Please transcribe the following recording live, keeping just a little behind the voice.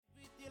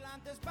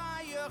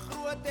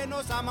groot en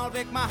ons almal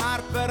wek my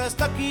hart vir 'n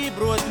stukkie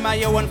brood, maar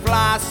jou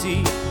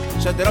inflasie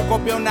se druk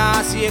op jou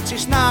nasie. Ek sê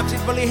snaaks,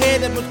 ek wil hê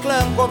dit moet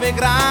klink of ek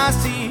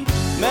rasie.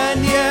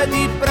 Meneer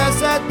die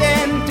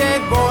president,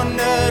 ek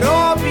wonder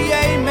of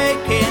jy my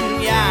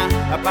ken, ja.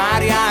 'n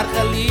paar jaar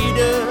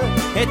gelede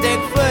het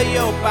ek vir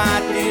jou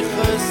party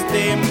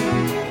gestem.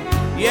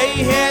 Jy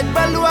het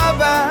beloof,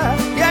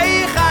 jy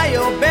gaan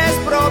jou bes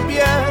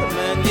probeer,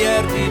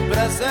 meneer die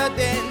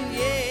president,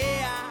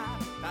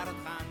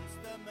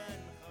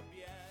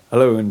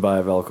 Hallo en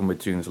baie welkom by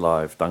Tunes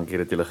Live. Dankie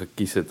dat julle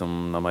gekies het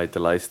om na my te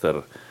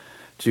luister.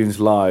 Tunes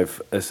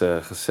Live is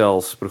 'n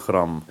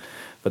geselsprogram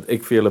wat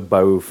ek vir julle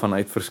bou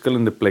vanuit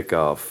verskillende plekke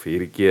af.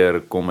 Hierdie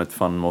keer kom dit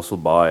van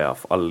Mosselbaai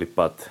af, al die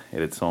pad het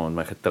dit saam met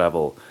my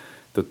getravel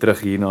tot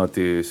terug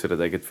hiernatoe sodat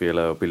ek dit vir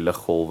julle op die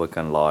liggolwe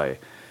kan laai.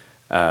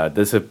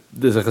 Dis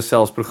 'n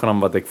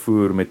geselsprogram wat ek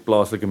voer met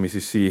plaaslike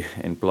musisië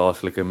en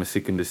plaaslike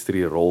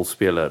musiekindustrie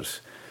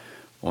rolspelers.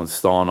 Ons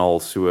staan al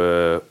so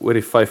oor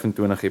die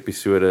 25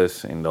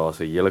 episodes en daar's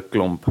 'n hele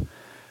klomp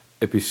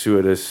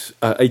episodes,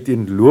 'n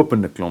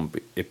uiteenlopende klomp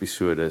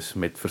episodes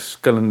met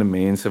verskillende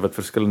mense wat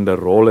verskillende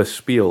rolle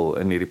speel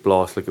in hierdie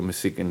plaaslike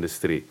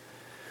musiekindustrie.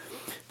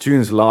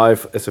 Tunes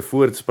Live is 'n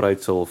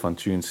voortspruitsel van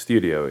Tunes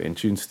Studio en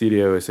Tunes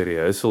Studio is 'n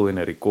rehearsal en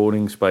 'n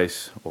recording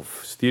space of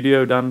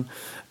studio dan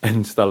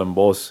in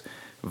Stellenbosch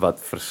wat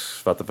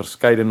 'n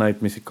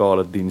verskeidenheid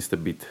musikale dienste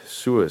bied,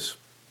 soos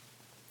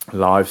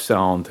live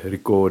sound,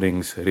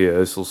 recordings,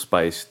 rehearsal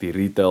space, die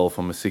retail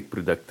van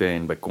musiekprodukte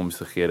en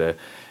bykomstighede,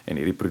 en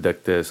hierdie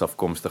produkte is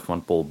afkomstig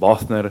van Paul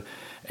Bachner,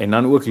 en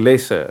dan ook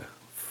lesse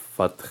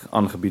wat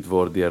aangebied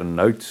word deur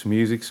Notes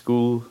Music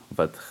School,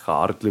 wat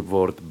gehardloop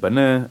word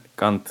binne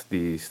kant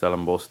die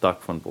Stellenbosch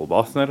tak van Paul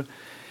Bachner,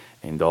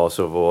 en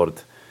daarso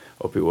word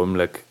op die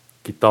oomblik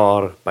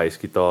kitaar,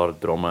 basgitaar,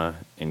 dromme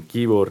en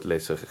keyboard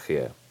lesse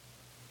gegee.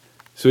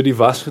 So die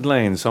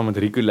wasgoedlyn saam met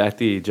Rico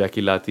Latti,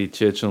 Jackie Latti,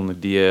 Churchill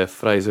Nadia,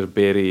 Frazer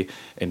Barry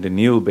en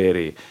Daniel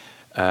Barry.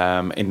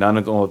 En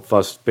dan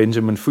was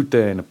Benjamin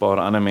Voete en 'n paar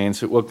ander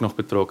mense ook nog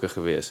betrokke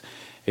gewees.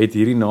 Het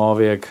hierdie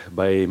naweek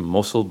by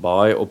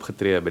Mosselbaai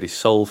opgetree by die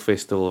Soul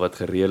Festival wat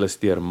gereël is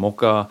deur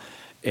Mokka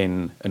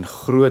en in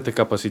groot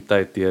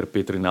kapasiteit deur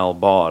Petronel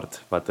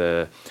Baard wat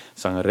 'n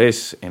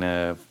sangeres en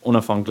 'n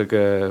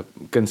onafhanklike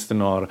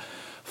kunstenaar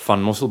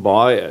van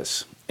Mosselbaai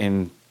is.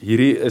 En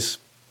hierdie is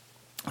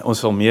ons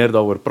sal meer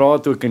daaroor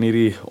praat ook in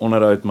hierdie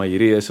onderhoud, maar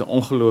hierdie is 'n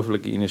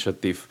ongelooflike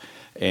inisiatief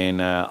en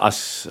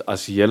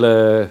as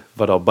julle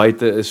wat daar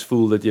buite is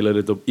voel dat julle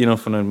dit op een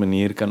of ander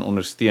manier kan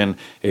ondersteun,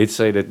 het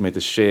sy dit met 'n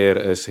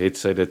share is, het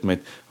sy dit met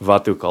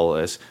wat ook al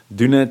is,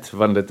 doen dit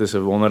want dit is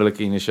 'n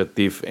wonderlike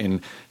inisiatief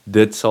en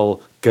dit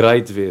sal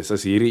great wees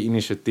as hierdie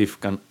inisiatief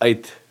kan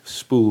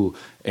uitspoel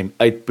en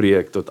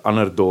uitbreek tot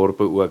ander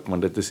dorpe ook,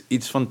 want dit is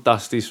iets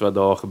fantasties wat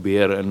daar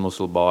gebeur in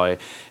Mosselbaai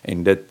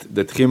en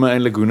dit gee my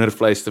eintlik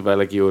hoendervleis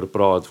terwyl ek hieroor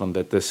praat, want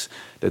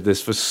dit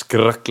is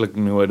verskriklik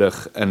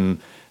nodig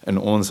in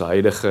ons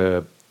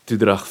huidige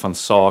toedrag van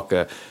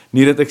sake.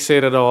 Nie dat ek sê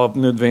dat daar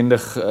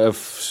noodwendig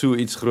so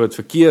iets groot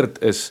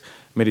verkeerd is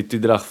met die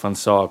toedrag van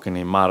sake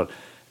nie, maar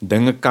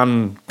dinge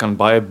kan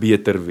baie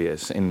beter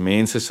wees en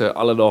mense se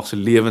alledaagse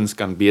lewens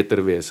kan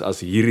beter wees as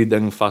hierdie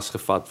ding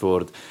vasgevat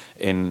word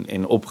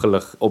en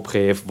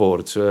opgehef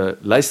word. So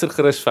luister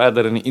gerus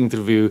verder in die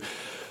interview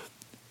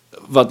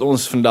wat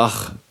ons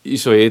vandag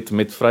hierso het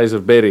met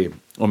Frazer Barry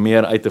om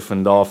meer uit te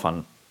vind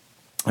daarvan.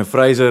 En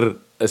Frazer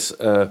is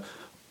 'n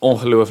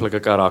ongelooflike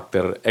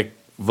karakter. Ek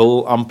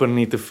wil amper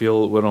nie te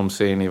veel oor hom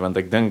sê nie, want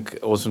ek dink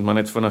ons moet maar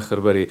net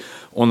vinniger by die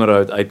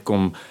onderhoud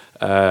uitkom.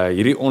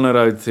 Hierdie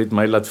onderhoud het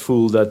my laat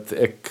voel dat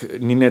ek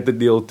nie net 'n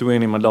deel 2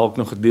 nie, maar dalk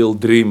nog 'n deel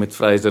 3 met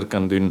Frazer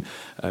kan doen.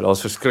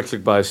 Daar's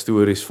verskriklik baie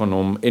stories van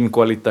hom en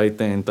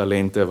kwaliteite en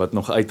talente wat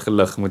nog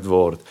uitgelig moet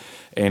word.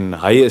 En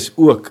hy is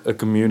ook 'n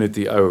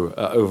community ou,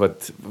 'n ou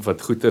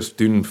wat goeders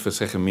doen vir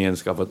sy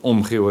gemeenskap, wat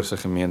omgee oor sy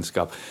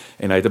gemeenskap.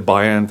 En hy het 'n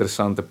baie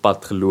interessante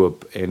pad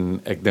geloop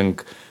en ek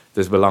dink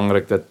dit is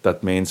belangrik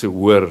dat mense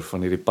hoor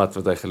van hierdie pad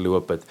wat hy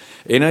geloop het.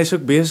 En hy is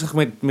ook besig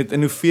met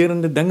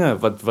innoverende dinge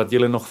wat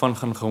julle nog van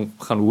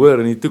gaan hoor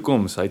in die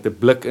toekoms. Hy het 'n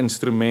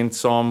blikinstrument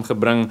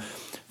saamgebring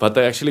wat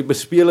hy actually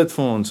bespeel het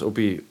vir ons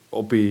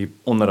op die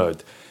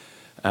onderhoud.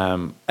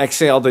 Ek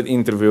sê altyd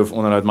interview of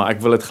onderhoud, maar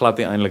ek wil dit glad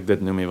nie eintlik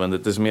dit noem nie, want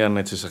dit is meer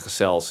net soos 'n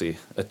geselsie,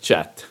 'n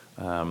chat.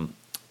 'n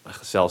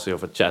Geselsie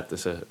of 'n chat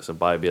is 'n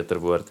baie beter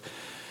woord.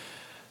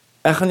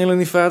 Ek gaan julle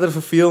nie verder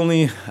verveel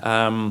nie.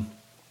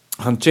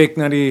 Gaan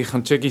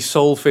check die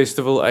Soul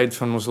Festival uit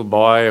van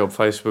Mosselbaai op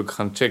Facebook,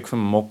 gaan check vir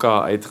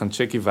Mokka uit, gaan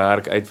check die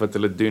werk uit wat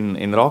hulle doen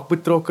en raak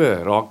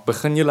betrokke,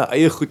 begin julle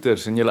eie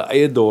goeters in julle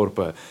eie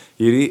dorpe.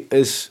 Hierdie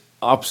is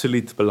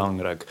absoluut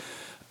belangrik.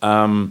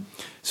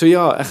 So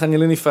ja, ek gaan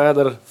julle nie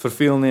verder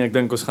verveel nie, ek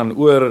dink ons gaan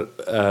oor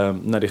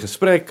na die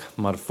gesprek,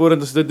 maar voordat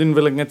ons dit doen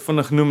wil ek net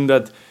vinnig noem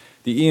dat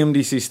die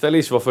EMDC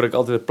studies waarvoor ek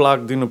altyd 'n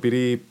plak doen op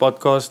hierdie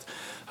podcast,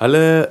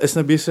 hulle is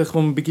nou besig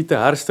om 'n bietjie te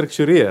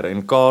herstruktureer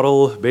en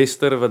Karel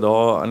Bester wat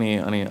daar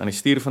aan die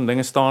stuur van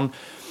dinge staan,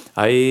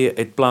 Hy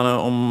het planne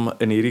om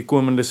in hierdie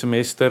komende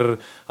semester,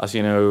 as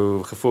jy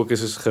nou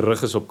gefokus is,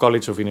 gerig is op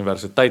college of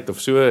universiteit of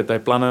so, het hy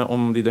planne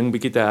om die ding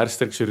bietjie te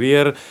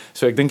herstruktureer.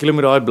 So ek dink julle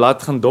moet daai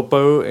blad gaan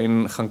dophou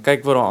en gaan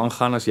kyk wat daar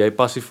aangaan as jy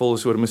passievol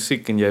is oor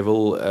musiek en jy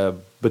wil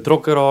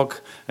betrokke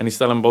raak in die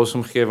Stellenbosch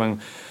omgewing.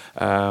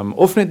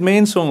 Of net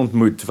mense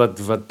ontmoet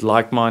wat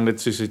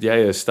like-minded soos wat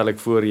jy is. Stel ek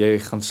voor, jy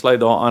gaan sluit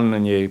daaraan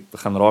en jy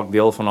gaan raak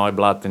deel van daai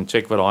blad en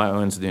check wat daai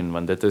ouens doen,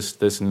 want dit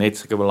is net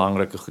sulke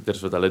belangrike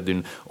goeders wat hulle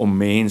doen om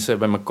mense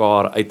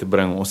bymekaar uit te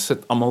bring. Ons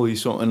sit almal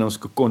hierso in ons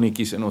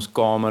kokonnetjies, in ons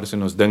kamers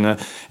en ons dinge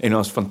en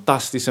ons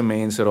fantastiese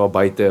mense daar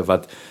buite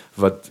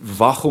wat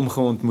wag om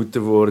geontmoet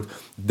te word.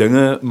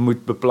 Dinge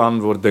moet beplan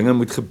word, dinge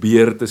moet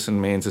gebeur tussen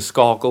mense,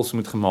 skakels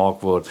moet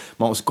gemaak word,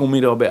 maar ons kom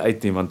nie daarby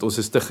uit nie, want ons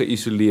is te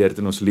geïsoleerd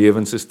en ons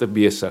lewens is te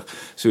besig.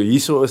 So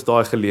hierso is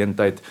daai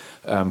geleentheid,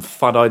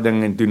 vat daai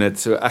ding en doen dit.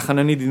 So ek gaan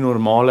nou nie die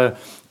normale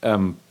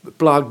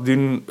plak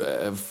doen,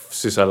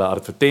 soos hulle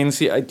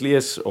advertensie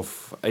uitlees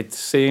of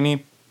uitsê nie.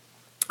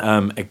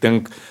 Ek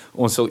dink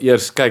ons sal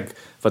eers kyk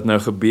wat nou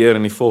gebeur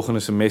in die volgende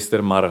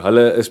semester, maar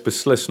hulle is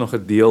beslis nog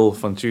 'n deel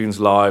van Tunes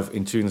Live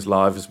en Tunes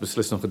Live is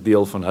beslis nog 'n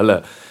deel van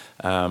hulle.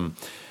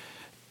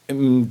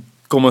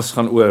 Kom ons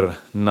gaan oor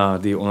na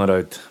die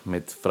onderhoud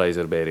met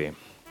Frazer Barry.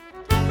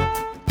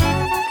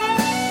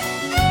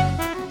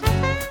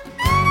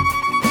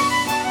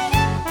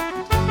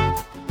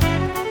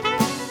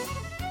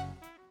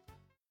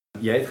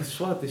 Jy het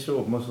geswat hierso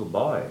op Mossel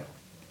Bay.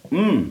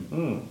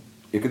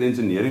 Ek het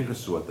engineering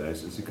geswat, hy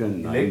is ek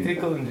in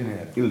Electrical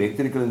engineering.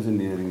 Electrical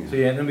engineering. So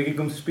jy het nou 'n bietjie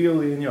kom speel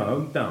hier in jou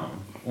hometown.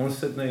 Ons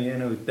sit nou hier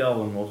in 'n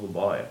hotel in Mossel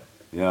Bay.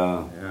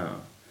 Ja.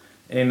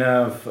 En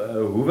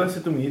hoe was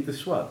dit om hier te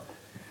swat?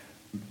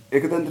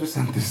 Ek het 'n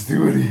interessante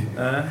storie.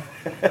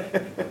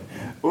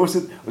 Ons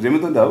jy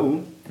moet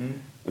onthou,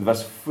 dit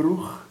was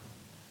vroeg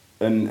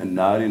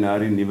na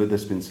die nuwe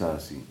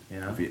dispensasie,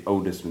 of die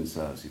ou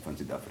dispensasie van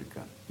Suid-Afrika.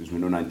 Dus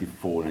nou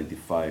 94,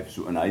 95,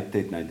 so in hy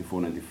tyd 94,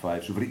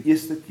 95, so vir die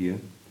eerste keer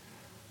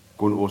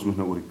kon ons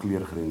nou oor die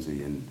kleurgrense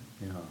heen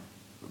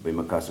by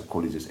mekaar se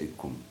colleges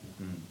uitkom.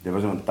 Dit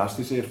was 'n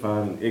fantastiese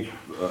ervaring.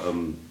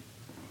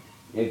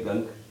 Ek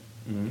dink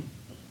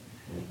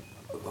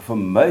vir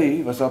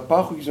my was daar 'n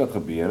paar goedjies wat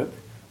gebeur het.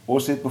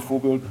 Ons het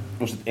byvoorbeeld,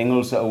 ons het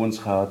Engelse ouens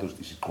gehad, ons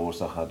het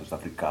Xhosa gehad, ons het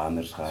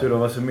Afrikaners gehad. So daar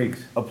was 'n mix.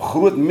 'n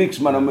groot mix,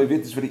 maar nou my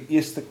weet is vir die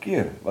eerste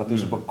keer wat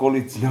ons op 'n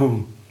college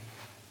nou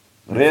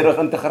regtig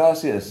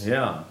integrasie is.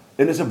 Ja.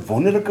 En dit is 'n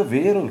wonderlike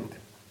wêreld.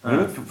 Jy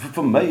weet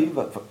vir my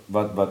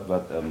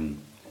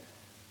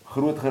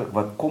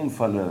wat kom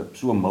van 'n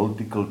so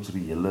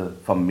multikulturele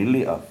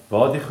familie af.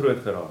 Waar het jy groot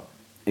geraak?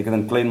 Ek het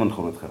in Kleinmond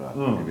groot geraak.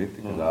 Jy weet,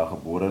 ek is daar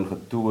gebore en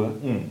getoe.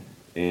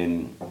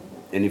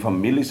 En die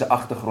familie se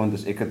agtergrond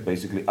is ek het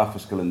basically 8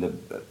 verskillende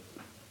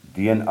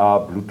DNA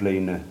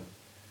bloedlyne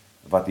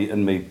wat hier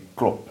in my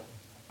klop.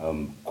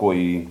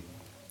 Khoi,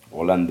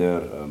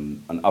 Hollander,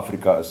 in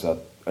Afrika is dat,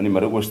 in die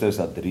Midde-Ooste is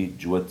dat 3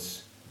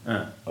 Joods.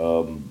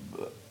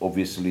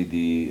 Obviously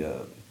die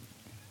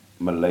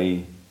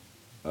Malay,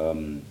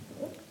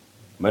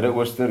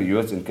 Midde-Ooster,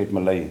 Joods en kyk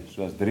Malay.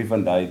 So as 3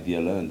 van daai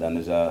dele en dan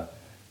is daar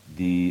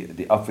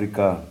die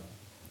Afrika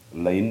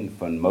lyn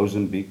van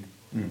Mozambique,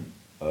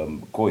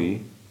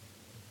 Khoi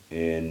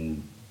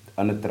en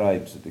ander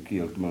tribes wat ek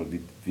heeltemal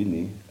weet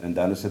nie, en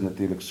dan is dit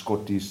natuurlik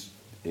Scottish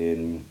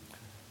en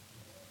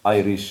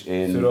Irish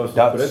en so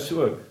Dutch. Brits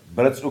ook?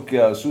 Brits ook,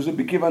 ja, soos 'n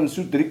bietjie van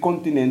so 3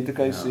 kontinente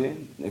kan jy sê.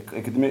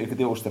 Ek het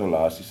die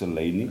Australasiese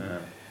lyn nie.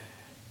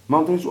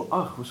 Maar dit is so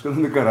 8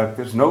 verskillende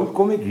karakters. Nou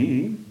kom ek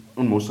hier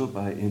in Mossel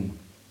Bay in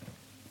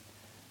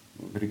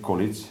by die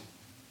college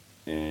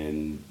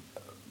en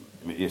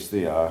my eerste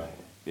jaar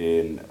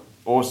en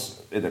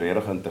ons het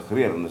regtig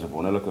geïntegreer en dit is 'n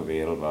wonderlike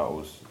wêreld waar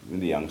ons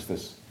die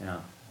youngsters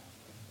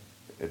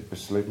het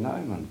besluit,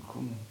 nee man,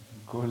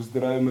 kom ons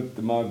draai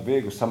met maak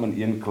weg, ons saam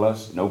in een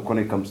klas. Nou kon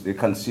ek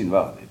kan sien,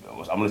 wag,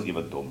 ons almal is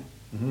ewe dom.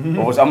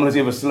 Of ons almal is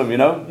ewe slim, you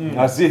know?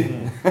 Asie.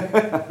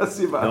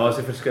 Nou as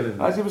jy verskillend.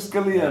 As jy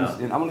verskillend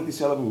en almal het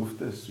dieselfde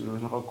behoeftes. So dit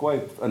was nogal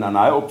quite en aan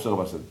daai opsig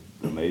was dit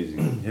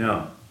amazing.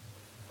 Ja.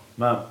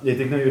 Maar jy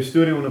het nou jou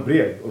storie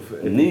onderbreek of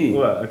nee.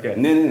 Okay.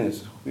 Nee,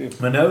 is goed.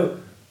 Maar nou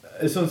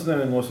is ons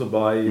nou in Mossel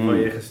Bay waar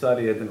jy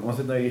gestudeer het en ons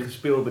het nou hier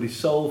gespeel by die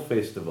Soul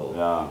Festival.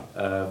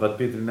 Wat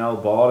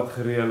Petronel Baard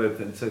gereël het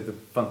en sy het 'n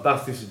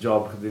fantastiese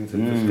job gedoen, sy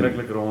het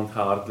verskriklik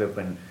rondgehardloop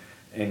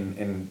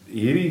en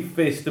hierdie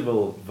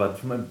festival wat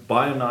vir my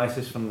baie nice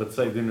is van wat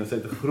sy doen en sy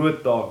het 'n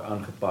groot taak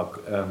aangepak.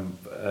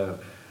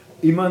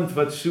 Iemand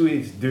wat so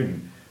iets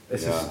doen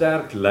is 'n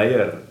sterk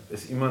leier,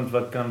 is iemand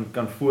wat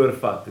kan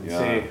voorvat en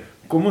sê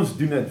kom ons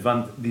doen dit,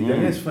 want die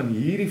ding is van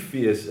hierdie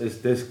fees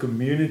is dis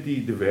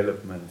community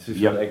development, soos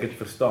wat ek het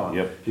verstaan.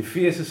 Die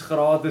fees is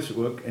gratis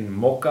ook en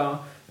Mokka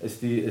is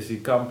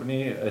die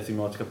company, is die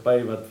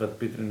maatskappy wat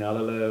Petronel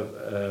hulle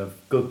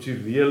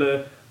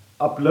kulturele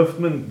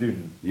upliftment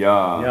doen.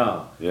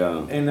 Ja.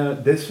 En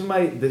dis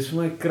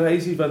vir my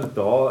crazy want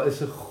daar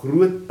is 'n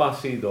groot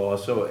passie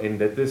daarso en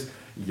dit is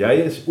jy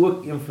is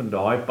ook een van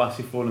daai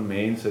passievolle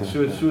mense,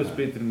 soos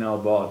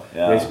Petronel Baard.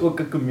 Jy's ook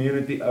 'n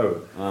community ou.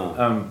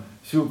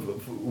 So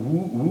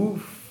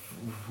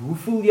hoe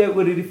voel jy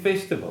oor hierdie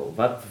festival?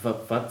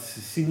 Wat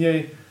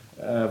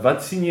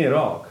sien jy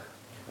raak?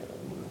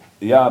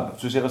 Ja,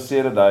 soos jy gesê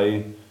het,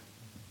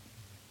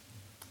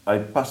 hy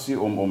passie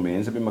om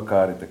mense by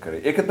mekaar te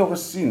kry. Ek het nog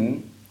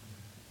gesien,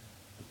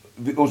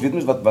 ons weet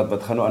mens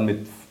wat gaan nou aan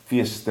met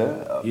feeste.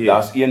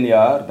 Daar's 1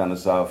 jaar, dan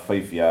is daar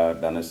 5 jaar,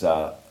 dan is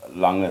daar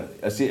langer.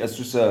 Is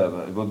soos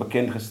word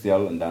bekend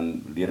gestel en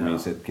dan leer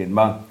mense dit ken.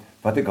 Maar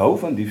wat ek hou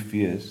van die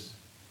fees,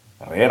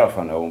 regtig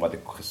van hou, wat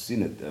ek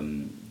gesien het,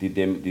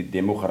 die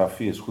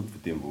demografie is goed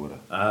verteenwoordig.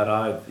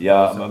 Right.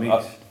 Ja,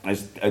 hy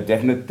is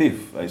definitief,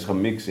 hy is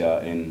gemix, ja,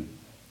 en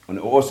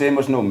ons sê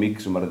mos nou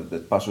mix, maar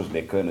dit pas ons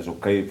lekker en is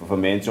okay vir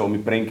mense om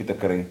die prentjie te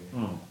kry.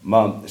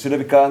 Maar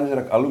Suid-Afrikaners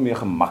is al hoe meer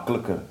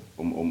gemakliker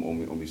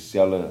om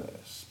dieselfde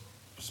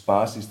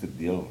spasies te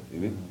deel, jy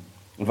weet.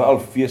 En veral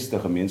feeste,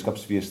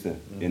 gemeenskapsfeeste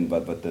en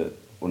wat 'n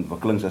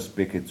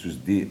ontwikkelingsaspek het soos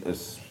die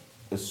is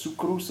so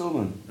crucial,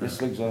 man.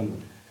 Dis like so.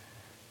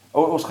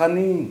 Ons gaan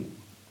nie,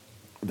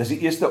 dis die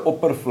eerste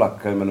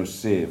oppervlak, kan jy nou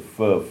sê,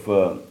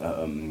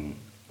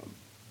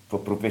 vir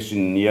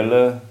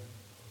professionele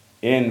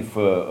en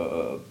vir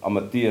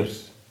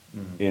amateurs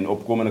en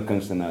opkomende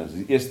kunstenaars.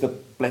 Die eerste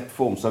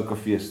platform sulke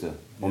feeste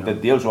om te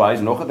deel, so hy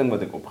is nog 'n ding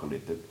wat ek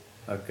opgelet het.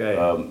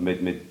 Okay.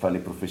 Met van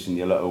die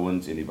professionele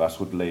ouens en die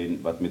wasgoedlyn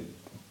wat met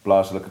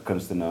plaaslike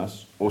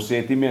kunstenaars. Ons sê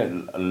dit nie meer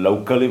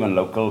locally, want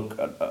local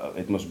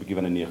het mos 'n bietjie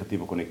van 'n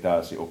negatiewe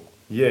konnotasie ook.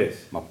 Yes.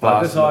 Maar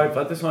wat is daai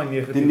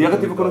negatiewe? Die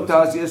negatiewe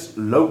konnotasie is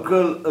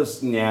local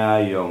is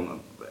nee jong.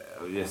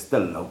 Jy's te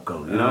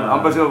local. You know,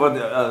 amper so wat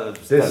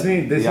dis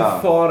nie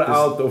far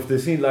out of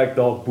dis nie like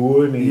daar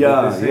bo nie.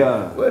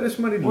 Dis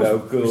maar die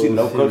locals. Die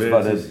locals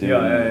wat dit doen.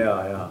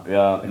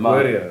 Ja,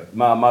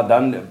 maar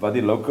dan wat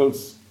die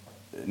locals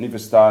nie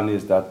verstaan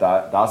is dat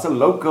daar's 'n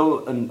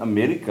local in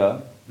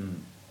Amerika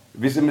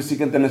wie se musiek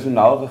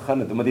internasionaal gegaan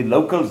het, omdat die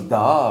locals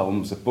daar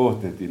hom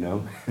support het, you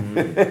know.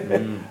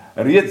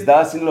 Reeds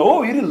daar sien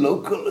hulle, hierdie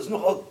local is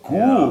nogal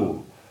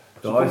cool.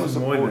 Daar is 'n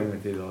mooi ding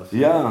met dit daar.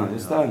 Ja,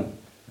 is dan.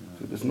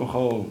 So dis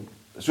nogal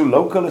so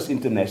local is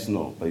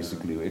international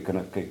basically, ek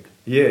kan kyk.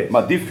 Yes.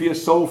 Maar die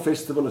fees Soul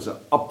Festival is 'n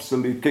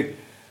absoluut kyk.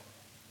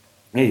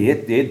 Jy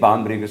het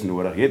baanbrekers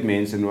nodig, jy het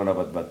mense nodig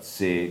wat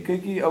sê,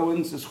 kyk hier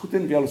ouens, is goed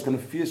en wel, ons kan 'n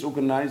fees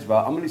organise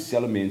waar almal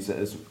dieselfde mense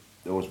is,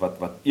 ons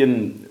wat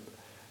een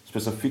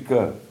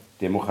spesifieke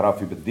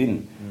demografie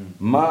bedien.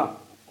 Maar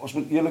ons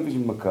moet eerlik wees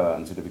met mekaar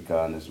in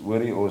Suid-Afrikaners.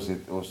 Hoorie,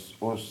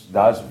 ons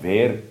daar's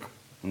werk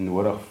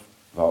nodig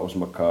waar ons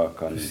mekaar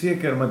kan.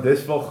 Seker, maar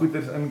dis waar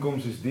goeders inkom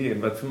soos die en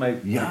wat vir my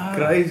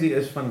crazy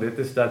is van dit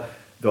is dat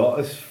daar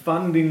is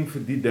funding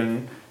vir die ding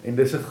en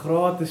dis 'n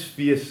gratis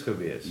fees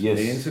gewees.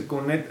 Mense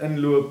kon net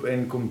inloop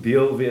en kom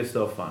deel wees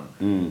daarvan.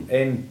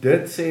 En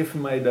dit sê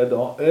vir my dat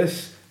daar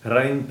is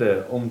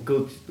ruimte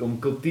om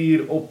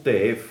kultuur op te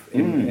hef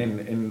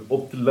en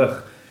op te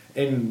lig.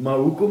 Maar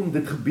hoekom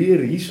dit gebeur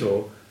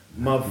hierso?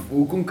 Maar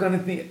hoekom kan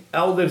dit nie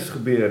elders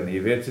gebeur nie?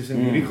 Jy weet, soos in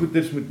hierdie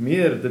goeders moet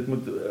meer, dit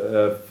moet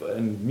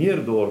in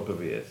meer dorpe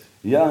wees.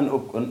 Ja,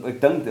 en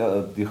ek dink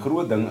die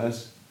groot ding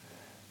is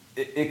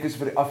ek is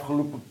vir die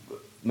afgelope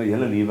my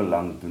hele lewe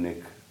lank doen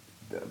ek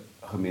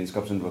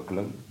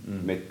gemeenskapsontwikkeling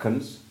met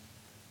kuns.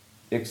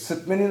 Ek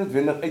sit my nie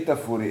noodwendig uit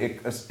daarvoor nie.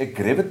 Ek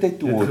gravitate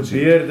towards it.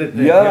 Dit gebeur dit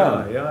net.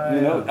 Ja. You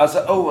know, as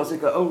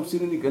ek 'n ou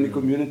sien in die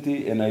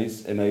community en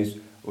hy's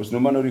ons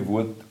noem maar nou die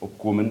woord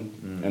opkomend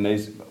en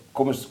hy's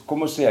kom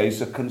ons sê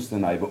hy's 'n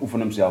kunstenaar, hy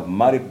beoefen homself,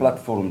 maar die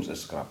platforms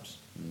is skraps.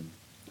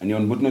 En jy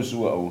ontmoet nou so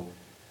 'n ou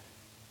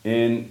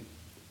en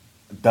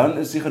dan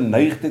is die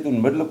geneigtheid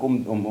onmiddellik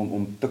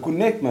om te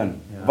connect, man.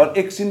 Want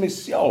ek sien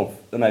myself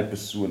in hy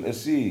persoon.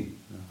 Is hy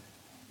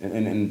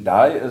en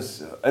daai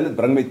is en dit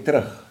bring my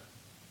terug.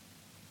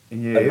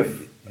 En jy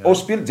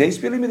jy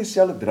speel nie met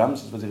dieselfde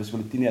drums as wat jy gespeel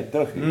het 10 jaar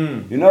terug.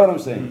 You know what I'm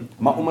saying?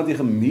 Maar omdat jy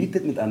gemeet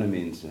het met ander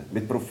mense,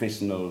 met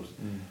professionals,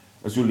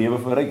 is jou lewe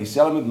verryk.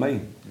 Dieselfde met my.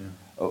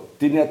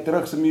 10 jaar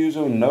terug se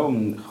musiek en nou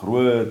 'n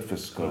groot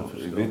verskil,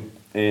 jy weet.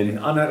 En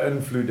ander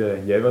invloede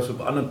en jy was op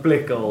ander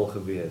plekke al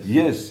gewees.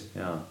 Yes,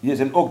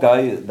 en ook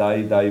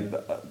daai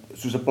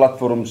soos 'n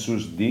platform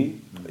soos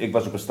die. Ek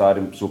was op 'n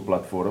stadium so 'n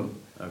platform.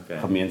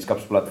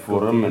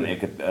 Gemeenskapsplatform en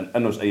ek het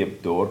in ons eie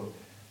dorp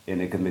en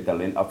ek het met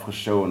talent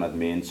afgeshow en dat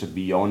mense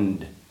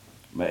beyond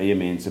my eie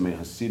mense my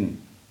gesien.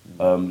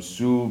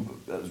 So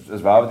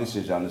as waar wat jy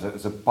sê Jan,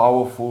 is 'n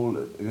powerful,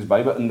 ek is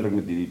baie beïndruk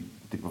met hierdie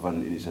tipe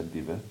van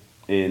inisiatiewe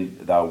en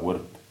daar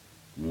word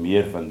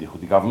meer van die goed.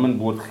 Die government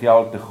behoort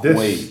geld te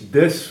gooi.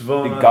 Dis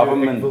waar die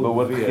government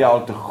behoort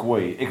geld te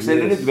gooi. Ek sê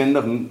nie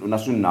noodwendig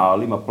nasionaal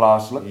nie, maar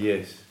plaaslik.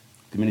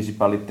 Die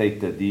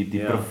munisipaliteite, die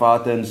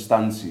private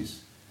instansies.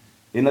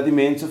 En dat die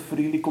mense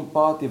freely kom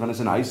party, want is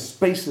in hy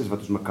spaces wat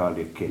ons mekaar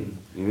leer ken.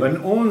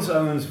 Want ons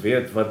ouens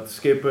weet wat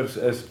skeppers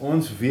is.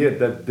 Ons weet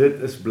dat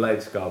dit is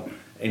blydskap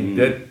en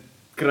dit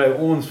kry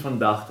ons van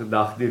dag tot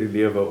dag deur die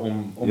lewe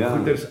om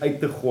goeders uit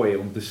te gooi,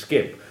 om te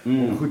skep,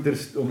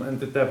 om in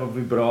te tap op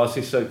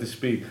vibrasies, so te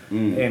speak,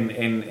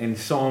 en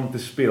saam te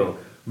speel.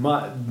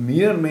 Maar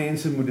meer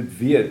mense moet dit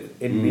weet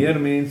en meer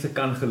mense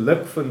kan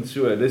geluk vind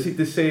so. Dis nie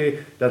te sê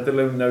dat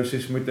hulle nou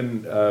soos moet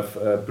 'n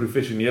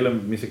professionele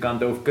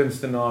musikante of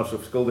kunstenaars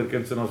of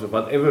skilderkunstenaars of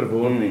whatever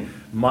word nie,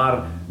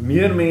 maar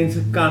meer mense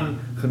kan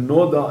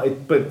genot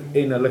daaruit put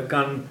en hulle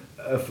kan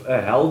 'n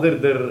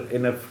helderder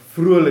en 'n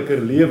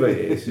vroliker lewe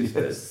hê soos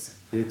dit.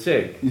 Jy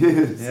check.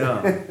 Yes.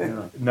 Ja.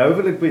 Nou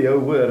wil ek by jou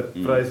hoor,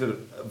 Frazer,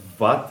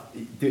 wat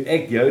toe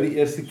ek jou die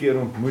eerste keer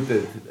ontmoet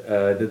het,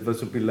 dit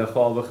was op die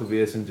lughawe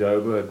gewees in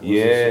Joburg,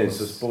 ons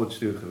was sports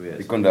toe gewees.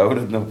 Ek onthou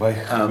dit nog baie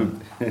goed.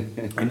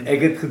 En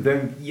ek het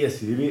gedink, yes,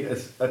 hierdie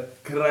is 'n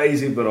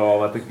crazy bra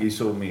wat ek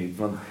hierso meet,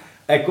 want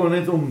ek kon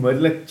net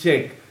onmiddellik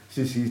check,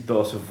 soos hier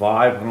daar's 'n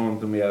vibe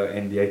rondom jou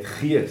en jy het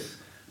gees.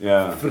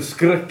 Ja.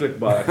 Verskriklik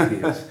baie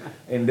gees.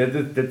 En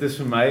dit is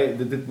vir my,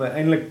 dit het my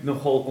eintlik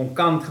nogal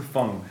onkant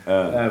gevang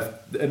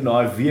in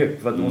daai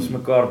week wat ons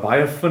mekaar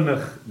baie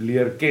vinnig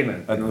leer ken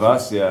het. Dit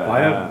was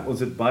ja. Ons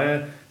het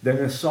baie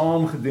dinge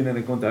saam gedoen en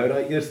ek onthou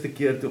daai eerste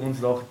keer toe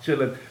ons daar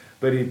gechill het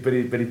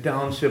by die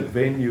township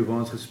venue waar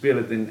ons gespeel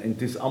het en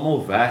toe is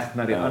almal weg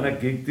na die ander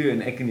gig toe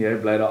en ek en jy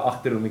bly daar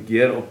agter om die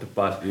gear op te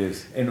pas.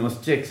 Yes. En ons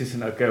check sies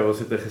en okay, ons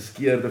het 'n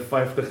geskeurde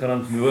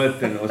R50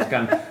 noot en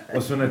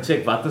ons wil nou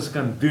check wat ons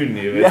kan doen,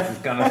 jy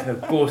weet, kan ons nou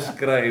kos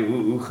kry,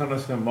 hoe gaan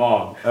ons nou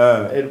maak?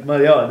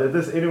 Maar ja, dit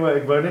is anyway,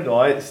 ek wou net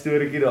daai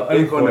storieetjie daar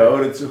Ek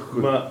onthou dit so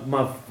goed.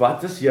 Maar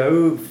wat is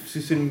jou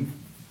soos in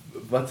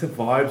wat se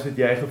vibes het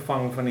jy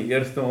gevang van die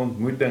eerste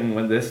ontmoeting,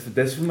 want dis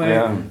vir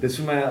my dis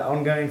vir my 'n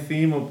ongoing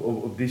theme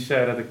op die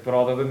show dat ek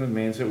praat altyd met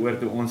mense oor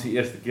toe ons die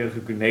eerste keer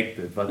geconnect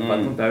het. Wat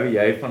onthou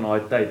jy van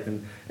daai tyd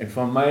en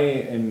van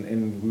my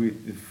en hoe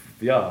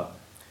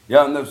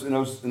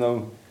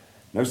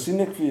nou sien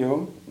ek vir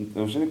jou,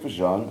 nou sien ek vir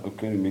Jean,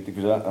 okay, met ek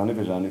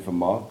vir Jean nie vir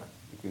Mark.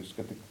 Ek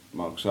skat ek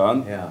Mark se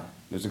hand. Ja.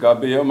 Dus ek gaan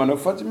by jou, maar nou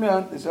vat jy my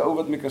hand, dis 'n ou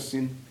wat my kan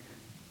sien.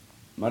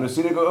 Maar nou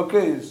sien ek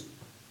okay,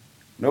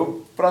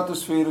 nou praat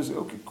ons verder, sê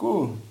okay,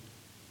 cool.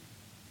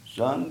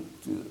 Jean,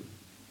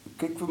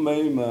 kyk vir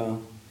my, maar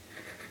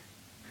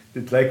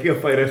dit lyk nie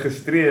of hy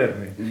registreer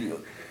nie.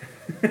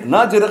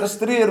 Nadat jy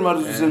registreer, maar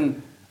dis in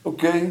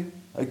okay,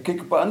 hy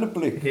kyk op 'n ander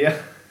plek. Ja.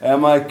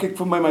 Maar hy kyk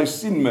vir my, maar hy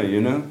sien my,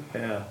 you know.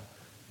 Ja.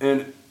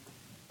 En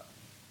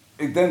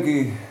ek dink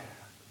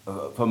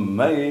vir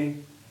my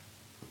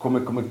kom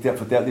ek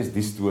vertel dis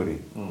die storie.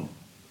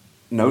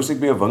 Nou is ek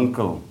by 'n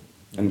winkel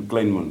in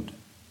Kleinmond.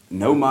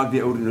 Nou maak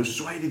die ou, nou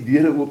swaai die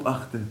deure oop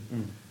agter.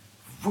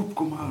 Woep,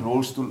 kom haar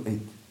rolstoel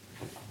uit.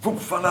 Woep,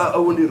 val haar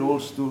ou in die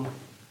rolstoel.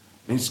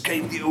 En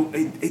skuif die ou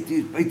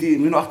uit die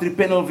nou agter die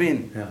panel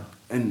wen. Ja.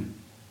 En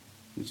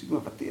nou sê ek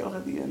maar, wat tel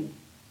gaan die in?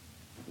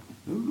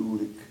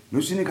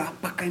 Nou sien ek,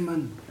 pak hy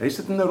man. Hy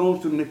sit in 'n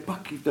rolstoel en hy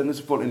pak die dinge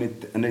se vol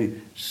en hy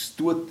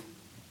stoot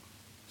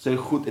sy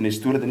goed en hy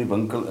stoot dit in die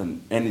winkel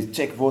in. En die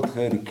check word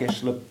die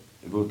cashslip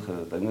word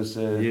dinge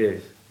se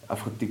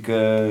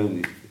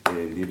afgeteken,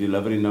 die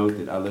delivery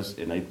note en alles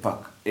en hy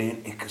pak. En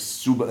ek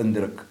is so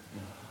beïndruk.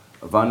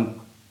 Want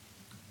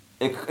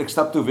ek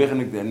stap toe weg en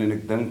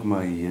ek dink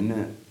maar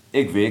jene,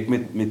 ek werk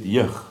met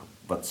jeug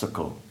wat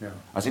sukkel. Ja.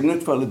 As ek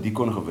net vir hulle die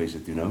kon gewys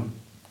het, you know,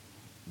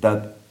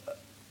 dat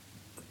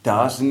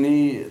daar's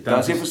nie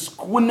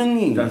verskoning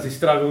nie. Dan is die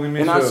struggle nie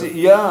meer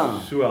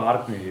so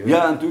hard nie. Jy weet?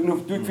 Ja, en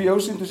toe ek vir jou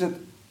sien, toe sit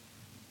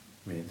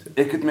mense.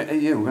 ek het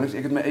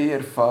my eie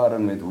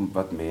ervaring met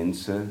wat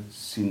mense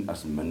sien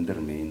as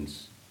minder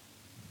mens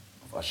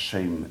of as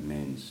shame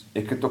mens.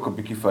 Ek het ook 'n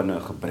bietjie van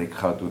 'n gebrek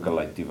gehad toe ek 'n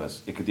laity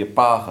was. Ek het 'n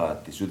pa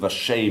gehad, so dit was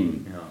shame.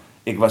 Ja.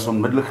 Ek was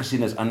onmiddellik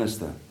gesien as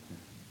anderste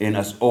en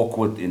as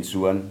awkward en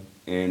so aan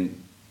en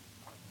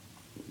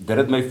dit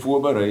het my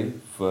voorberei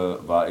vir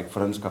waar ek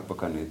vriendskappe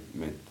kan hê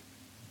met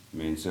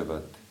mense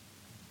wat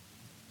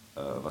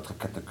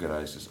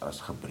gekategoriseer is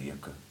as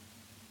gebreke.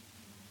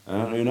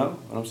 You know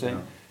what I'm saying?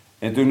 Ja.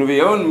 En toen we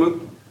jou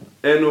ontmoet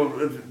en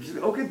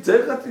okay,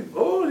 zeg dat die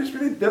speel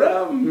die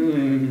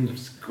drum.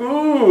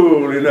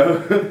 Cool, you know.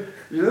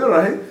 Is that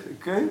right?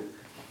 Okay.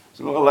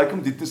 So nogal lekker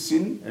om dit te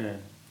sien.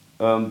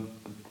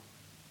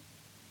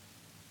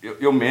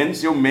 Jou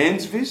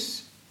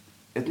menswees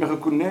het my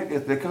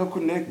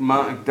geconnect,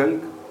 maar ek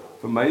dink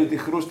vir my het die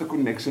grootste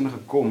connection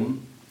gekom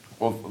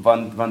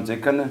want jy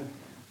kan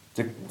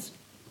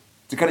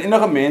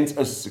enige mens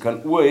is, jy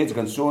kan oë hê, jy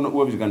kan so 'n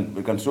oë wees,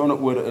 jy kan so 'n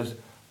ore is,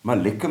 maar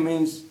lekker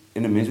mens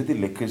en 'n mens wat nie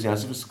lekker is,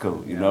 daar's 'n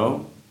verskil, you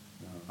know.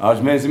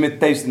 As mense met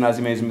taste en as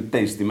mense met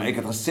taste, maar ek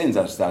het gesien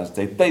as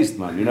jy taste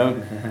man, you know.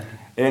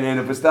 en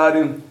op 'n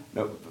stadium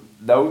nou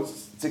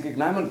sê ek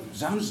nee man,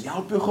 soms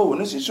help jou gou. En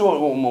dit is so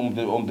om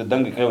te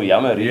dink ek gou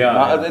jammer,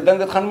 maar ek dink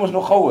dit gaan mos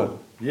nog gouer.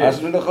 As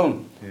jy nog gou.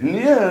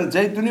 Nee,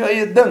 jy doen jou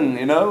eie ding,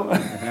 you know.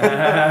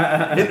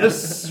 It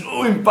is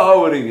so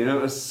empowering, you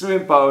know. It's so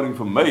empowering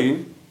vir my.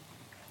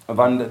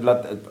 Want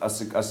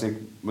as ek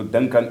moet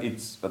dink aan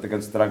iets wat ek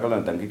kan struggle,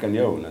 dan dink ek aan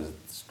jou en dit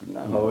is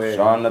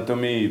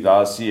anatomy,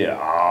 daar sien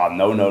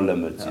no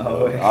limits, you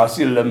know. I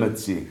see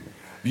limits.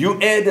 You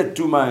added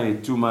to my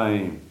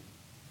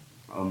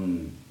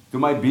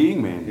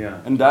being, man.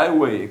 Yeah. In daai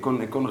way, ek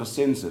kon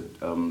gesense dit.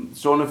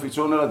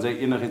 Sonder dat jy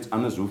enigiets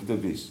anders hoef te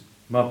wees.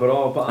 Maar bra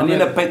op 'n En nie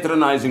in ander 'n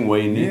patronizing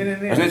way nie.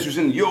 Nee. As net soos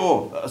in,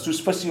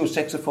 soos Fissie ons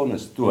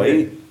saksofonis, toe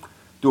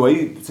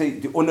hy sê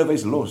die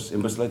onderwys los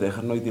en besluit hy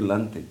gaan nooit die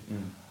land hê.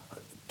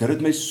 Dit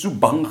het my so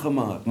bang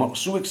gemaak, maar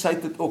so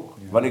excited ook,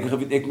 want ek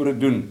geweet ek moet dit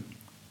doen.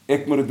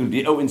 Ek moet dit doen.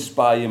 Die ou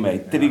inspire my,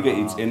 hy trigger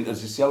iets en is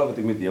dieselfde wat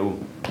ek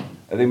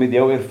met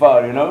jou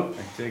ervaar, you know?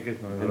 Ek check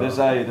dit nou.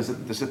 En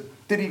dis 'n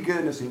trigger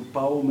en dis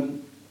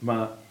empowerment,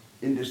 Maar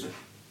en dis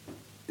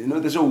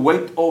there's a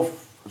weight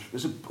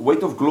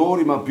of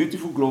glory, maar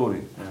beautiful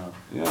glory.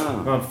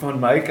 Ja. Maar van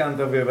my kant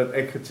af weer wat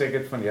ek gecheck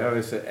het van jou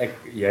is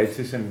jy het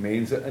soos in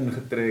mense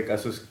ingetrek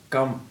as ons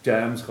kamp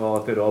jams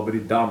gehad het daar by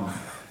die dam.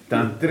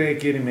 Dan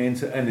trek jy die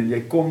mense in en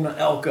jy kom na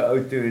elke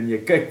ou toe en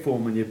jy kyk vir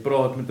hom en jy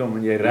praat met hom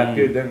en jy rap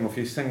jou ding of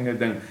jy sing jou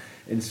ding.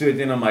 En so het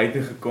jy na my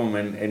toe gekom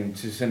en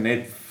soos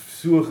net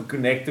so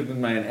geconnected met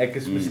my en ek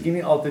is miskien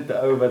nie altyd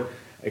 'n ou wat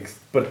ek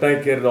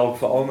partykeer dalk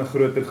veral 'n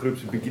groter groep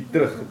so 'n bietjie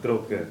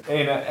teruggetrokke.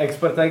 En ek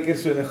partykeer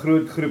so in 'n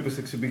groot groep is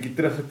ek so 'n bietjie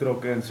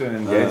teruggetrokke en so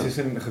en jy het soos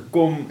in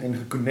gekom en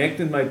geconnect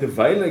met my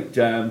terwyl ek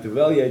jam,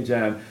 terwyl jy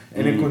jam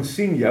en ek kon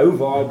sien jou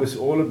vibe is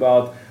all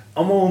about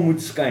almal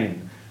moet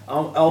skyn.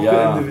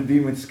 Elke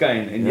individu moet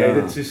skyn en jy het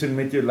dit soos in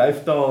met jou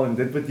lyfstaal en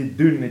dit wat jy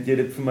doen, het jy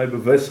dit vir my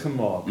bewus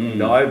gemaak. En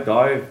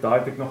daai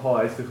het ek nogal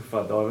huis toe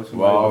gevat. Daar was vir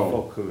my 'n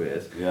fok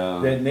geweest.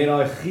 Net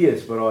daai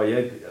gees, maar jy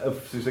het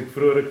soos ek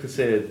vroeër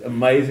gesê het,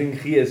 amazing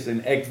gees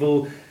en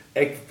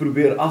ek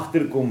probeer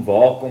agterkom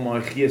waar kom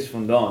daai gees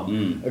vandaan.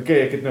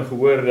 Okay, ek het nou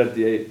gehoor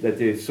dat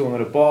jy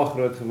sonder 'n pa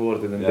groot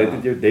geword het en dit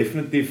het jou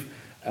definitief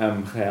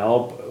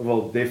gehelp,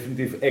 wel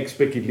definitief ek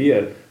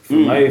spekuleer.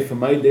 Vir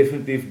my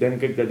definitief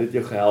dink ek dat dit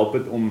jou gehelp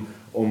het om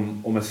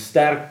 'n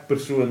sterk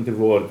persoon te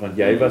word, want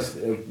jy was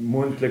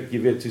moontlik,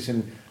 jy weet, soos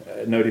in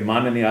nou die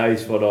man in die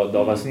huis waar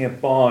daar was nie 'n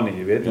pa nie,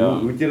 jy weet.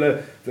 Hoe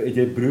het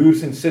jy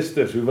broers en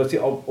susters? Hoe was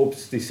die op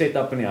die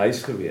setup in die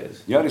huis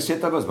gewees? Ja, die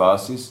setup was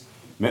basies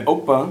my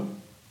oupa,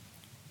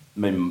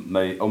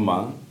 my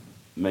ouma,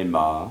 my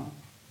ma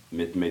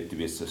met my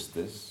twee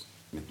susters,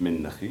 met my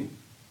niggie.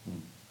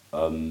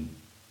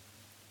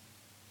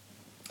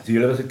 So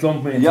julle was 'n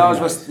klomp mense. Ja, het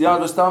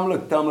was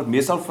tamelik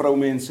meestal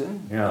vroumense.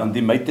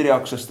 Die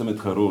matriarch system het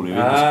gerol, jy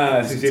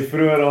weet. Soos jy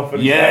vroeër al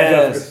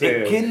Yes,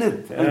 ek ken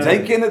dit. En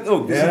jy ken dit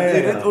ook. Dis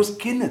dit ons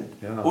ken dit.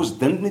 Ons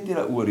dink net nie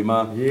daaroor nie,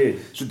 maar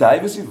so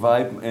daai was die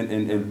vibe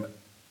en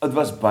dit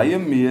was baie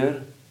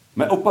meer.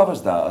 My oupa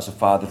was daar as 'n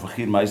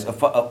vaderfiguur, maar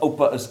 'n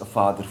oupa is 'n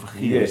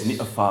vaderfiguur, is nie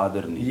 'n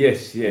vader nie.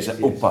 Yes. Dis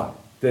 'n oupa.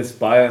 Dis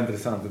baie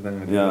interessante ding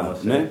wat jy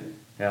was. Nee?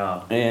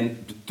 Ja. En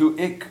toe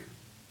ek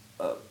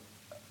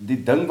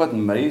die ding wat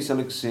my, sal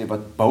ek sê,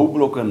 wat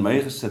boublokke in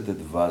my gesit het,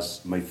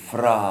 was my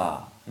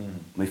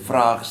my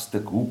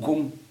vraagstuk,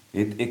 hoekom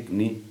het ek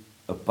nie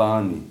 'n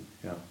pa nie?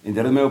 En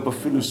dit het my op 'n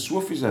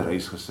filosofiese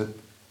reis gesit.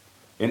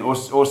 En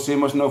ons sê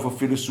mos nou vir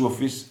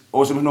filosofies,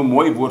 ons het nou 'n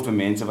mooi woord vir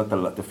mense wat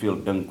te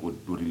veel dink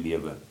oor die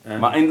lewe.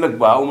 Maar eintlik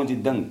waarom moet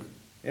jy dink?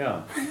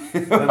 Ja.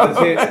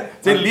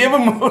 Sy lewe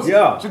mos.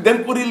 So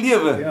dink oor die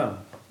lewe. Ja.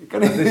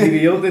 As jy die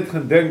hele tyd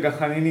gaan dink, dan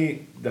gaan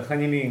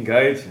jy nie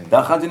engage nie.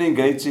 Dan gaan jy nie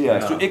engage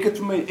nie. So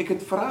ek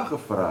het vrae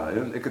gevra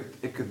en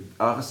ek het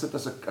aangesit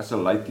as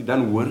 'n laaitjie,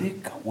 dan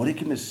hoor ek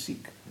die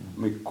musiek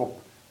in my kop.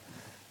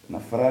 En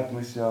dan vra ek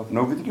myself,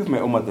 nou weet ek nie of my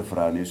ouma te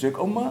vra nie. So ek,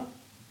 ouma,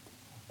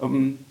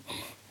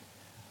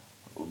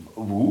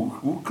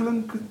 hoe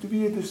klink 'n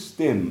tweede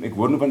stem? Ek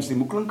hoor nou van stem,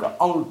 hoe klink 'n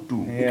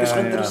alto? Ek is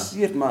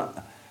geïnteresseerd, maar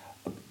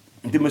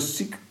die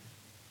musiek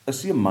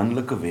is nie 'n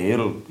manlike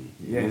wêreld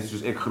nie.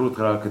 Soos ek groot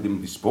geraak het,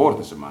 die sport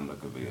is 'n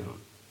manlike wêreld.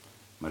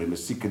 Maar die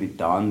musiek en die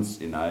dans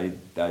en hy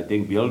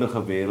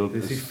denkbeeldige wêreld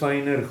is die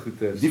fyner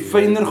goeie. Die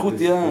fyner goed,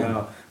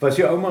 ja. Was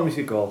jou ouma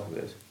musikaal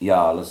geweest? Ja,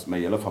 alles my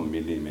hele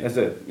familie met. Is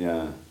dit?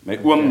 Ja. My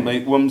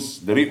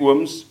ooms, 3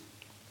 ooms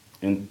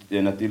en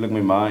natuurlik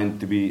my ma en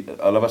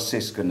hulle was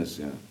 6 kinders,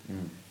 ja.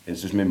 En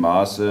soos my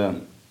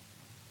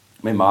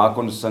ma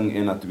kon sing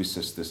en haar 2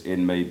 susters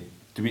en my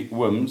 3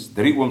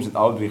 ooms het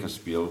al 3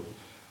 gespeel.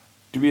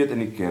 2 het in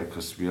die kerk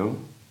gespeel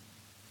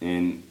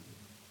en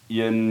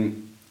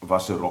 1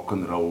 was 'n rock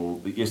and roll,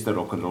 die eerste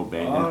rock and roll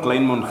band in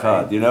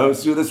Kleinmondgat, you know,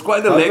 so that's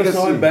quite a legacy. Wat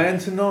was daai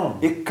band se naam?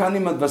 Ek kan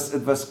nie, maar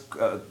dit was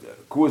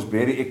Frazer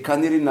Barry, ek kan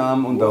nie die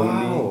naam onthou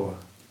nie.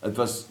 Dit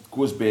was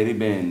Frazer Barry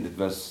band, dit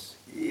was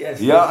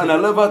en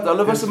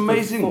hulle was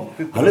amazing.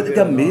 Hulle het in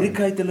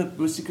Amerika hulle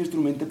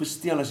musiekinstrumente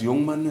bestel as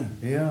jong manne.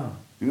 Ja.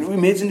 You know,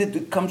 imagine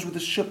it comes with a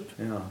ship.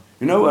 Ja.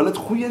 You know, hulle het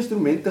goeie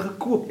instrumente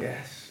gekoop.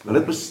 Yes. Hulle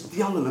het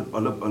bestel,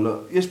 hulle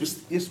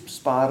eers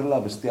spaar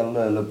hulle, bestel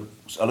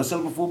hulle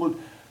sal byvoorbeeld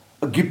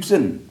 'n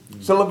Gibson.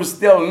 Hulle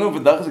bestel, nou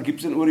vandag is 'n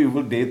Gibson oor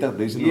hoeveel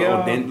 30,000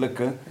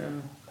 ordentlike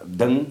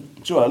ding.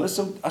 So hulle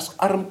sou as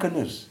arm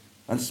kinders,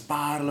 dan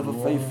spaar hulle vir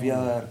 5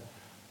 jaar.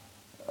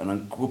 En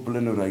dan koop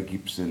hulle nou daai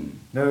Gibson.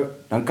 Nou,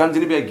 dan kan jy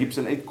nie by 'n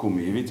Gibson uitkom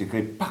nie, jy weet, jy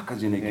kry pak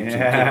as jy 'n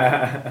Gibson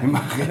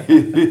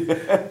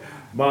koop.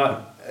 Maar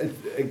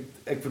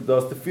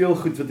daar's te veel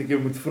goed wat ek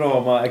jou moet vra,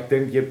 maar ek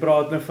dink jy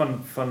praat nou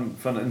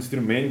van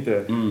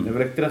instrumente. Nou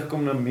wil ek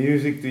terugkom na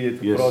music toe jy het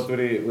gepraat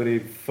oor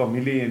die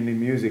familie en die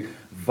music.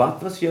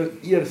 Wat was jou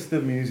eerste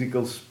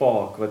musical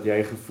spark wat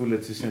jy gevoel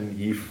het soos in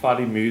hier vat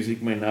die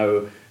music my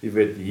nou, jy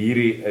weet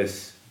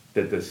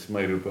dit is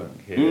my roeping.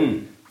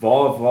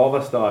 Waar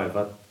was daai?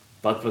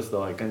 Wat was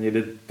daai? Kan jy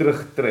dit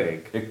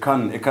terugtrek? Ek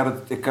kan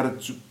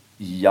dit so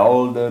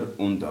helder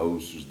onthou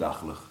soos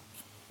daglig.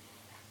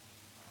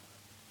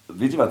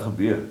 Weet jy wat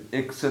gebeur?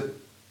 Ek sit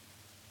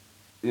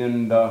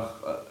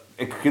eendag,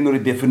 ek ken nou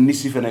die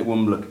definisie van 'n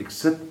oomblik. Ek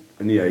sit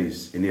in die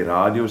huis en die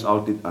radio is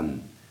altyd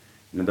aan.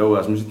 En onthou,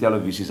 as mens die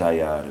televisies daai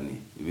jare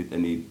nie. Jy weet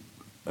in die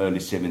early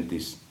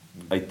 70s,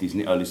 80s,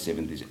 nie early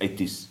 70s,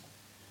 80s.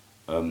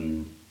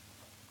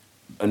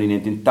 In die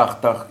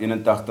 1980,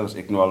 81 is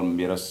ek nou al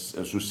meer as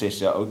so 6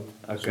 jaar oud.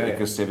 Okay. So ek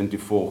is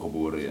 74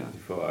 gebore, ja.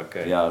 74,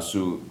 okay. Ja,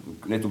 so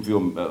net om vir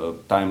jou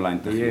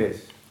timeline te gee. Yes.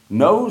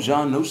 Nou,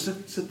 Jean, nou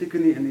sit ek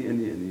in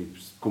die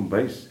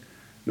kombuis.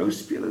 Nou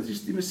speel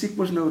as die musiek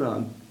mos nou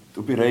daar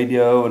op die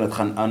radio en dit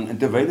gaan aan en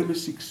terwyl die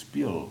musiek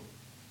speel,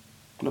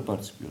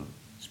 kliphard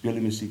speel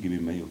die musiek hier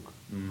by my ook.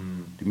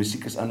 Die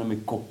musiek is aan in my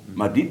kop,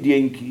 maar die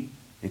deentjie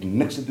het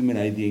niks te doen met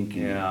hy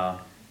deentjie. Ja.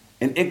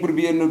 En ek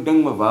probeer nou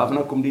ding, maar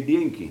waarvan kom die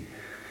deentjie?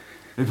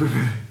 Ek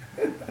probeer.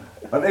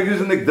 Want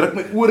ek druk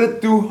my ore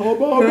toe.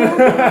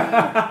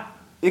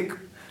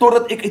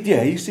 Totdat ek uit die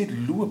huis het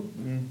loop.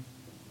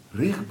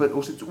 Reg by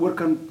ons het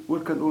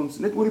oorkant ons,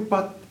 net oor die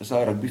pad is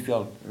daar 'n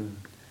rugbyveld.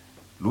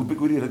 Loop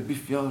ek oor die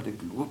rugbyveld,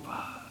 ek loop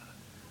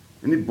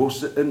in die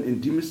bosse in en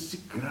die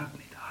musiek raak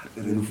net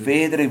harder. En hoe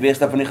verder ek wees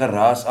van die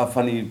geraas af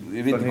van die,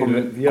 jy weet,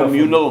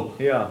 communal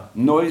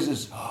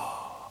noises.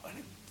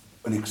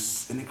 En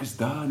ek is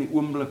daar in die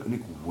oomblik en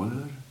ek hoor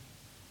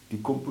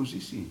die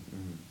komposisie.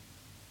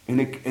 En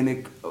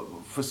ek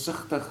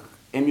versigtig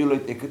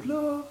emulate ek het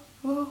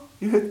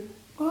jy weet.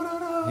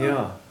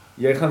 Ja,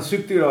 jy gaan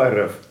soek toe daai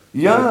riff.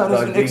 Ja,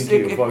 ek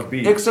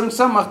sing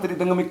saam agter die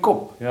ding in my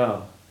kop.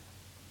 Ja.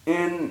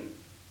 En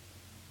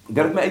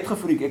dit het my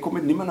uitgefreek. Ek kom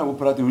met niemand nou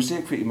praat. Hoe sê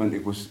ek vir iemand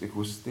ek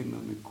was stem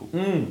in my kop?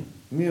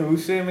 Nee, hoe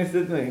sê mens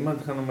dit nou?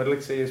 Iemand gaan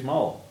onmiddellik sê jy's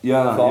mal.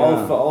 Ja,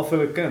 veral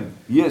vir 'n kind.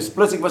 Yes,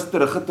 plus ek was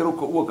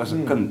teruggetrokke ook as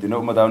 'n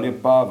kind, maar daar nie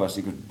 'n pa was.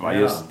 Ek was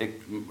baie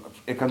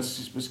ek kan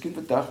miskien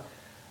vandag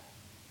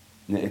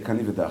ek kan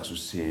nie vandag so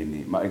sê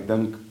nie, maar ek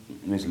dink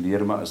mense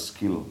leer maar 'n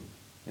skill.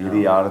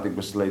 Hierdie jaar het ek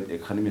besluit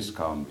ek gaan nie meer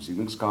skaam wees. Ek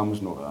dink skaam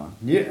is nog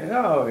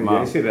Ja,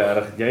 jy's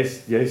regtig.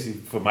 Jy's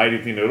vir my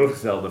die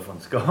teenoorgestelde van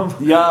skaam.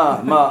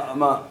 Ja,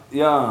 maar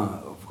ja,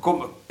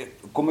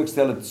 kom ek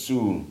stel dit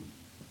so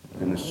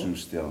in 'n so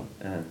stel.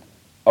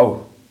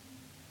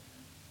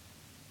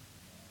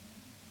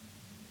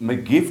 My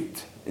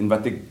gift en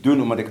wat ek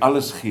doen omdat ek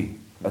alles gee,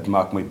 dit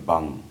maak my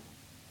bang.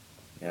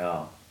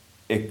 Ja.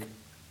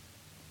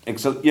 Ek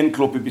sal een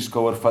klop op die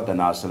skouer vat en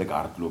dan sal ek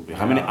hardloop. Ek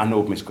gaan my nie ander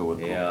op my skouer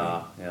klop.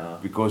 Ja.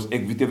 Because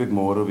ek weet of ek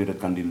môre weer dit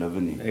kan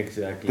deliver nie.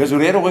 Exactly. Dis hoe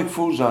reg ek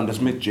voel dan, dis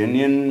met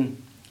genuine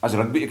as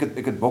rugby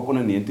ek het bok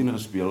onder 19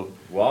 gespeel.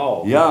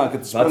 Wow. Ja, ek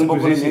het springbok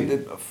onder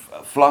 19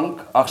 flank,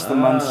 agste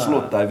man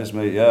slot. Hy was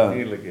my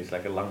Natuurlik, is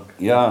lekker lank.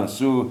 Ja,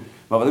 so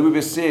maar wat ek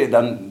moet sê,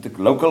 dan het ek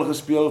local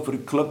gespeel vir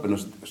die klub en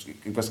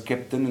ek was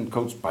captain en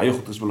coach baie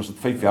goed gespeel. Ons het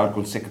 5 jaar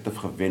consecutive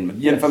gewen. Met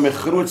een van my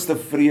grootste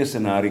vrese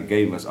na die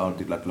game was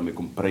altyd dat hulle my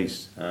kom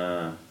prys.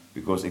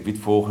 Because ek weet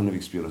volgende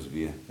week speel ons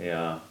weer.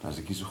 Ja. Dan is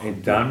ek nie so goed.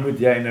 En dan moet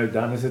jy nou,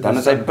 dan is dit dan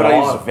is hy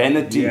prys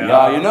vanity.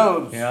 Ja, you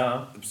know.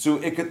 Ja. So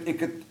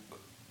ek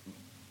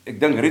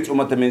dink reeds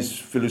omdat 'n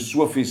mens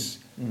filosofies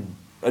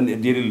in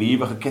deur die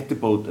lewe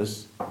gekatapult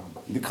is.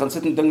 Ek gaan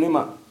sit en dink nee,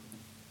 maar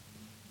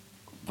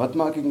wat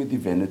maak ek met die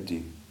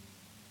vanity?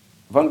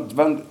 Want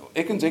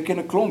ek en sy ken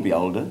 'n klomp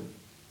helde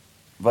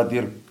wat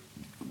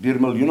deur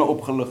miljoene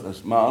opgelig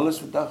is, maar alles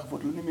vandag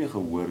word hulle nie meer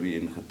gehoor nie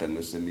en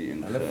getinges nie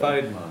en hulle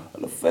fade man.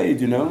 Hulle fade,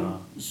 you know. Ja.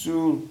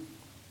 So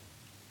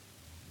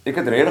ek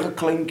het regtig 'n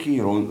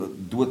kleintjie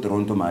dood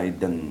rondom my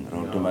ding,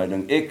 my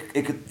ding. Ek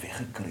het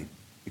weggekruip.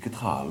 Ek het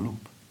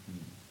gehaloop.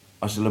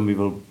 As hulle my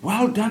wil,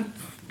 well done,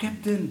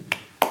 captain.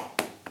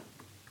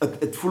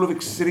 Dit voel of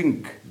ek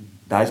shrink.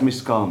 Daai is my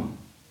skaam.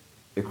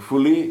 Ek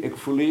voel nie.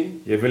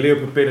 Jy wil nie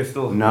op 'n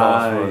pedestal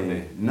geplaas word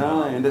nie.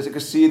 Nee, en dis ek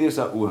is serieus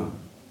daaroor.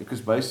 Ek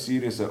is baie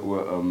serieus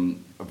daaroor,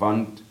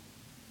 want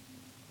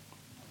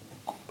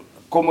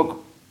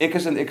ek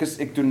is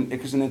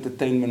in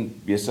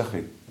entertainment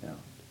besigheid. Ja.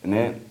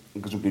 Nee,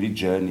 ek is op hierdie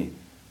journey.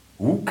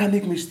 Hoe kan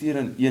ek my steur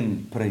aan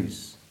een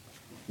prys?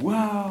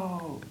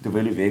 Wow,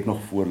 terwyl die week nog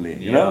voor lê.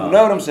 You know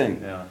what I'm saying?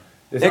 Ja.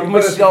 Dis ek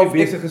myself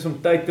besig is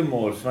om tyd te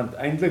mors, want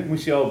eintlik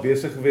moes jy al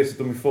besig gewees het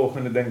om die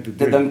volgende ding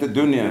te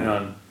doen.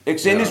 Ja. Ek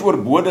sê nie is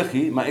oorbodig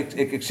nie, maar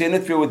ek sê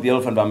net vir jou 'n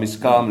deel van waar my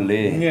skaam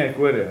lê. Nee, ek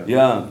hoor dit.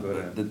 Ja,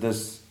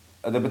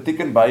 dit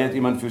beteken baie dat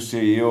iemand vir jou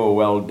sê, "Yo,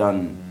 well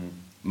done."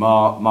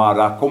 Maar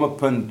daar kom 'n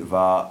punt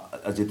waar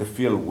as jy te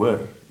veel hoor,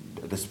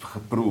 dit is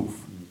geproef.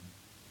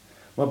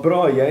 Maar bra,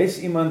 jy is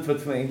iemand wat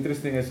vir my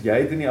interesting is, jy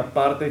het in die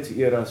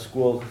apartheidsera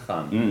skool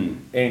gegaan,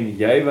 en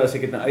jy was,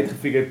 ek het nou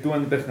uitgefigure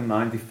 20 en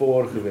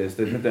 94 gewees,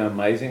 dit moet 'n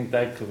amazing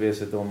tyd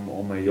gewees het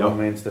om 'n jong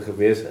mens te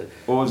gewees het.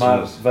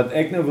 Maar wat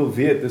ek nou wil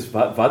weet is,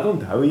 wat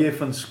onthou jy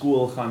van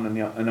skool gaan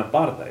in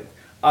apartheid?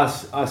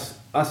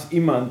 As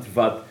iemand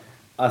wat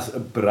as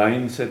 'n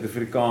bruin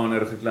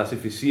Suid-Afrikaner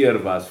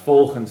geklassifiseer was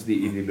volgens die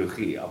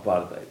ideologie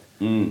apartheid.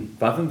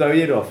 Wat onthou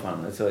jy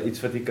daarvan? Is daar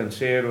iets wat jy kan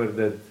share oor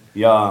dit?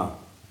 Ja,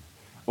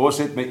 ons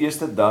het my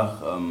eerste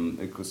dag,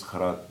 ek was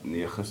graad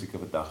 9, seker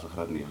vandag so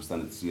graad 9, staan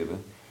het 7.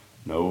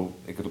 Nou,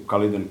 ek het op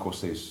Caledon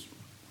Kosses,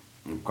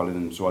 op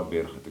Caledon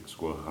Swartberg het ek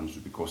skool gegaan, so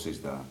op die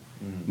Kosses daar.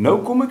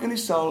 Nou kom ek in die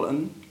saal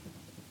in,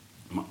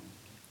 maar,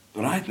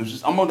 right, nou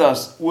is allemaal daar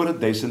is oor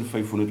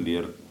 1500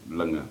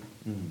 leerlinge.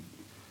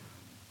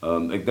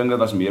 Ek dink dat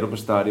was meer op 'n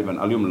stadium van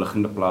al die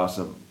omliggende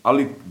plase, al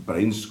die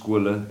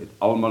breinskole het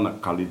almal na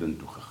Caledon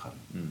toe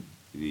gegaan.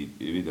 Jy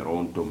weet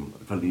rondom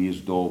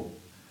Verliesdorp,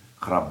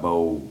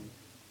 Grabouw,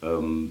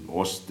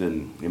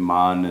 Hosten,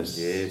 Emmaus,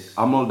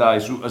 almal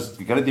daar, so as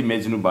ek het die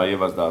mense nou baie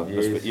was daar,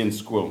 was vir een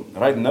skool.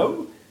 Right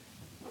nou,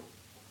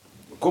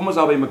 kom ons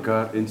al by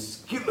mekaar en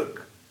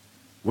skielik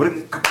hoor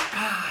ek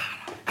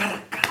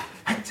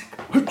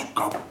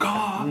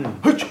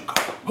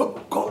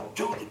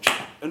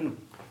en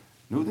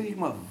nou denk ek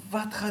maar,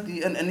 wat gaat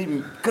hier in? En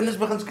die kinders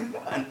begin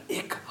skreeu en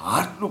ek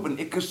hardloop en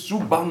ek is so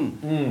bang.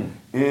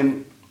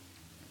 En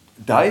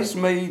daai is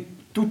my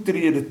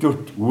toetrede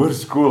tot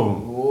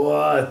hoërskool.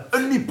 Wat?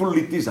 In die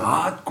polities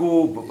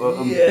hardcore,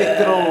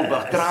 petrol,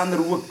 agteraan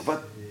rook,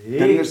 wat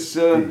dinge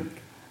se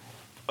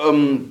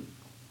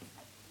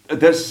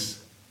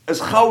is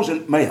chaos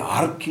en my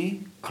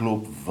hartjie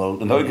klop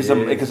wild. En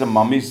ek is 'n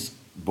mammy's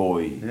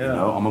boy, you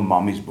know, I'm a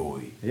mommy's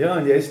boy. Ja,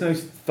 en jy is nou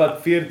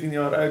wat 14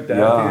 jaar oud,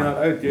 13 jaar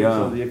oud,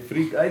 jy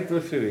freak uit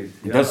of soiets.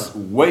 That's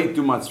way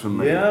too much for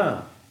me.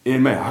 Ja.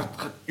 En my hart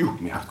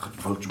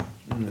gaat wild so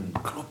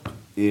klop.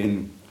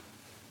 En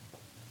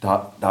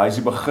daar is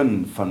die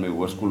begin van my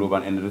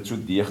hoërskoolloopbaan en dit het so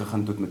deur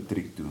gegaan tot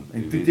matriek toe.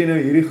 En toe jy nou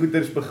hierdie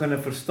goeters beginne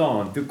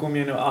verstaan, toe kom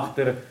jy nou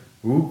agter,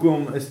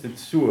 hoekom is dit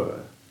so?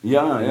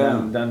 Ja.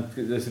 En dan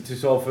is dit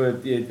so vir,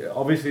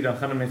 obviously dan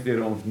gaan mense deur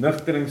 'n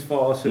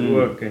ontnigteringsfase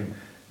ook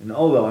en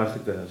al daai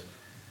goeters.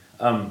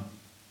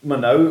 Maar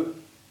nou,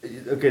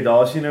 okay,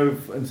 daar is jy nou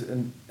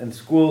in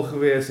skool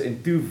gewees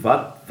en toe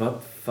wat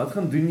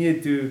gaan doen jy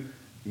toe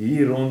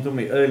hier rondom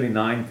die early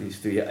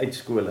 90s toe jy uit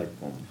skool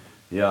uitkom?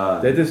 Ja.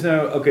 Dit is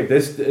nou, okay,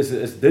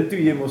 is dit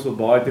toe jy mos op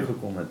baie toe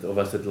gekom het, of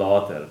was dit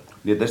later?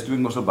 Nee, dis toe ek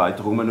mos op baie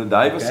toe gekom het, en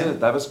daai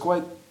was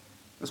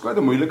quite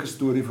 'n moeilike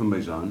storie vir my,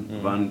 Jean,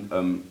 want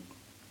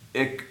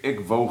ek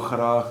wou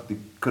graag die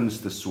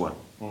kunste swat.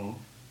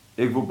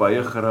 Ek wou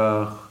baie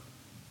graag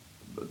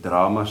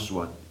drama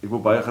swat. Ek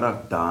wou baie graag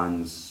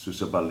dans,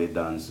 soos 'n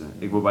balletdanser.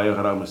 Ek wou baie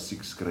graag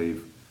musiek skryf.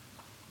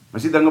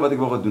 Maar die dinge wat ek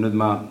wou gedoen het,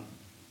 maar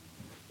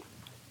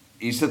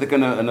hier sit ek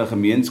in 'n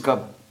gemeenskap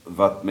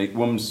wat my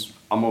ooms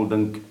almal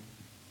dink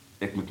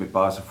ek moet my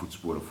pa se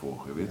voetspore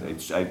volg, jy weet.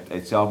 Hy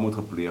het selfmoord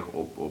gepleeg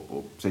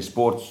op sy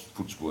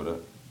sportvoetspore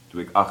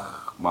toe ek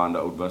 8 maande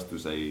oud was, toe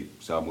hy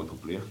selfmoord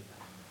gepleeg.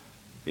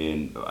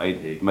 En hy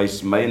het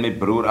my en my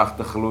broer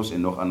agtergelos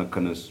en nog ander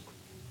kinders.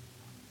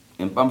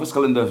 En van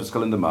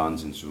verskillende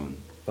maans en so.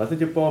 Wat het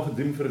jou pa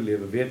gedoen vir 'n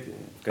lewe, weet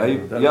jy?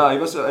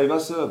 Hy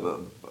was 'n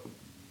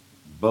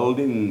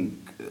building,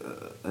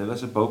 hy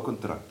was 'n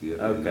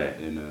boukontrakteur. Okay.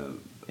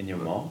 En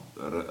jou ma?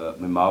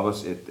 My ma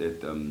was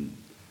het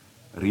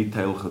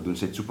retail gedoen,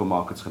 sy het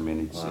supermarkets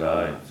gemanage.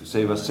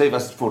 So sy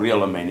was for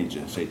real 'n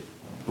manager. Sy het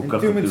boeke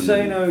gedoen.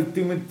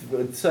 Toe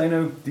moet sy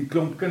nou die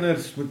klomp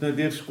kinders moet nou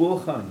deur skool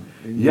gaan.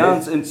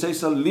 En sy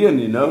is alleen,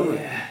 you know.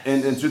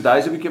 En so daai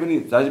is 'n bietjie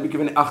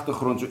van die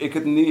agtergrond. So ek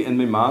het nie in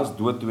my ma se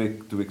dood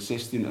toe ek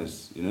 16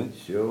 is, you know.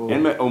 Sure.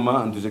 En my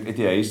ouma, en toe ek uit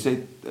die huis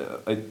uit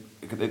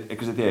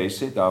ek is uit die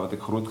huis uit, daar wat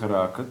ek groot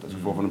geraak het as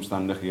gevolg van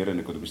omstandighede en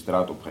ek het op die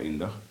straat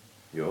opgeëindig.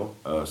 Ja.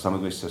 Saam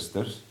met my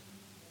susters.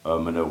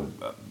 En nou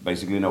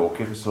basically nou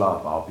hokkie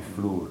geslaap op die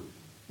vloer.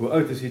 Hoe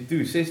oud is jy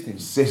toe? 16?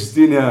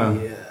 16, ja.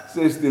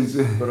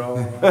 16. Bro.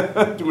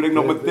 Toe moet ek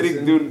nog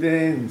matriek doen.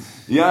 Intens.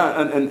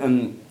 Ja,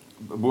 en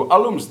bo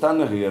alle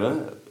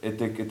omstandighede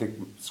het ek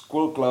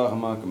skool klaar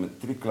gemaak en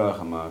matriek klaar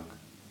gemaak.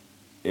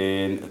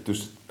 En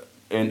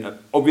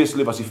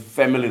obviously was die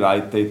family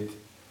daai tyd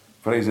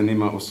Frazer nie,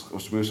 maar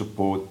ons moes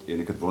support en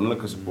ek het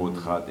wonderlike support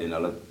gehad en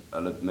hulle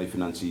het my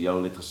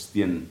finansiëel net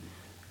gesteun.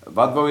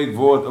 Wat wou ek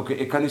word? Okay,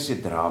 ek kan nie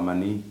sê drama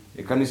nie.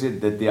 Ek kan nie sê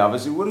dit ja,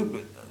 was hoor dit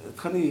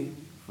gaan nie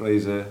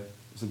Frazer,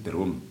 is 'n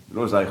droom.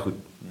 Los hy goed.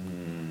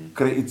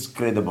 It's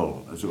credible.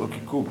 So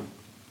okay, cool.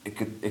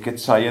 Ek het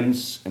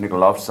science en ek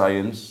love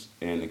science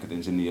en ek het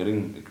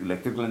engineering,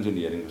 electrical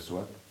engineering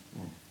geswat.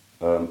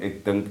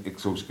 Ek dink ek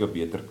sou seker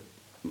beter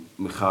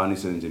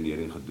meganiese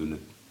engineering gedoen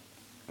het.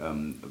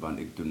 Want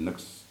ek doen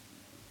niks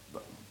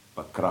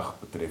wat krag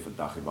betref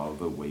vandag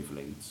behalwe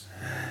wavelengths.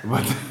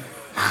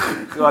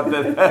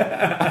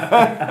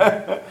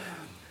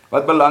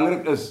 Wat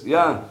belangrik is,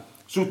 ja,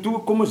 so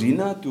toe kom ons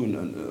hierna toe,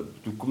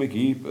 toe kom ek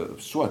hier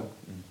swat.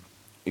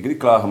 Ek het dit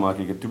klaar gemaak,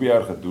 ek het 2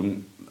 jaar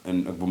gedoen,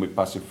 en ek wil my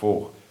passie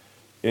volg.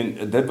 En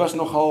dit was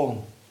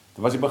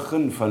die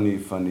begin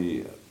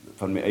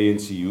van my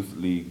ANC Youth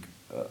League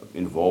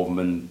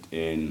involvement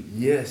en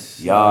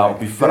op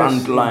die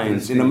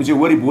frontlines en dan moet jy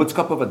hoor die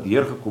boodskappe wat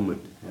deurgekom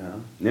het.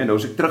 Nee, nou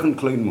is ek terug in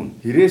Kleinmond.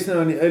 Hierdie is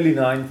nou in die early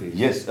 90s.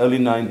 Yes, early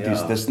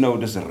 90s.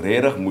 Dis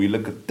regtig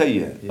moeilike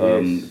tye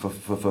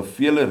vir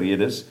vele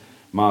redes,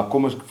 maar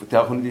kom ons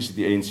vertel gou net eens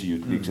die ANC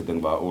Youth League se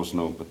ding waar ons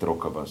nou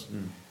betrokke was.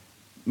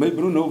 My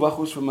broer, nou wag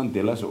ons vir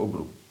Mandela se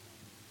oproep.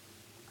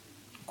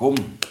 Kom,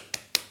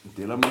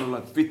 Mandela moet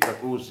laat weet dat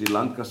ons die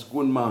land kan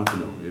skoonmaak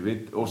nou. Jy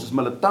weet, ons is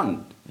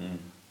militant.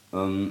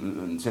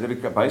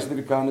 Baie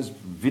Suid-Afrikaners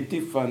weet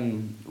nie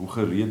van hoe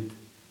gereed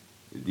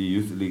die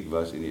Youth League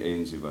was en die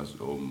ANC was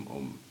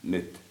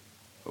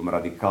om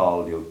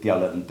radikaal jou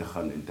talle in te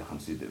gaan en te gaan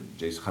sê,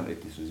 jy gaan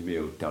uit, soos jy met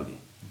jou talle.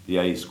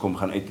 Jy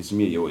gaan uit, dis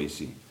meer jou IC.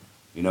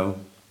 You know,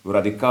 hoe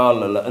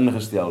radikaal hulle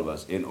ingestel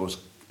was en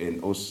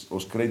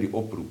ons kry die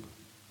oproep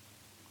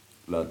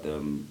laat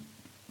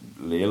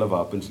hele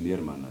wapens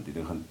neer man, die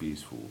ding gaan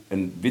peaceful.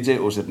 En weet jy,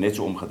 ons het net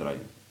so omgedraai.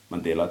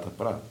 Mandela het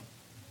gepraat.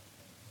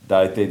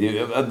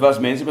 Het was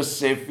mense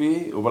besef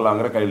nie hoe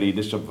belangrik hy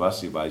leadership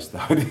was hier by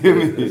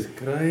stadium. Dis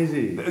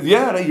crazy.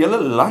 Ja, die hele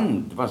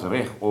land was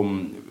reg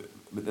om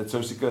dit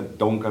sou seker 'n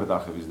donker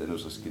dag gewees in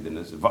ons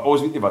geskiedenis.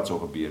 Ons weet nie wat sou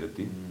gebeur het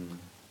nie.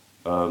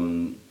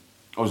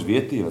 Ons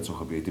weet nie wat sou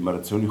gebeur het nie, maar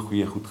dit sou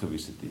nie goed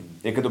gewees het nie.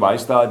 Ek het op baie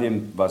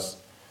stadium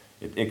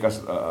het ek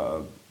as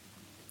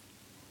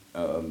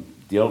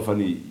deel van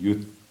die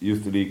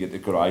Youth League het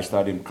ek op baie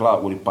stadium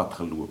klaar oor die pad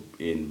geloop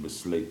en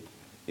besluit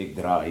ek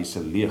dra huise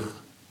leeg.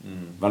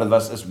 Want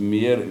dit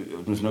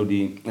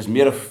is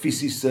meer 'n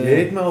fisiese. Jy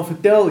het my al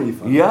vertel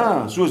hiervan.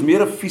 Ja, so is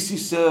meer 'n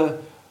fisiese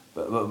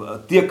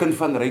teken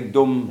van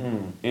rykdom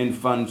en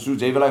van soos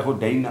jy wil hy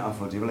gordyne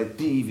afhaal, jy wil hy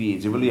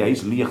TV, jy wil die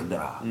huis leeg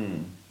dra.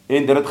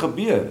 En dit het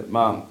gebeur,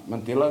 maar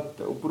Mandela het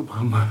 'n oproep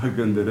gemaak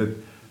en dit het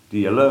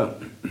die hele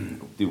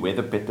die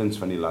weather patterns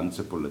van die land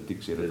se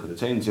politiek sê dit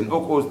gechange en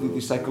ook ons die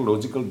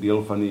psychological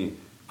deel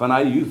van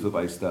hy youth op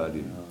hy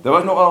stadium. Dit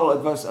was nogal,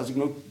 dit was as ek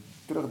nou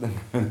terugdink,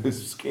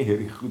 is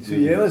scary goed. So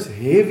jy was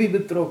heavy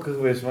betrokke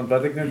geweest, want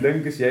wat ek nou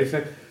dink is jy's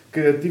 'n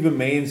kreatiewe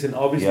mens en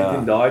obviously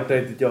in daai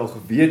tyd het jy al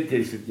geweet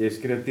jy's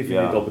kreatief en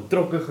jy het al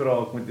betrokke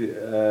geraak met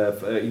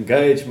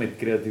engage met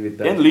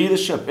kreatiwiteit. En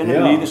leadership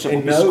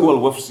op die skool,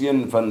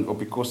 hoofseun van op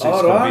die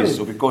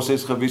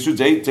koshuis gewees. So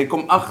jy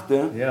kom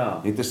agter,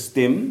 jy het 'n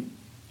stem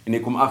en jy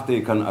kom agter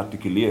jy kan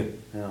artikuleer.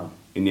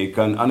 En jy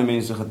kan ander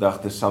mense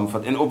gedagtes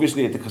saamvat. En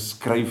obviously het ek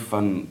geskryf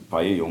van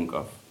baie jonk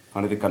af.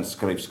 Vandat ek kan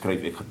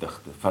skryf ek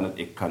gedigte. Vandat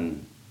ek kan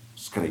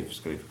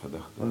skryf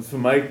gedigte. Want vir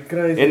my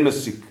crazy en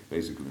musiek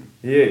basically.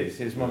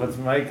 Yes, maar wat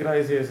vir my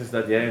crazy is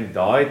dat jy in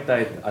daai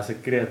tyd as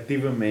 'n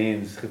kreatiewe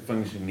mens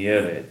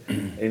gefunksioneer het.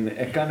 En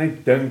ek kan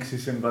net dink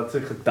soos in wat sy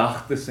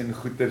gedagtes en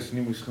goeters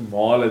nie moes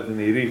gemaal het in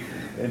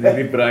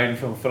hierdie brein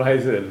van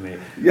Frazer nie.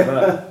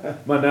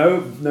 Maar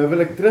nou wil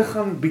ek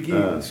teruggaan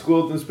bietjie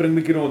skool toe en spring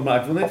bietjie rond, maar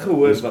ek wil net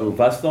gehoor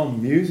was daar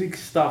music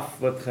stuff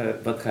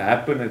wat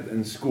gehappen het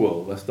in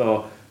skool? Was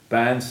daar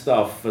band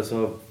stuff, was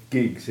daar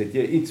gigs, het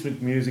jy iets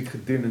met musiek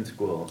gedoen in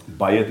skool?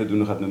 Baie te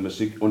doen gehad met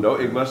musiek. Onthou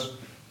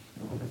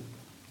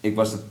ek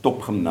was 'n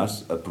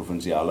topgimnas, 'n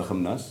provinsiale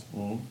gimnas.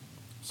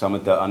 Saam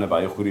met 'n ander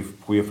baie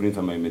goeie vriend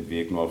van my met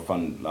wie ek nou al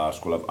van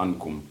laerskool af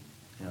aankom.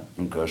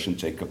 In Gershon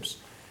Jacobs.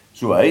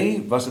 So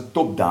hy was 'n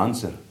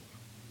topdanser.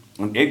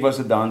 En ek was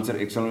 'n danser,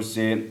 ek sal nou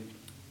sê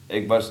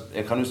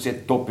ek gaan nou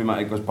sê top, maar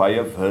ek was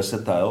baie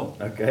versatile.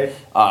 Okay.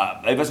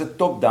 Hy was 'n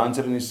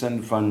topdanser in die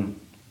sin van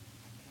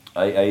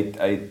hy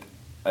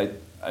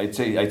het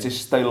sy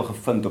styl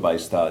gevind op hy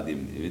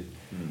stadium, jy weet.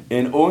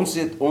 En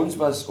ons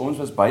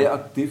was baie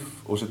aktief.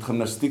 Ons het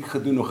gimnastiek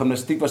gedoen. Nou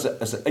gimnastiek is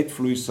 'n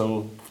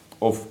uitvloeisel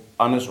of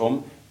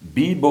andersom,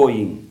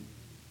 b-boying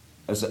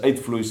is 'n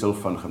uitvloeisel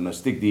van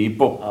gimnastiek, die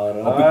hiphop.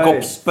 Op die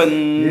kop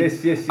spin,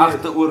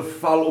 agteroor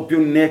val op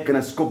jou nek en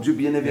dan skop jy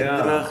bene weer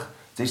terug.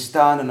 Jy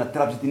staan en dan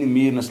trap jy in die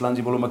muur en dan slaan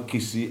jy wil om 'n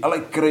kiesie.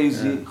 Allei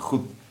crazy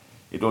goed.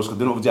 Het ons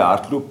gedoen of jy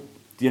hardloop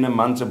teen 'n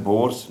man se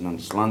bors en dan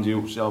slaan jy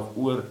jouself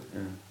oor.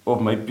 Of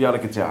my piel,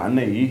 ek het sy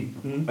hande hier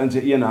in sy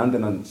een hand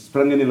en dan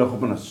spring in die lug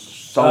op en dan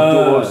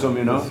salto awesome,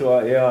 you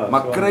know.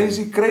 Maar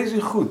crazy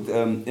goed.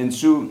 En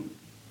so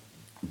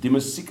die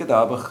musiek het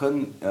daar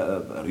begin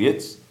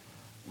reeds.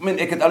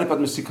 Ek het al die pad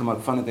musiek gemaak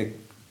vandat ek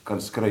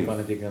kan skryf.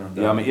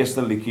 Ja, my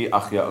eerste liedjie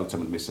 8 jaar oud saam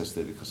met my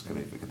suster het ek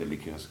geskryf. Ek het 'n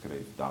liedjie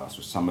geskryf daar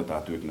so saam met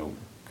haar toe ek nou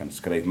kan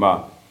skryf.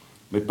 Maar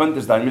my punt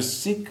is daai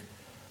musiek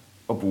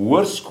op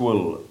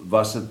hoërskool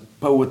was dit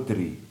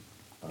poetry.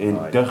 En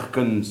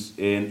digkuns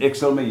en ek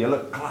sal my hele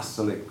klas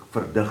sal ek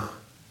verdig.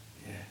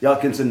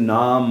 Elkeen se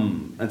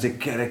naam en sy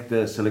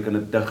karakter sal ek in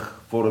 'n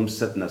digvorm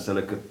sit en dan sal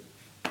ek dit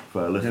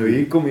vir hulle. Nou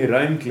hier kom die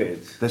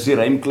rymklets. Dis die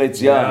rymklets,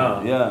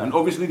 ja. En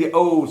obviously die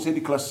sê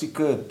die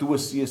klassieke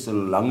Toosee se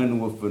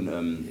Langenhof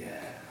en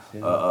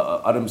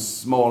Adam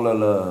Small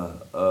hulle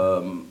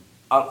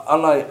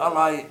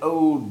allei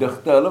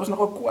digte. Hulle was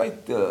nogal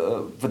quite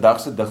vandag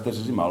se digters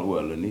is nie mal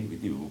oor hulle nie.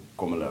 Weet jy hoe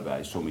kom hulle by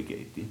hy sommetjie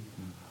uit nie.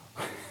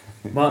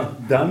 Maar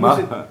dan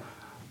moet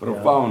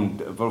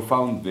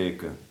profound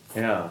weke.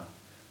 Ja.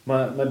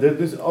 Maar dit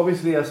is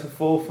obviously as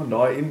gevolg van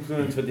daai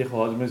influence wat jy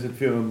gehad het, is dit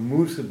vir jou 'n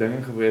moerse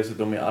ding gewees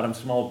het om die arm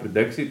smal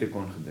produksie te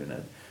kon gedoen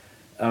het.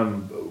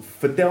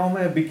 Vertel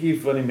my 'n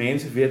bietjie van die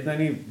mense weet nou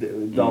nie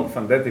dalk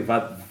van dit nie,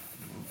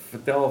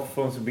 vertel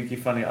vir ons 'n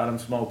bietjie van die arm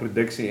smal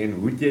produksie en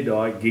hoe het jy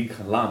daai gig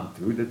geland,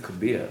 hoe dit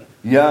gebeur?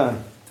 Ja,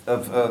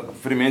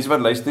 vir die mense wat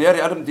luister,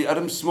 ja, die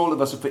Adam Small, dit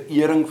was 'n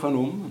verering van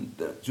hom,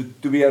 so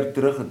 2 jaar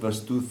terug, het was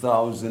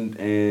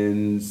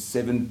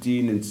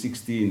 2017 en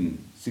 16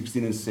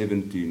 en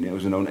 17, nee,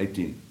 ons is nou in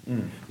 18.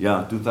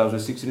 Ja,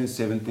 2016 en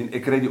 17,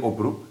 ek kry die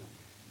oproep,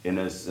 en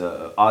is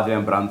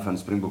Adrian Brand van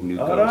Springbok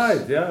Newcastle.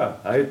 Alright, ja,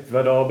 hy het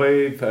wat daar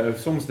by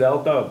soms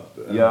Delta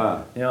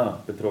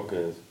betrokke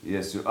is.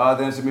 Yes, so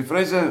Adrian sê my,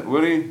 Frazer,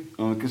 hoorie,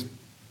 ek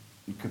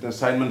het 'n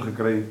assignment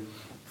gekry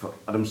vir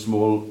Adam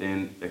Small,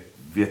 en ek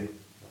weet,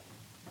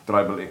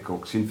 tribal ek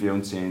sien vir jou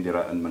en sê en die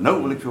in, maar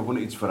nou wil ek vir jou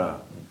gewoon iets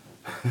vra.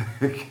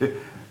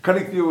 kan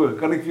ek vir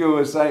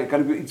jou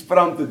iets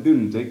vra om te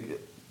doen? Sê ek,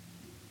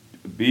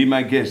 be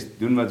my guest,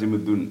 doen wat jy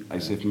moet doen. Hy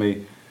sê vir my,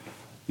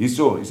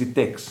 hierso, is die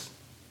teks.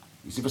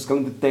 Jy sê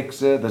verskillende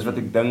tekste, dis wat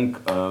ek dink,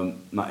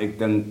 maar ek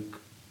dink,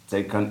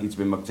 sy kan iets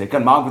by maak, sy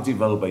kan maak wat sy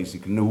wil,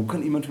 basically. Nou, hoe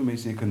kan iemand vir my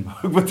sê, kan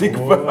maak wat ek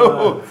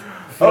wil?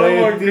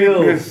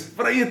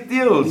 Vrye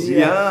teels,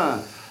 ja.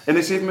 En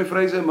hy sê vir my,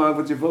 Frazer, maak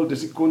wat jy wil, dis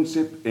die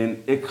konsep, en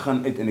ek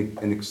gaan uit,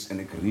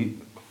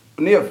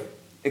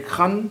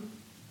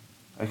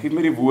 hy gee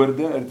my die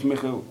woorde, hy het vir my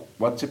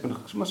ge-WhatsApp, en ek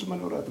sê, maar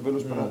nou raad, wil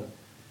ons praat.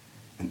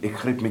 En ek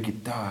gryp my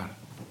kitaar,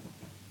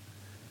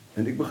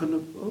 en ek begin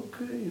op,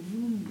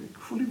 ek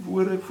voel die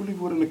woorde,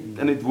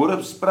 en het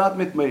woorde spraat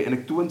met my, en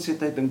ek toon sê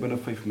hy ding binne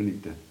 5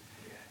 minute.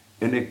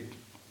 En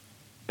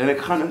ek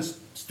gaan in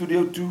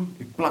studio toe,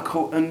 ek plak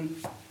gou in,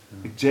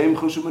 ek jam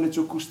gou so net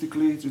so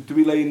akoestieklie, so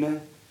 2 lyne,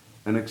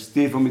 en ek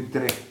stuur van my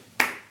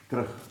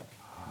terug.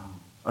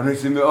 En ek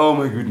sê my, oh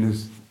my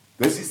goodness,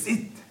 dis is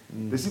it,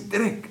 dis die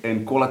trek.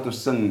 En Crotoa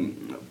sing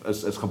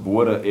is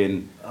gebore,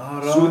 en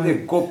so het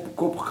ek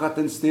kop gat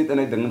in steed in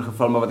hy ding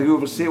ingeval, maar wat ek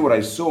wil sê oor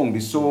hy song,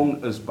 die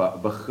song is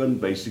begin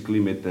basically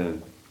met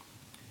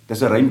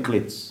dis 'n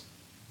rymklets.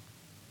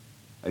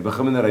 Hy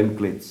begin met 'n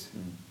rymklets.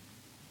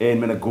 En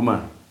met 'n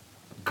gomma.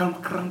 Kan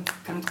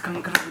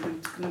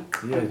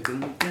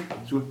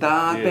so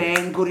ta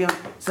ben goria,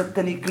 sit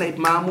in die knip,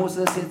 mamos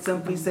is dit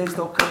simply sê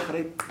stok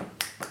gegryp.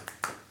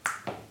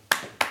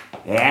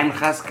 En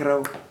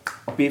gaskrou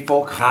op die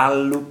volk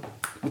galop,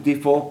 met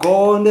die volk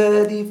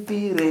onder die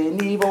vier en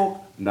die wolk.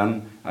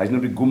 Dan, hy is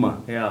nou die gomma.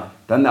 Ja.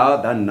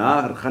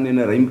 Daarna gaan hy in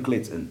 'n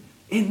rymklets in.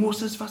 En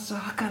Moses was 'n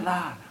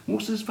hakkelaar,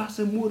 Moses was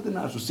 'n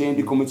moordenaar, so sê en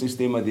die kom met sy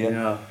stem maar deur.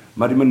 Ja.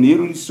 Maar die manier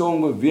hoe die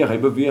song beweeg, hy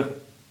beweeg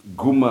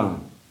gomma,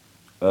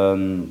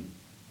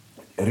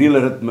 real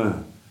ritme,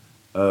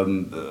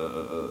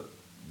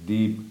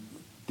 die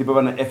tipe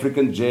van 'n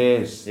African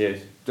jazz,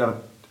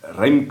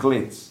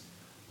 rymklets,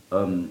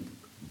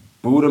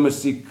 boere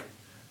musiek,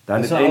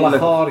 dan is 'n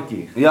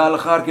allegaartjie. Ja,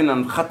 allegaartjie,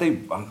 en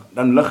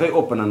dan lig hy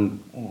op, en dan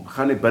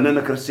gaan hy binne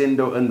 'n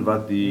crescendo in,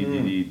 wat die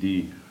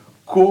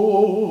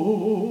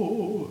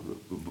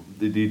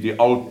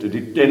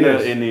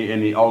tenor en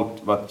die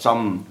alt, wat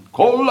saam,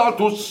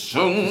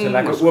 sing. Dis 'n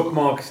lekker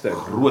oopmaakstuk.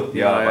 Groot,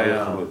 baie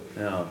groot.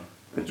 Ja.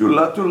 En toe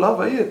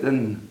love hy het,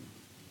 en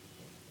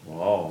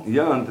wow.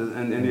 ja,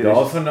 en die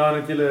daarvandaan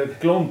het julle 'n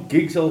klomp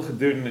gigs al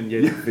gedoen, en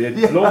jy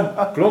het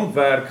klomp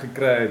werk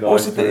gekry daar.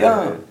 Ons het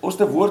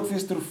 'n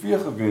woordfees trofee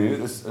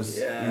gewen, ons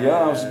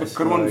is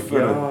bekroon vir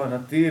dit. Ja,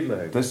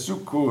 natuurlik. Dis so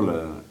cool,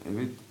 jy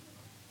weet.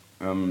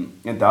 En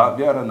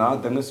daarna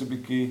dinge so 'n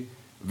bietjie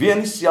weer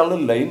in dieselfde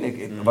lyn.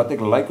 Wat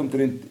ek like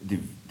omtrent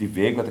die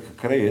week wat ek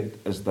gekry het,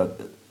 is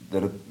dat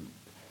dit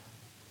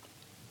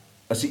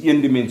is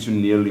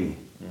eendimensioneel nie.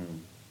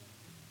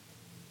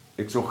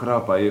 Ek sou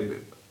graag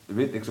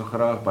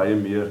baie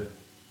meer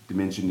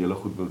dimensionele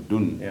goed wil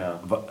doen. Ja.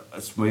 Wat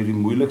is my die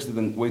moeilikste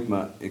ding ooit,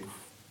 maar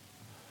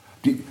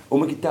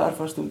om 'n gitaar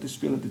vas te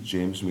speel en te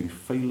jam is my die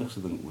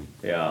veiligste ding ooit.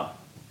 Ja.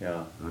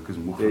 Ek is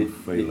moeg en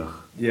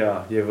veilig.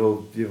 Ja, jy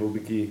wil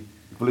bietjie.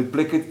 Ek wil die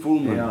plek uit voel,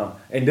 man. Ja,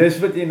 en dis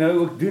wat jy nou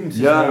ook doen,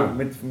 nou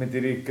met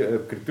hierdie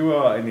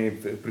Crotoa en die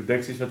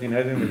produksies wat jy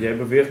nou doen, want jy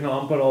beweeg nou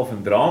amper half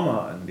in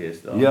drama in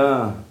deesdae.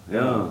 Ja.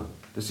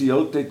 Dis die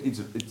hele tyd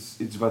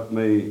iets wat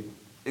my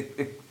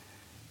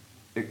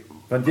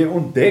want jy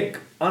ontdek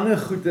ander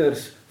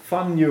goeters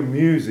van jou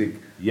music.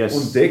 Yes.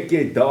 Ontdek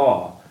jy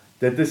daar.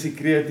 Dit is die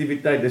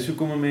kreatiwiteit. Dis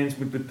hoekom 'n mens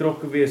moet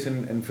betrokke wees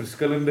in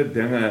verskillende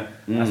dinge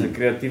as 'n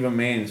kreatiewe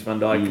mens, want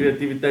daai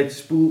kreatiwiteit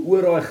spoel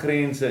oor daai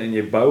grense en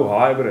jy bou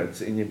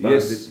hybrids en jy bou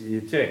dit,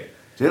 jy check.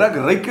 Jy raak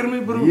ryker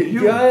my broer.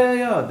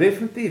 Ja,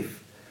 definitief.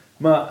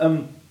 Maar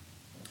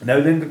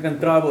nou dink ek aan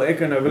Tribal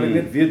Echo, nou wil ek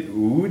net weet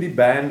hoe die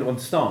band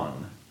ontstaan.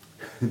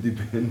 Die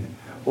band.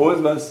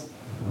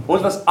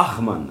 Ons was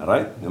 8 man,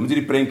 right? Nou moet jy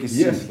die prentjies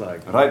sien. Yes,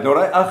 like. Right, nou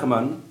 8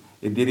 man,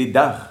 het deur die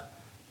dag,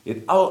 het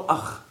al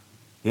 8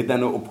 het dan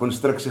nou op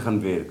konstruksie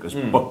gaan werk. Is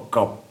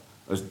pick-up,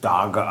 is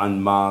dagen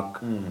aanmaak,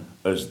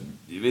 is,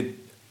 jy weet,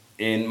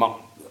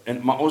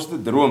 maar ons het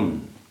 'n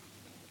droom.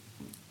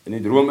 En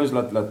die droom is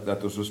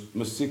dat ons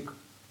musiek,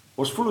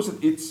 ons voel ons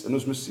het iets in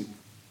ons musiek.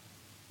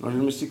 En ons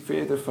die musiek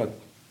verder vat.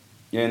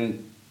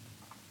 En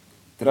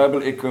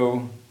Tribal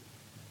Echo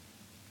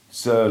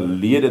se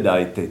lede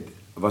daai tyd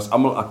was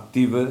almal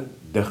aktiewe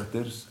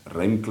digters,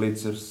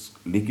 rymkletsers,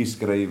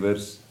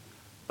 liedjieskrywers,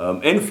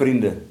 en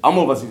vriende.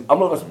 Almal was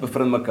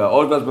bevriend mekaar.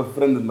 Ons was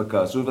bevriend met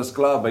mekaar. So het was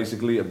klaar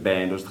basically 'n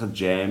band. Ons het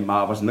gejam,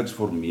 maar was niks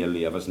formeel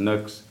nie. Was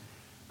niks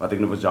wat ek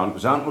nou was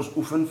Jan ons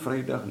oefen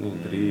Vrydag, nee,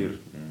 3 uur.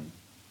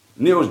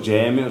 Nee, ons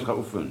jam, ons gaan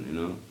oefen, you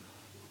know.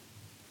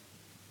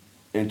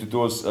 En toe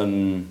was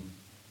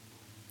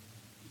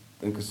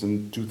dink is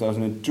in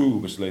 2002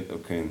 besluit,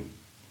 okay.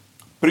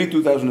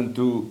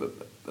 Pre-2002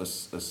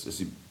 is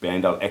die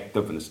band al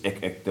active en is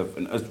ek active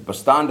en is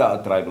bestaan daar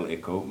 'n Tribal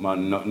Echo, maar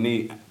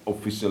nie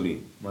officially.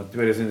 Maar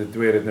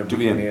 2002 het nou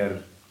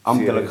meer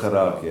amptelik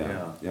geraak,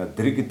 ja. Ja,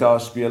 3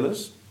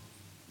 kitaarspelers,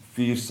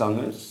 4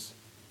 sangers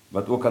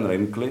wat ook aan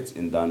rymklets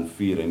en dan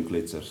 4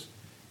 rymkletsers.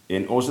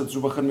 En ons het so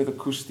begin met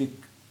akoestiek,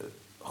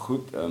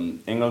 goed,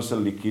 Engelse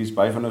liedjies,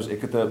 baie van ons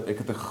ek het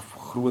 'n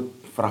groot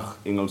vrag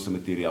Engelse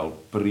materiaal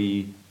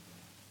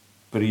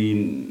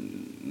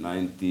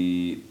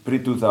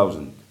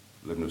pre-2000,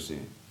 wil ek nou sê.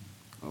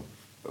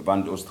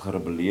 Want ons het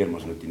gerebelleer, maar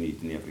ons het nie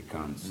in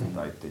Afrikaans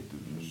daai tyd toe,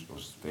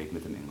 ons werk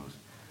net in Engels.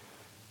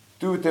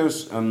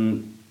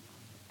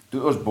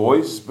 Toe ons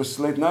boys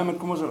besluit, nou maar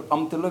kom ons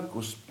amptelik,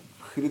 ons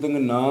gee die ding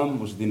 'n naam,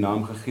 ons het die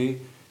naam gegee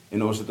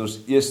en ons het ons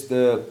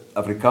eerste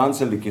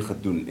Afrikaanse liedjie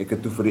gedoen. Ek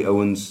het toe vir die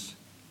ouens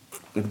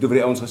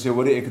gesê,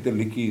 hoor jy, ek het 'n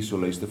liedjie so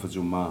luister vir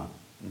Zuma.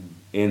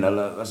 En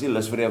hulle was nie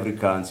lus vir die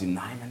Afrikaans nie.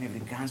 Nee, man, die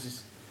Afrikaans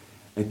is.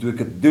 En toe ek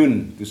dit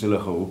doen, toe is hulle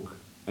gehoek.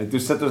 En toe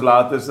sit ons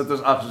af,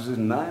 soos,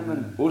 nee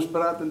man, ons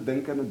praat en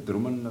dink en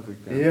droom in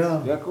Afrikaans.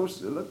 Ja,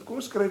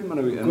 kom skryf maar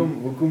nou in.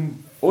 Hoekom?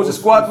 Ons is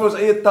kwaad vir ons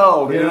eie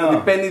taal,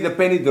 die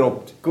penny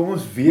dropt. Kom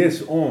ons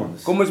wees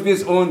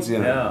ons.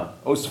 Ja.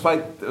 Ons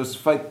fight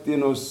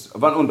teen ons,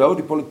 want onthou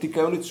die politiek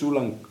hou net so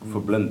lank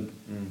verblind.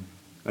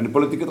 En die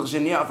politiek het gesê,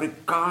 nee,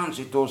 Afrikaans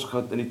het ons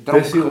in die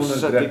tronk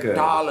gesit, die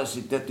taal is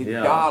dit, die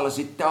taal is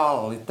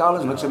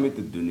niks mee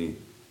te doen nie.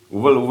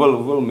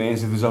 Hoeveel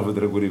mense het ons al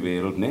verdruk oor die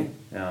wêreld, né?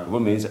 Hoeveel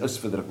mense is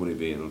verdruk oor die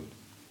wêreld.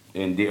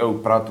 En die ou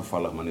praat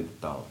toevallig maar net die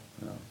taal.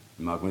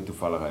 Maak net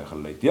toevallig hy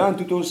geluid. Ja, en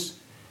toe het ons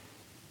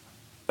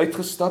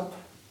uitgestap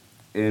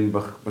en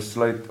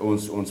besluit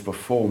ons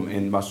perform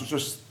en maar soos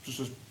ons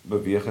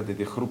beweeg het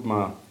die groep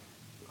maar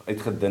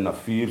uitgedun na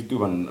 4 toe,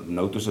 want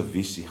nou het ons 'n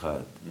visie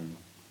gehad.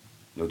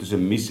 Nou het ons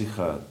 'n missie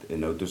gehad en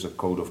nou het ons 'n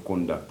code of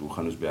conduct. Hoe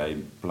gaan ons by hy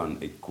plan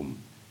uitkom?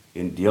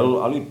 En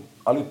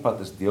al die pad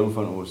is deel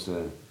van ons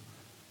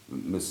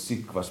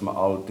musiek was maar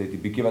altyd die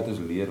bietjie wat ons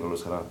leer wil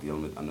ons graag deel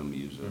met ander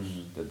musers.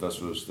 Dit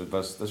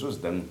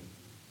was ding.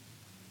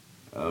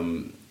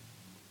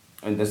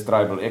 En dis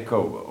Tribal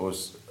Echo,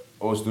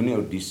 ons doen nie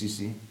audisies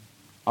nie.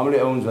 Almal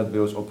die ouens wat by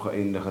ons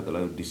opgeëindig het, hulle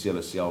audisie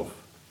hulle self.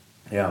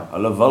 Ja.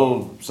 Hulle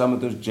wil saam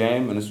met ons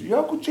jam en is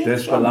ja, goed jam.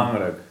 Dis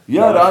belangrik.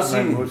 Ja,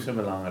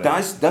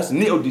 dis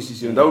nie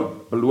audisies nie. Onthou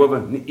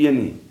beloof nie een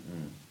nie.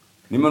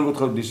 Niemand moet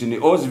audisie nie.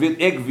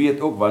 Ek weet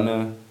ook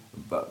wanneer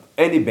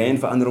en die band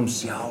verander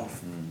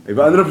homself. Hy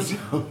verander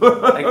homself.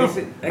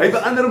 Hy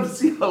verander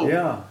homself.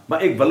 Ja.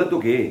 Maar ek wil dit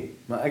ook hê.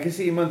 Maar ek is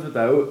iemand wat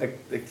hou, ek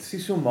is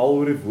nie so mal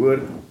oor die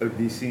woord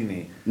audisie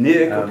nie.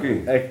 Nee, ek ook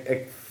nie.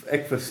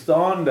 Ek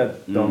verstaan dat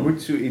daar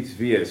moet so iets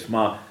wees,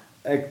 maar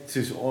ek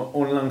soos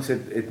onlangs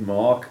het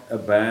maak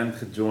 'n band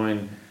gejoin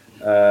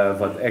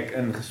wat ek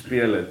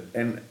ingespeel het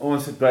en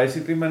ons het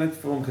basically maar net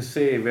vir hom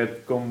gesê weet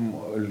kom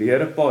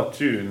leer 'n paar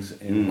tunes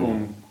en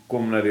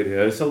kom na die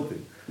rehearsal toe.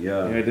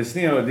 Ja, dis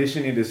nie 'n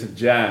audition nie, dis 'n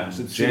jam.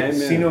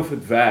 Sien of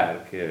dit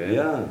werk, jy weet.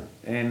 Ja.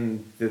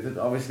 En dit het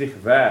obviously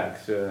gewerk.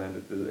 So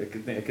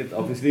ek het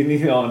obviously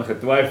nie aan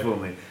getwyfel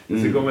nie.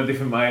 Dus ek kom dit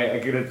vir my,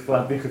 ek het dit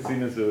glad nie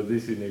gesien as 'n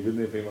audisie nie. Ek weet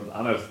nie of iemand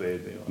anders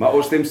het nie. Maar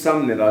ons stem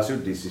saam net, daar's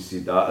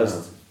audisies, daar is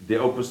die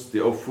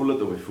ou voel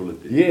dit of hy voel dit.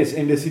 Yes,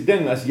 en dis die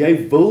ding, as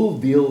jy wil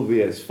deel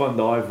wees van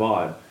daai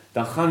vibe,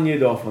 dan gaan jy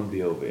daarvan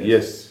deel wees.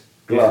 Yes.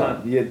 Klaar.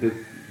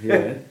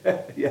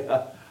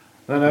 Ja.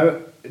 Nou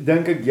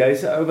dink ek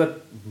jy's 'n ou wat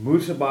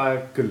moeë baie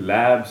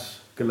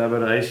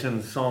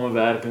collaborations,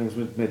 samewerkings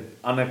met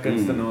ander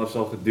kunstenaars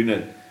al gedoen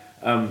het.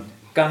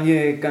 Kan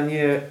jy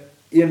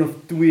een of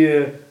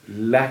twee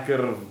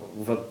lekker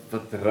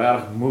wat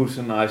reg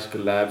moeë nice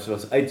collabs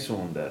was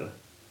uitsonder?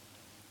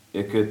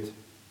 Ek het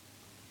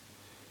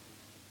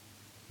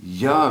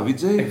ja,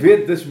 weet jy? Ek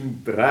weet dis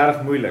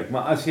reg moeilik,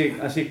 maar as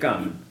jy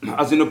kan.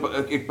 As jy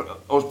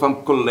ons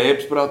van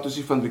collabs praat, ons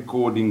nie van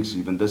recordings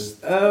nie, want dis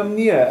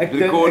nee, ek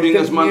dink recording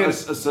is maar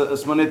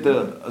net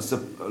 'n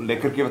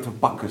lekkertjie wat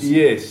verpak is.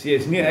 Yes,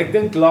 nee, ek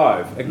dink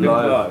live,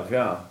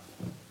 ja.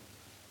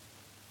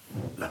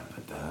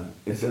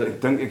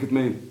 Ek dink ek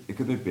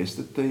het my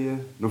beste tye,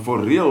 nou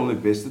for real my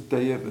beste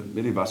tye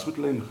met die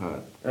wasgoedlyn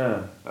gehad.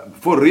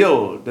 For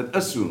real, dit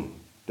is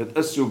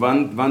so,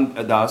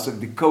 want daar's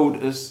die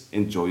code is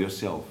enjoy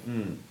yourself.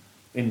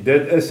 En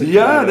dit is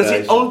ja, dis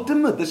die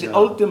ultimate, dis die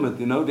ultimate,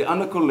 you know, die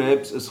ander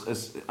collabs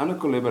ander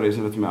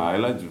collaboration wat vir my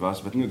highlight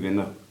was, wat nie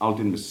noodwendig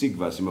altyd musiek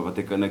was, maar wat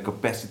ek in 'n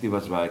capacity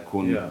was waar ek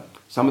kon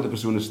saam met 'n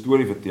persoon 'n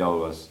storie vertel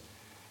was.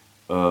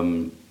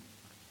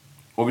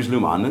 Obviously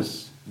om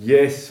Hannes.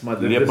 Yes, maar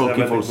dit is wat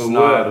ek wil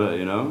snare,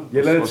 you know.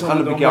 Ons gaan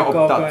 'n bietjie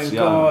op tats,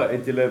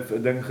 het julle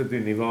 'n ding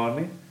gedoen, nie waar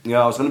nie?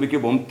 Ja, ons gaan 'n bietjie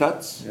op hom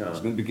tats. Ons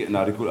gaan 'n bietjie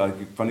na die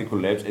van die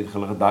collabs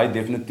uitgelig. Daai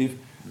definitief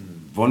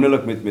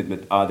wonderlik met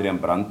Adrian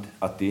Brandt,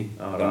 Atti.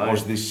 Dan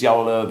ons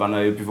dieselfde wanneer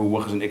hy op die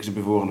verhoog is en ek op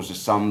die verhoog en ons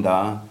is saam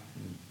daar,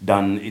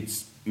 dan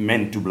it's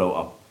meant to blow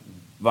up.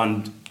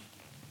 Want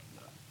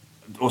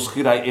ons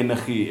gee daai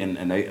energie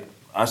en hy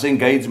as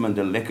engagement,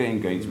 'n lekker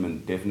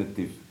engagement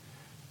definitief.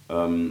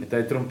 Het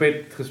hy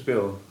trompet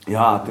gespeel?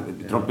 Ja,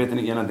 die trompet in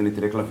die een hand en die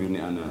trekklavier in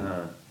die ander.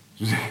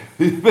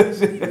 Yes,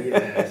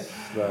 like.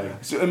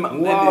 So,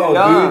 wow,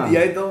 dude,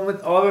 jy het al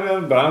met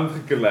Adrian Brandt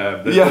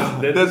gekollab.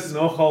 Dit is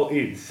nogal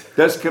iets.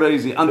 Dis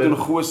crazy. Anton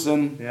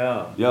Goosen.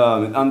 Ja,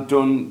 met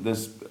Anton,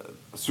 dis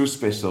so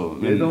special.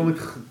 Jy het al met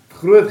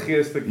groot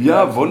geeste.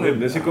 Ja, wonderlik.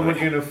 Dis hoekom ek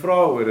jou nou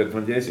vra oor dit,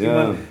 want jy's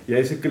iemand,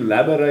 jy's 'n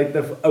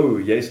collaborative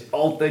ou. Jy's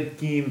altyd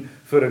keen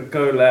vir 'n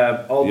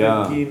collab,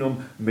 altyd keen om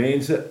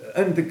mense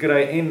in te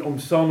kry en om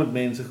saam met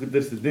mense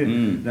goeders te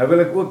doen. Nou wil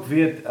ek ook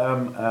weet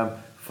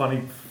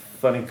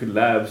van die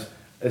collabs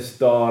is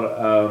daar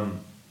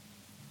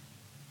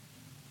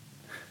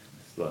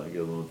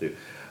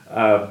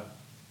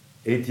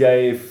het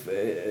jy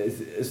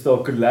is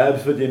daar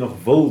collabs wat jy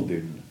nog wil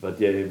doen, wat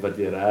jy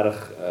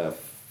regtig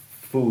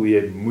voel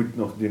jy moet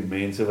nog doen,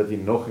 mense wat jy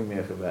nog nie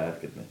mee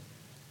gewerk het nie?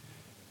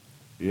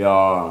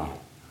 Ja,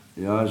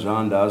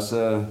 Jean, daar's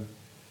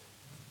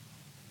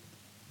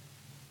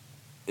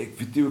ek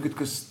weet nie hoe ek dit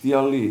kan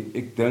stel nie.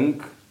 Ek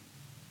dink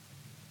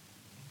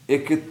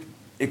ek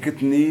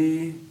het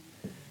nie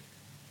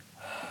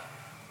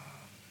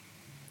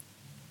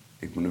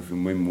ek moet nou vir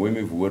mooi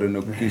my woorde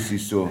nou kies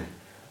hierso.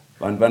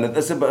 Want dit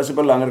is 'n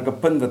belangrike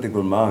punt wat ek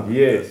wil maak.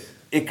 Yes.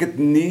 Ek het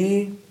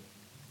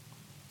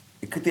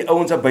die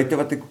ouens daar buite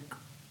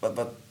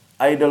wat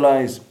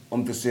idolize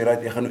om te sê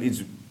dat ek gaan nou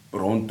iets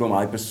rondom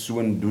daai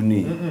persoon doen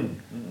nie.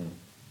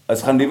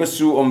 As gaan liewe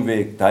so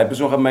omweg. Daai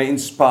persoon gaan my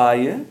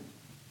inspire.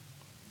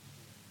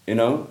 You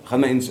know, gaan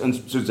my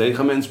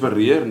gaan my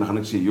inspireer en dan gaan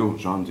ek sê, "Jo,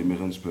 Jean, jy my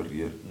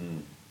geïnspireer.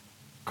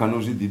 Kan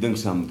ons die ding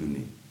saam doen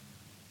nie?"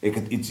 Ek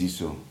het iets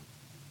hierso.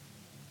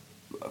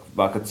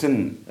 Maak dit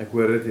sin? Ek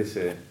hoor dit jy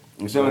sê.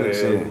 Ek sê wat ek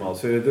sê.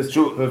 So dit is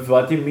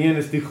wat jy meen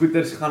is die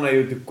goeders gaan na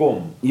jou toe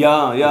kom.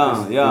 Ja,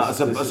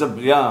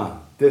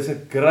 dis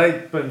 'n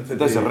great punt.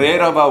 Dit is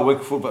rare waar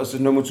ek voel as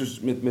dit nou moet soos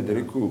met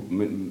Rico,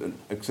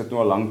 ek sit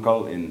nou al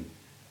lankal en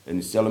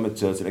dieselfde met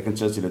Churchill. Ek en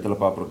Churchill het hulle 'n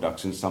paar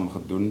productions saam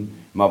gedoen,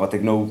 maar want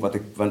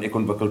ek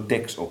ontwikkel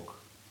teks ook.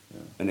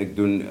 En ek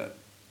doen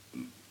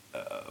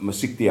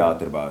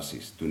musiekteater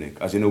basies doen ek.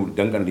 As jy nou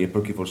dink aan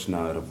lepeltjie vol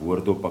snare,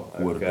 woorde op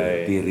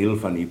akkoorde, die reel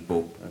van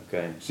hiphop.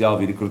 Self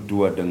hierdie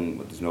Crotoa ding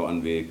wat is nou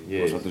aanweek,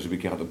 wat ons 'n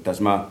bietjie gaan optas,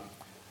 maar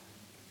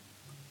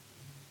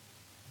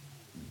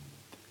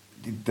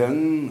die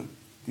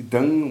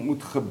ding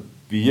moet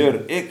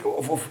gebeur.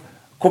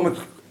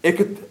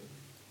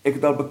 Ek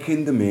het al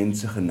bekende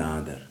mense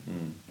genader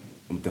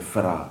om te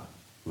vra,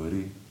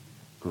 hoorie,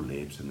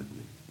 collabs met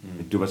my.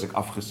 En toe was ek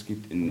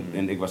afgeskiet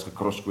en ek was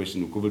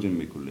gecross-question, hoe wil jy met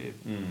my collab?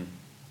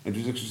 En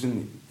toe sê ek so sê,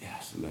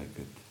 so like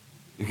it.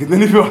 Ek het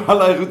nie vir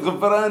al goed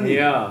gevra nie.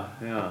 Ja.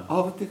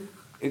 Wat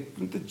ek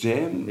moet 'n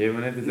jam. Jy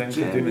moet net 'n ding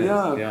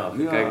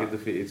doen. Kyk het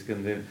of jy iets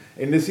kan doen.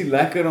 En dis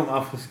lekker om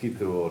afgeskiet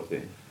te word,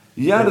 hè.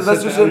 Ja, dit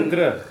was so 'n dit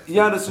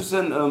is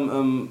so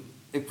 'n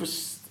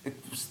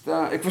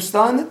ek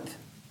verstaan dit.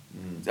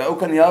 Jy ook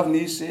kan ja of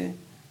nee sê.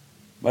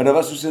 Maar dit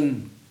was so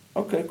 'n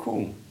okay,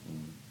 cool.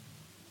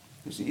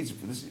 Dis iets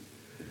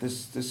dis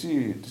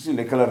is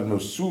lekkerder nou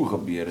so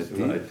gebeur het.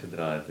 So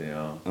uitgedraai het,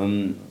 ja.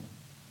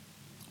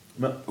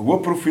 Maar hoë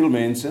profiel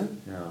mense.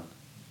 Ja.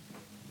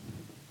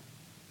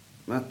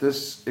 Maar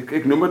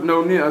ek noem dit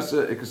nou nie as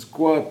ek is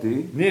kwaad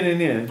nie.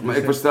 Nee. Maar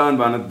ek verstaan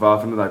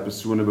waarvan daai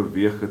persone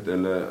beweeg het.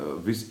 Hulle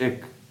wie's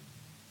ek?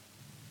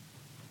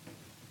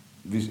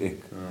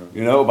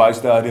 You know, by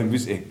stadium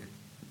wie's ek?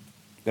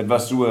 Dit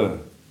was so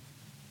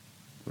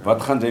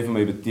wat gaan jy vir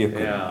my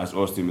beteken as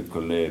ons dit met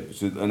collab?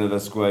 So en dit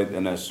is kwyt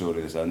en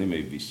sorry, dis nie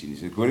my visie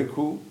nie. Ek hoor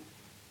cool.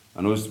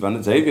 En ons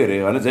wanneer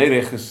jy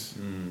reg is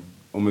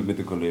om met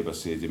 'n collab te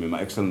sê,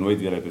 maar ek sal nooit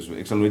weer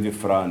ek sal nooit weer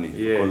vra nie.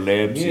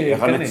 Collab sê,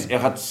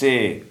 ek gaan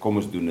sê kom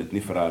ons doen dit,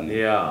 nie vra nie.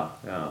 Ja.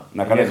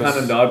 Nou kan jy gaan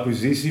in daai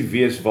posisie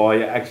wees waar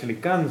jy actually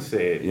kan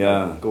sê,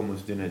 kom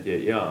ons doen dit.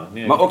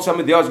 Nee. Maar ook saam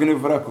met jou as ek nou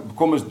vra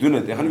kom ons doen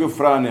dit. Ek gaan nie weer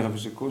vra nie, ek gaan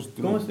sê kom ons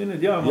doen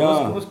dit.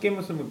 Maar ons ken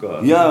mos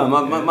mekaar. Ja,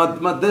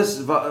 maar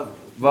dis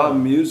waar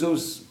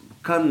musos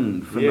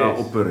kan vir nou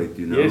operate,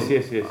 you know. Yes.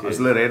 As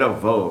hulle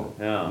regtig wil.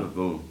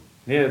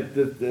 Nee,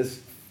 dit is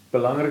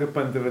belangrike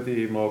punte wat jy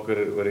hier maak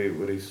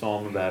oor die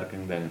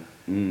samewerking ding.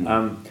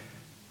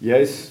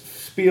 Jy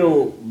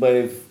speel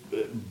by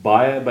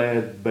baie by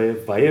 'n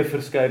baie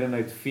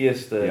verskeidenheid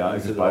feeste Ja, in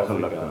ek is baie Suid-Afrika.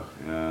 gelukkig.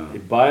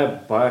 Ja.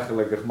 Baie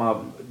gelukkig, maar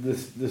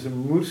dis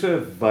 'n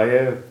moerse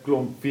baie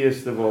klomp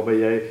feeste waarby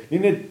jy nie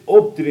net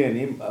optree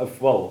nie,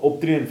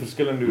 optree in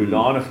verskillende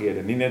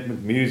hoedanighede, nie net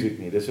met music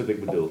nie, dis wat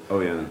ek bedoel.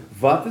 Oh ja.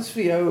 Wat is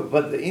vir jou,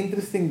 wat 'n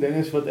interesting ding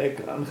is wat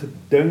ek aan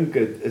gedink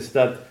het, is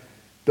dat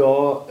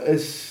daar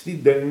is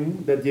die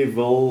ding dat jy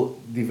wil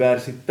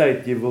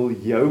diversiteit, jy wil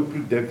jou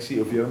produksie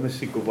of jou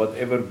musiek of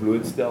whatever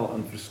blootstel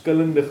aan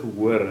verskillende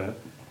gehore,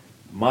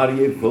 maar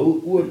jy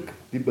wil ook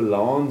die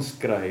balans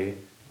kry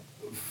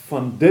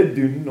van dit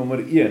doen, nommer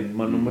 1,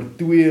 maar nommer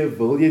 2,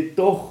 wil jy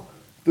tog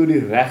tot die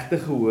regte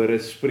gehore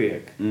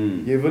spreek.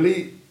 Jy wil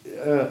nie,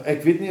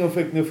 ek weet nie of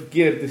ek nou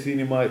verkeerd is hier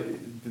nie, maar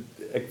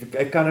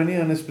ek kan nou nie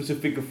aan 'n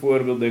spesifieke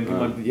voorbeeld dink,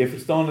 maar jy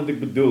verstaan wat ek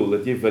bedoel,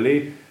 dat jy wil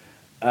nie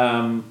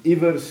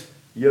iewers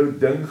jou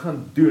ding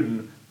gaan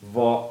doen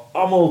waar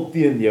almal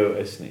teen jou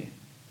is nie.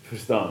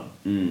 Verstaan?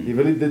 Jy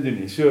wil nie dit doen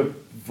nie. So,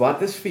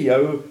 wat is vir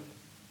jou,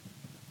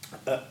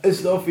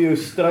 is daar vir jou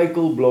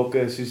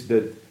struikelblokke soos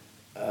dit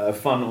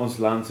van ons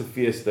land se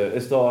feeste?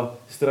 Is daar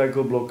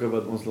struikelblokke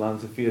wat ons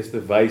land se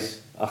feeste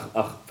wys,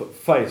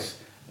 face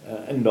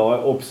in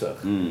daai opsig?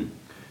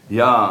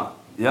 Ja,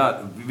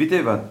 weet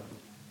jy wat,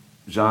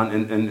 Jean,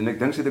 en ek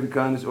dink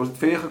Suid-Afrikaners, ons het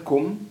ver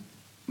gekom,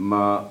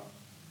 maar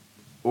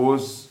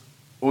ons,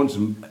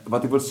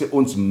 wat ek wil sê,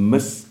 ons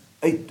mis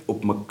uit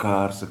op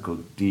mekaar se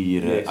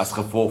kulture, as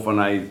gevolg van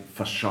hy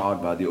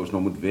fasade waar die ons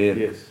nou moet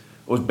werk.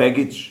 Ons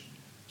baggage.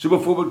 So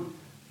byvoorbeeld,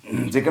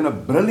 jy kan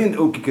 'n brilliant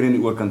ouetjie kry in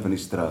die oorkant van die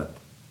straat.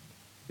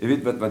 Jy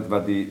weet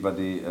wat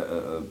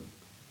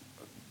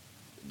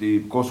die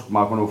kos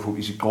maak nou vir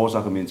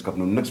isiXhosa gemeenskap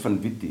nou niks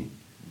van wit nie.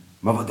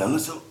 Maar wat hulle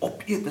sal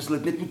opeet as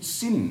hulle dit net moet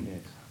sien,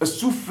 is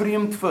so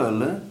vreemd vir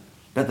hulle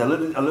dat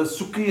hulle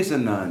soekie is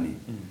na nie.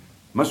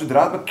 Maar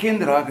sodra dit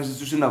bekend raak, is dit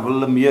soos hulle wil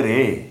hulle meer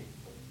hê.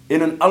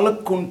 En in alle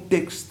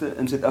kontekste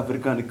in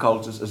Suid-Afrika en die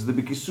cultures is dit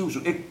 'n bietjie so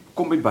ek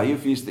kom by baie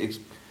feeste, ek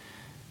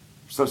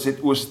sal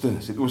Suidooste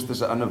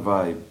is 'n ander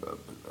vibe,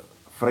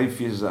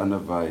 Vryfees is 'n ander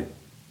vibe,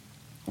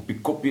 op die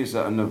koppie is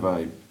 'n ander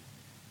vibe,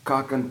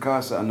 kaak en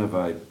kaas is 'n ander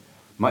vibe,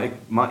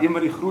 maar een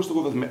van die grootste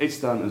goed wat my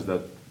uitstaan is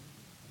dat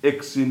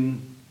ek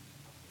sien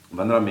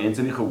wanneer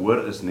mense nie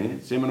gehoor is nie,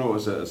 sê maar nou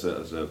is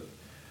 'n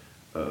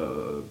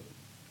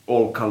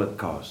all colored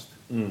cast.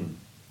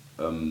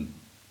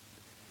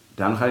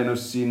 Dan gaan jy nou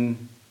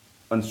sien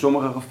in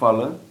sommige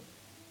gevalle,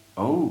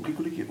 kyk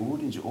hoe die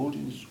audience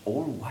is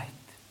all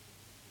white.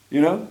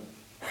 You know?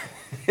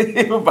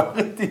 Jy verwag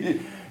het nie.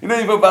 Jy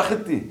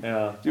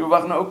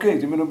verwag nou,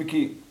 jy moet nou 'n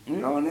bietjie,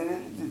 nee,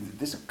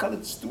 dis 'n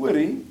colored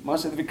story, maar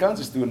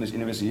Suid-Afrikaanse storie is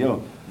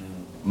universeel.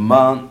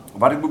 Maar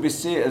wat ek moet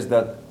sê is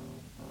dat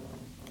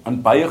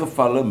in baie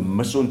gevalle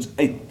mis ons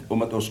uit,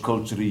 omdat ons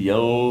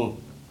kultureel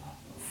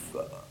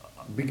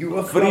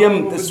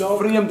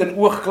vreemd en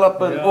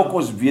oogklappe en ook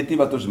ons weet nie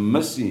wat ons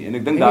mis nie. En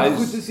ek dink daai is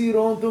goed is hier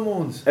rondom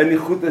ons. En die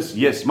goed is,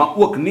 yes, maar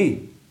ook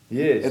nie.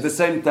 Yes. At the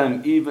same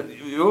time, even,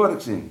 jy hoor wat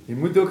ek sê. Jy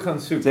moet ook gaan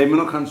soek. Jy moet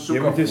ook gaan soek.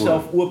 Jy moet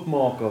jouself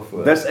oopmaak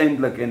daarvoor. Dis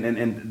eintlik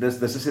en dis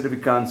 'n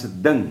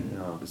Suid-Afrikaanse ding.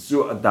 Ja.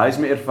 So daai is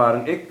my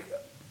ervaring.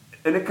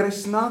 Ek kry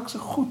snaakse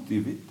goed,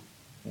 jy weet.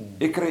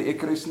 Ek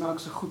kry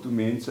snaakse goed hoe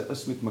mense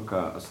is met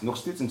mekaar. As nog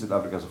steeds in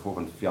Suid-Afrika se gevolg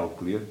van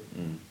velkleur.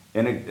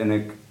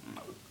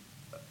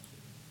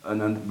 En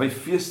dan by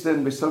feeste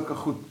en by sulke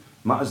goed,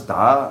 maar is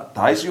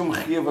daai is die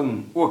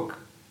omgewing ook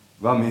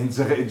waar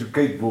mense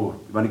geëducate word,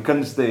 want die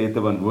kunste het 'n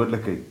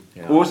verantwoordelikheid.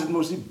 Ons het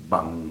mos nie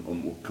bang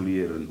om oor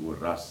kleur en oor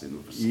ras en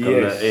oor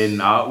verskille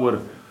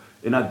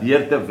en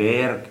daardeur te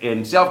werk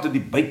en selfs tot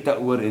die byt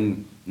daaroor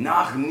en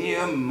nee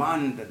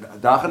man,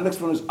 daar gaan niks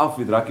van ons af,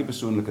 jy raak nie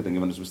persoonlike dinge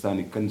want ons verstaan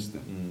die kunste.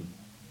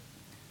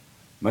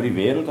 Maar die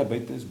wêreld daar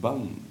buite is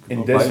bang. Ek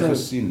het baie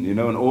gesien,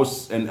 en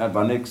ons en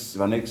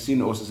wanneer ek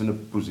sien ons is in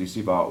 'n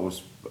posisie waar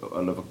ons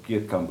hulle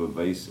verkeerd kan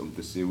bewys om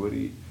te sê hoor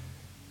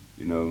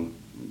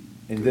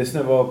en dis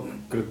nou waar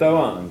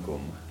Crotoa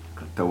aankom.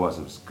 Crotoa is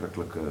 'n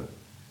verskriklike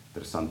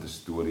interessante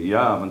storie.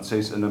 Ja, want sy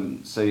is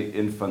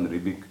een van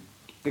Riebeeck.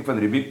 Kyk, van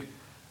Riebeeck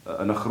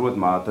in 'n groot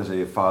mate is hy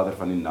 'n vader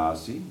van die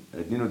nasie. Hy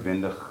het nie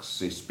noodwendig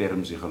sy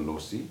sperm sy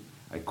gelos nie.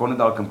 Hy kon dit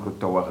dalk in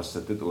Crotoa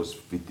gesit het, ons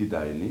weet nie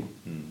daai nie.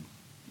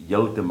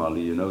 Heeltemal,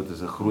 dit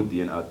is 'n groot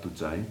DNA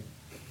toets hy.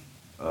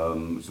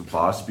 So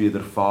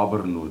baaspeler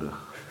Faber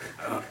nodig.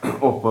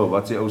 Op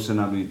wat sy ou se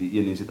naam die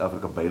een in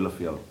Suid-Afrika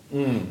Byleveld.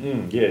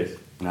 Yes.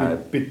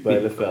 Piet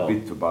Byleveld.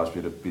 Piet vir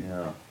baaspeler Piet.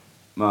 Ja.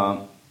 Maar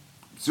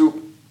so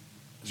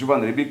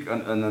van Riebeeck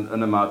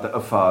in 'n mate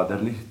 'n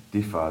vader, nie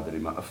die vader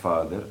nie, maar 'n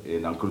vader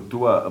en dan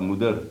Crotoa 'n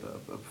moeder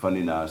van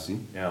die nasie.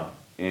 Ja.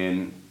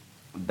 En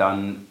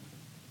dan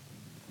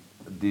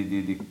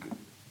die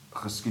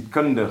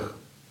geskiedkundig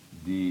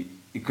die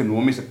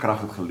ekonomiese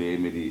krag het gelê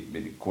met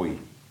die koei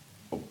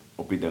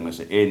op die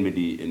dinge en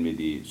met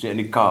die so in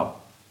die Kaap.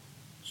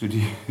 So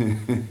die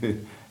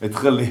het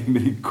gelê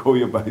met die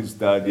koei by die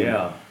stadion.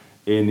 Ja.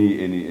 En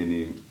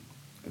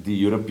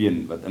die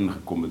European wat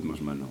ingekom het mos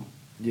maar nou.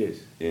 Yes.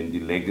 En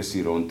die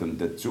legacy rondom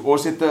dit. So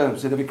ons het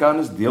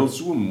Suid-Afrikaners deel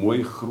so 'n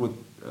mooi groot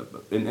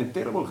en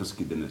terrible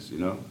geskiedenis, you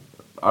know,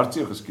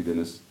 hartseer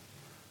geskiedenis.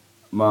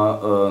 Maar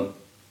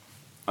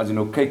as jy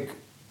nou kyk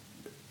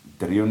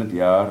 300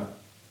 jaar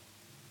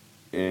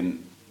en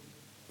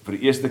vir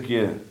die eerste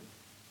keer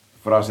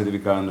vra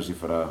Suid-Afrikaners die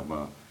vraag,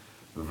 maar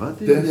wat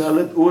het jy al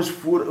het ons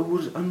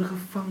voorouders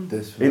aangevang?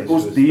 En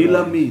ons deel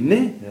daarmee,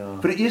 nee? Ja.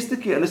 Vir die eerste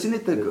keer, hulle is nie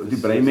net die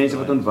breinmense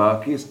wat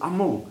ontwaak is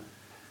almal.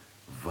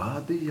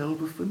 Waar die hel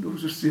bevind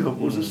ons self?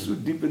 Ons is so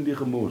diep in die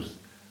gemors.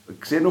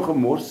 Ek sê nog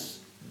gemors,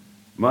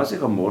 maar as ek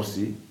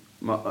gemorsie,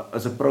 maar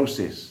is 'n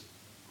proses.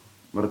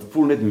 Maar dit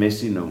voel net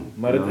messy nou.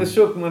 Maar dit is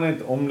ook maar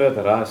net omdat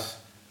ras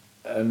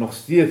nog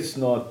steeds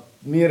na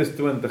meer as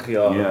 20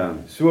 jaar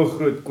so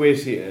groot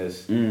kwessie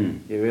is.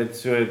 Jy weet,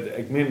 so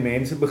ek meen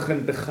mense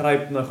begin te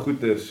gryp na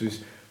goeie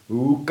soos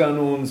hoe kan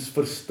ons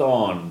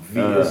verstaan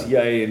wie is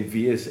jy en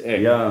wie is ek?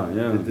 Ja.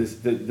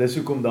 Dit is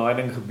hoekom daai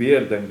ding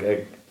gebeur, dink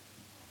ek.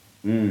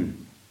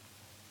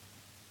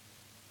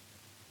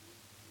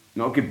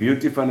 Nou ook die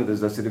beauty van dit is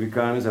dat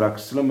Suid-Afrikaners raak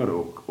slimmer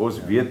ook.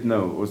 Ons weet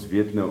nou, ons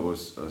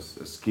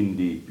skin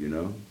deep, you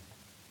know.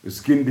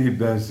 Skin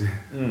deep, ons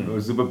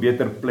is op 'n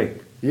beter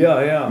plek.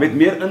 Ja. Met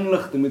meer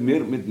inligting,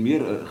 met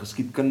meer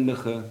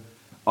geskiedkundige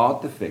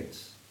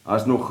artefacts.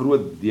 Daar's nog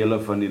groot dele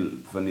van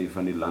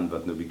die land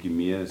wat nou bietjie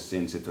meer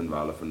sens het van waar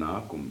hulle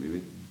vandaan kom, jy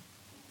weet.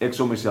 Ek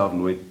sou myself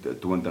nooit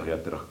 20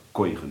 jaar terug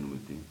koei genoem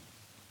het nie.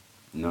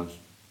 Nou,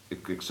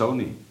 ek sou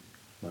nie.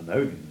 Maar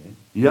nou nie.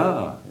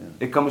 Ja,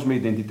 ek kan mos my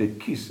identiteit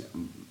kies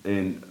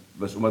en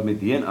was omdat my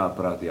DNA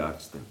praat die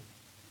hardste.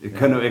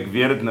 Ek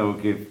weet dit nou,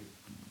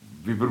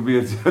 wie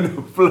probeer sy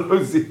nou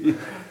flousie?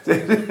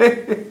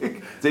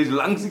 Sy is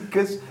langs die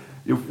kus,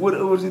 jou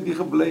voorouers het hier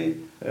gebly.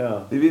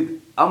 Ja. Jy weet,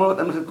 almal wat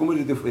ingekom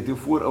het jou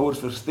voorouers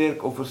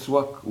versterk of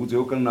verswak, hoe jy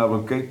ook kan na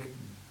wil kyk.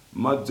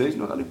 Maar sy is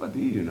nog al die pad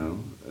hier, you know.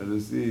 Dit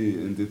is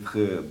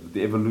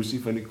die evolusie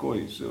van die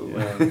koei, so.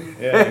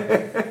 Ja.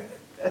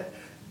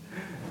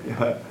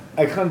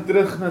 Ek gaan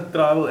terug na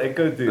Travel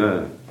Echo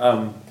toe.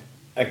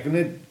 Ek wil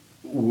net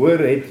hoor,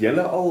 het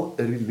julle al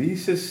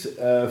releases,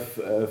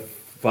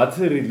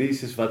 watse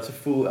releases, watse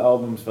full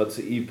albums,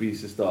 watse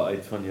EP's is daar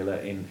uit van julle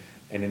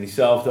en in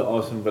dieselfde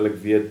asem wil ek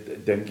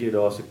weet, dink jy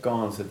daar's 'n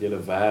kans dat julle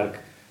werk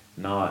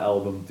na 'n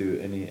album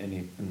toe in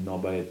die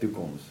nabye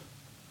toekoms?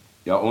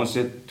 Ja, ons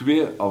het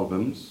 2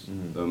 albums.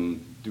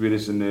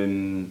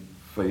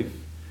 2005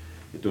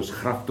 het ons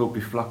Grafte op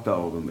die Vlakte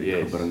album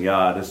uitgebring.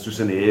 Ja, dis soos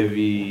 'n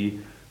heavy,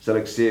 sal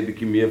ek sê, 'n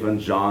bietjie meer van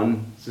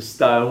Jean se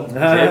styl.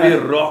 Heavy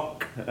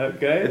rock.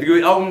 Okay. Het ek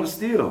die album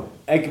gestuur?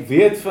 Ek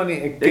weet van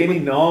ek ken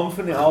die naam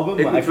van die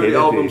album, maar ek het die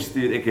album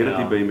stuur. Ek het dit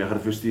nie by my, ek gaan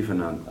vir Steve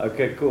vanaand.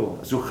 Okay, cool.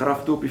 So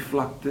Grafte op die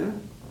Vlakte.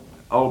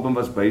 Album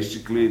was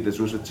basically, dis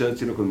soos 'n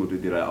Churchill ook ontmoet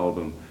het hierdie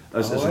album.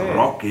 Is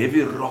rock,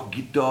 heavy rock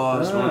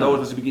gitaars. Want daar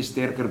was 'n bietjie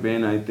sterker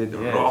band, hy het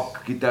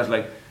rock gitaars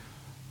like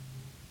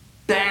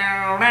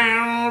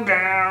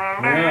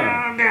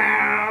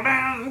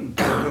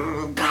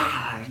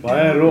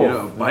baie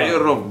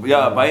rock,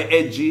 baie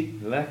edgy.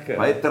 Lekker.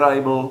 Baie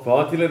tribal. Waar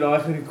het julle daai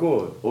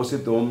gerekord? Ons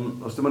het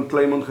hom in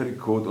Kleinmond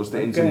gerekord. Ons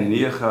het 'n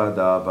engineer gehad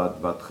daar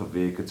wat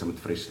gewerk het met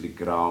Freshly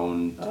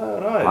Ground.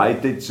 Hy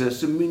het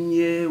se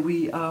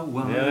we are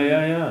one.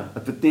 Ja.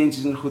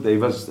 Advertensies en goed. Hy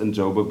was in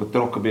Joburg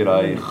betrokke by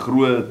daai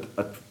groot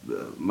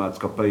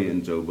maatskappy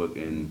in Joburg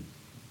en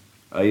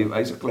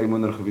hy's 'n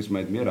Kleinmonder gewees,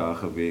 maar hy het meer daar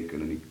gewerk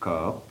in die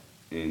Kaap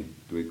en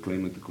toe hy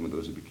Kleinmond toe kom het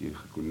ons 'n bietjie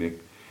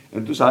gekonnekt.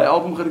 En toe is hy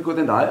album gerekord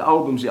en daai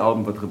album is die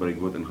album wat gebruik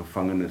word in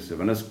gevangenisse,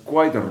 want dit is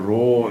quite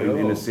raw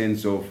in a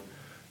sense of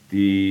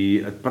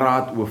het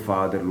praat oor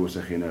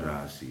vaderlose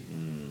generasie.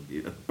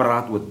 Het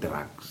praat oor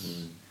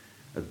drugs.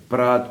 Het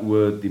praat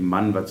oor die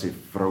man wat sy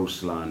vrou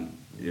slaan.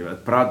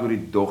 Het praat oor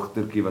die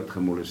dogtertjie wat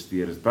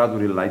gemolesteer is. Het praat oor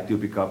die laaitjie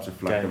op die Kaapse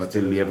vlakte wat sy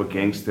lewe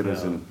gangster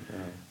is en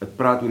het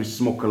praat oor die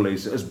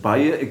smokkelhuise. Is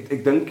baie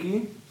ek dink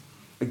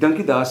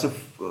nie daar's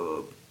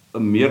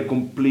 'n meer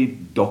complete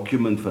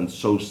document van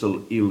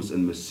social ills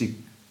in musiek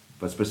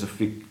wat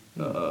spesifiek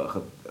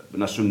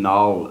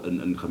nasionaal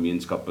in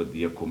gemeenskappe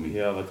deurkom nie.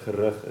 Ja, wat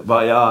gerig is.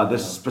 Maar ja,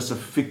 dis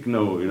spesifiek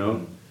nou, you know.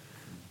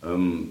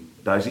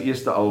 Daai is die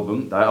eerste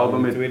album. Daai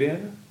album met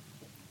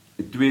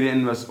die tweede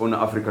een was Onder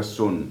Afrika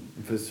Son.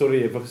 Sorry,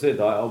 jy het gesê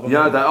daai album.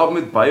 Ja, daai album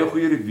het baie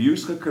goeie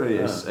reviews gekry.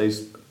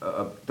 Hy's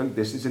ek dink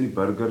dis in die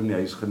Burger nie,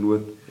 hy's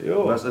genoot.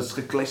 Is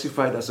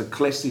geclassified as 'n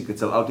classic. Dit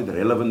sal altyd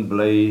relevant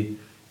bly.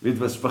 Weet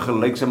was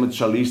vergelyk sy met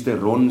Charlize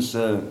Theron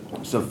se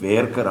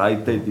werker hy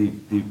tyd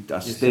die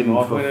stem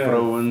vir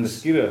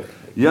vrouens. Ja,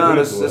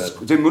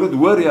 jy moet dit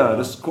hoor ja,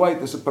 dis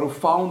quite is 'n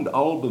profound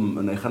album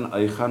en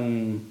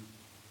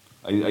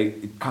hy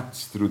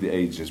cuts through the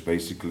ages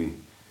basically.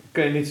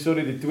 Okay, net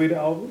sorry die tweede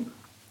album.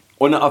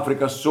 Onder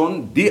Afrika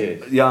Son,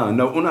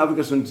 Onder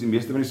Afrika Son is die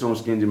meeste van die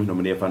songs ken jy mos nou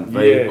meneer van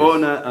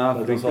Onder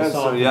Afrika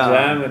Son,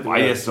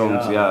 baie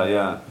songs,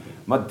 ja.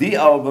 Maar die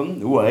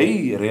album, hoe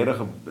hy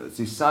regtig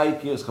sy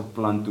saadjie is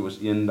geplant toe is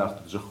eendag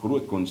so 'n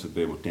groot konsert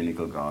by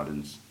Botanical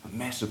Gardens. A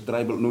massive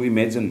tribal, nou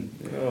imagine.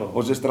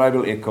 Ons is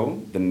Tribal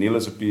Echo, Daniel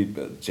is op die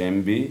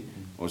Jambi,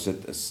 ons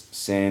het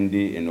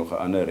Sandy en nog 'n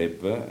ander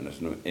rapper en is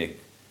nou ek.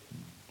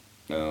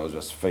 Ons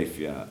was 5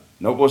 jaar.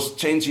 Nou ons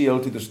change die hele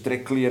tyd, ons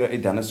trek klere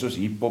uit, dan is ons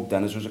hip-hop,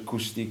 dan is ons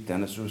akoestiek,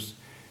 dan is ons...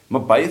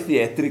 Maar baie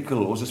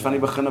theatrical, ons is van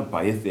die begin af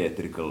baie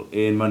theatrical.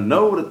 Maar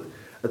nou,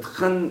 het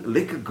gaan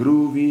lekker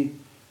groovy,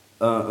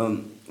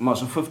 maar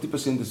so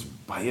 50% is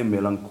baie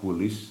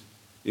melancholies,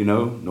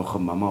 nog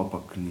 'n mamma op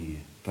haar knie,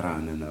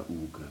 trane in haar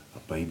oë, 'n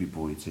baby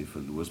boy het sy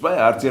verloor. Is baie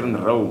hartseer en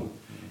rou.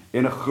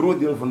 En 'n groot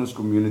deel van ons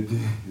community,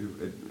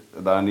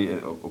 daar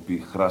op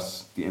die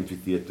gras, die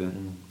amphitheater,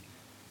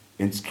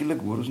 en skielik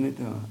hoor ons net,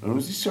 en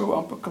ons is so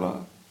amper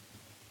klaar.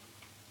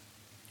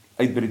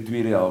 Uit by die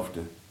tweede helfte.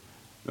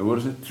 Dan hoor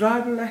ons net,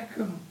 Tribal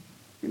Echo,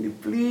 can you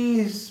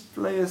please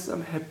play us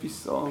some happy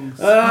songs?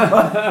 No,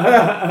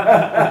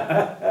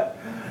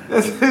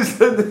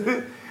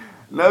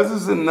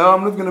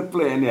 I'm not going to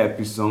play any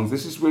happy songs.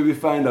 This is where we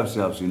find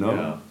ourselves,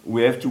 Yeah.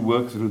 We have to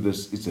work through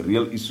this. It's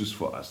real issues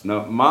for us.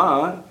 Nou,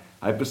 maar,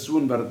 hy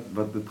persoon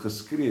wat dit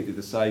geskree het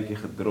 'n saadjie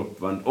gedrop,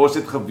 want ons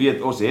het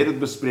geweet, ons het dit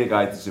bespreek,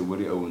 hy het gesê, hoor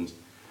die ouens,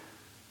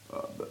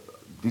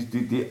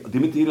 die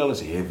materiaal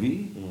is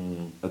heavy,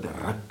 het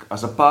ruk,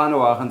 as 'n pa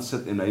nou gaan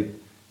sit en hy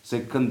sy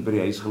kind by die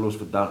huis gelos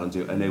vir dag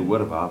en hy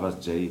hoor waar was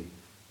Jay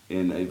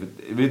en hy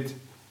weet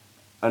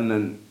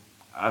en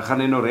hy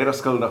gaan nou regtig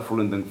skuldig voel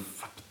en dink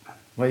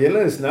maar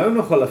julle is nou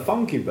nogal 'n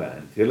funky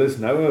band. Julle is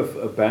nou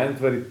 'n band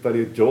wat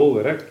die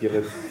Joel ruk.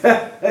 Julle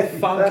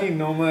funky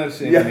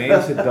nommers en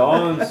mense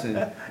dans en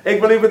ek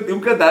wil net hoe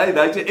kan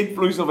daai jy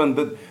uitvloeisel van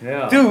dit.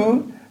 Ja.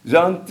 Toe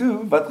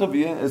wat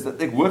gebeur is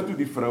dat ek hoor toe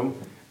die vrou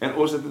en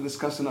ons het 'n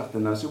diskussie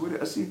agterna. So hoor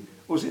jy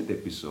ons het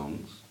happy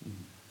songs.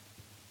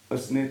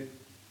 Is net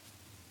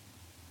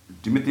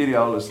die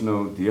materiaal is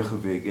nou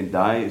deurgewerk en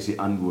daai is die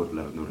antwoord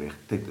nou reg.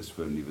 Tyd is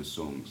vir nuwe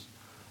songs.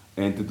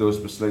 En toe het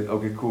ons besluit,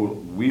 okay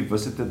cool, we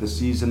visited the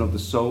season of the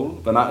soul.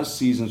 Want daar is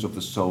seasons of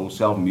the soul,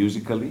 self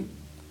musically.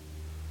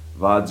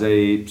 Waar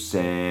jy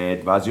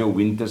sad, waar jy jou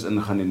winters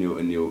ingaan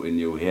in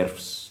jou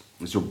herfs,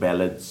 in jou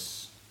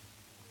ballads.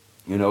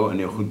 En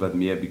jou goed wat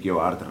meer bietjie jou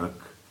hart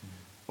ruk.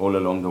 All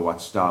along the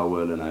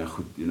watchtower en hy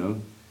goed,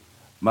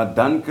 Maar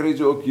dan kry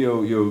jy ook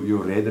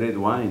jou red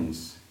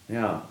wines.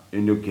 Ja.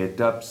 En jou get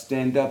up,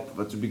 stand up,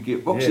 wat so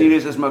bietjie, ook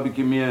serieus is maar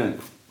bietjie meer.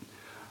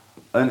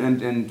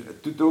 En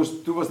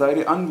toe was daar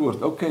die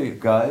antwoord, okay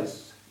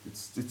guys,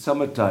 it's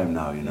summertime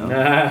now,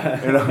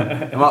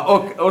 Maar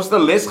ook, ons het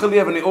 'n les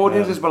geleef en die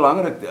audience is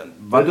belangrik,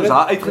 wat ons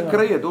daar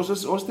uitgekry het, ons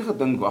het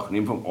gedink, wag,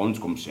 neem van ons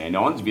kom sê,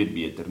 ons weet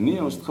beter,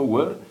 nee, ons het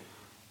gehoor,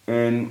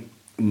 en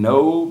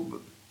nou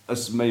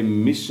is my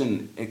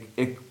mission,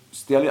 ek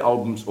stel die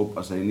albums op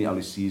as hy nie al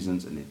die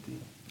seasons in het nie.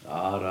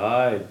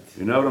 Alright.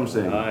 You know what I'm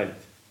saying? Right.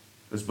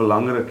 Is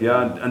belangrik,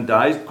 ja, en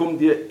daai kom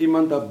die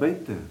iemand daar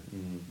buite.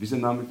 Wie se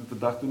naam ek tot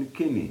vandag toe nie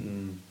ken nie.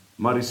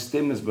 Maar die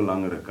stem is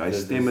belangrik. Hy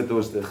stem het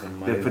ons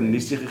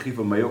definisie gegee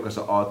vir my ook as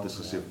 'n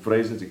artist gesê,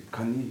 Frazer, ek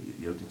kan nie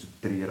heeltyd so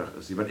treurig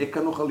is nie, want ek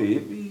kan nogal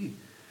heavy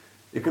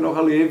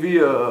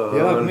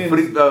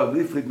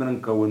Friedman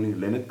en Cohen nie,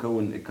 Leonard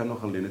Cohen, ek kan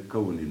nogal Leonard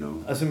Cohen,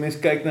 As 'n mens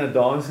kyk na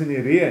Dans in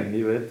die Reën,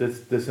 jy weet,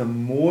 dis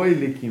 'n mooi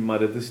liedjie, maar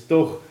dit is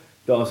tog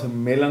daar's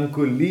 'n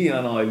melankolie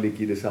aan daai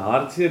liedjie. Dis 'n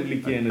hartseer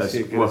liedjie in 'n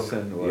sekere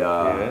sin ook,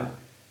 jy weet.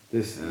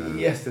 Dis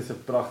dis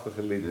 'n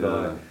pragtige lied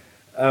daai.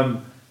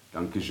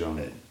 Dankie Jean.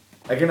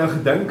 Ek het nou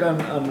gedink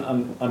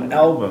aan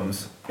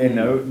albums en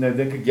nou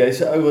dink ek jy's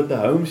 'n ou wat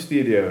 'n home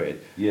studio het.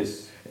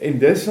 Yes. En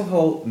dis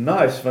nogal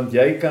nice want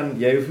jy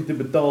hoef nie te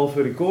betaal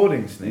vir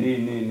recordings nie.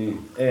 Nee.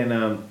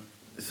 En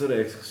sorry,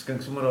 ek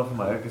skink sommer daar vir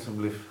my ek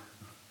asseblief.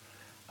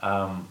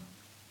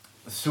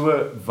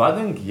 So wat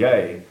dink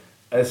jy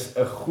is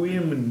 'n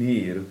goeie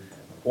manier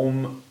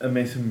om 'n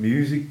mens se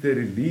musiek te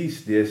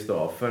release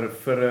deesdae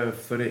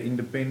vir 'n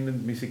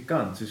independent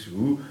musikant? Soos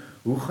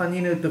hoe gaan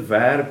jy nou te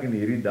werk in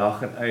hierdie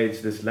dag en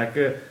age? Dis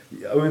lekker,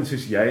 ouens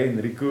soos jy en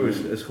Rico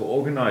is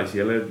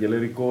georganiseer. Julle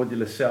rekord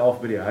julle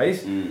self by die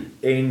huis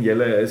en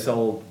julle is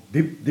al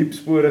diep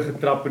spore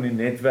getrap in die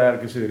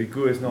netwerk. So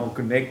Rico is nou al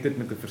connected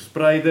met 'n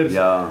verspreider,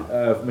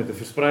 met 'n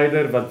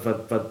verspreider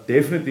wat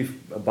definitief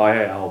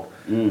baie help.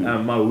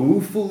 Maar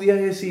hoe voel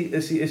jy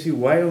is die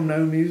way om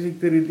nou music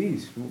te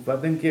release?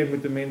 Wat dink jy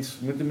moet 'n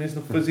mens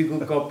nog physical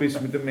copies,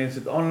 moet 'n mens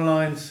dit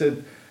online sit?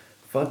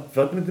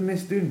 Wat moet 'n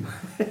mens doen?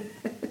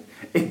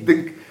 Ek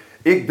dink,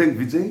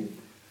 weet jy,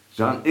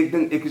 Jean,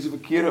 ek is die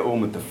verkeerde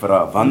om dit te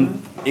vra, want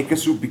ek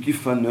is so 'n bietjie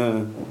van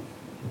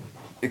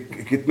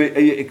ek het my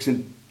eie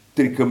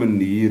eksentrieke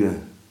maniere.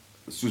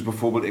 Soos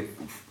byvoorbeeld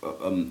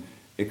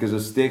ek is 'n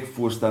sterk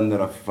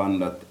voorstander van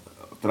dat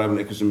Tribal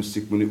Echo se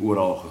musiek moet nie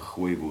oral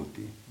gegooi word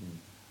nie.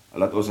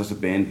 Laat ons as 'n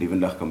band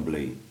lewendig kan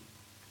bly.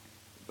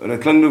 Dit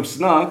klink nou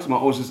snaaks,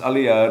 maar ons is al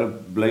die jare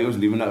bly ons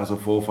lewendig as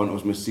gevolg van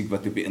ons musiek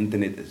wat op die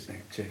internet is.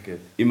 Ek check it.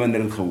 Iemand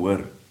het dit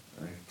gehoor.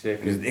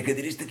 Ek het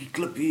hierdie stukkie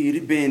klip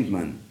hierdie band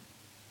man.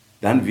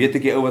 Dan weet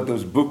ek die ou wat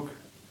ons boek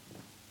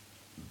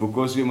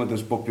ons iemand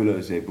ons popular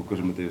is, boek ons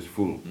omdat hy ons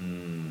voel.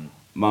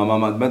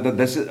 Maar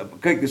dis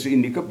kyk, dis 'n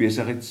unieke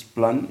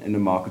besigheidsplan en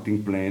 'n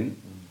marketingplan.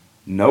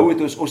 Nou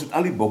het ons het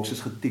al die boxes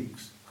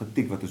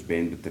getik wat ons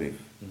band betref.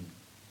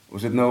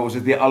 Ons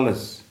het hier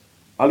alles.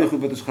 Al die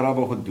goed wat ons graag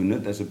wou gedoen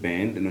het as 'n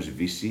band en ons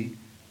visie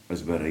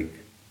is bereik,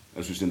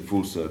 is soos in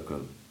full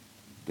circle.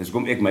 Dis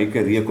kom ek my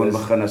carrière kon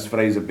begin as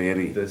Frazer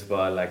Barry. Dis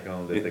baie lekker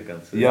om dit te kan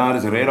sê. Ja,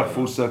 dis regtig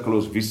full circle,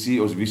 ons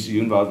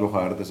visioen waar ons nog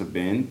gehad het as 'n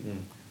band.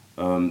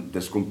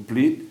 Dis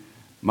compleet,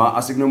 maar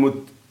as ek nou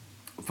moet,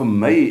 vir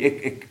my,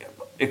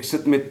 ek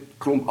sit met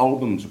klomp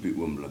albums op die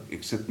oomblik,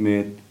 ek sit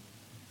met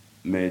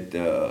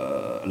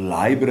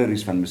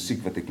libraries van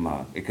musiek wat ek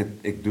maak,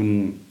 ek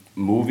doen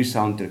movie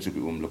soundtracks op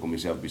die oomblik om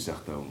myself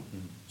besig te hou,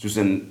 soos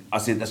in,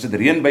 as dit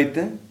reën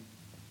buite,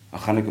 dan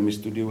gaan ek in my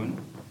studio in,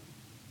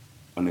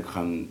 en ek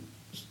gaan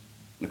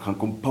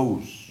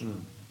compose,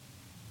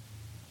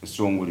 'n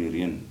song oor die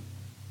reën,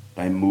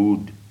 die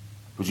mood,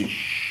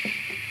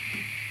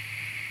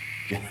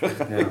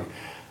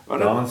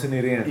 Dans in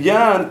die reën.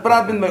 Ja, en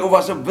praat met my, of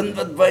as 'n wind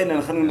wat waai, en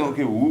dan gaan ek nou,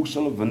 okay, hoe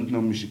sal 'n wind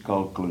nou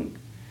musikaal klink?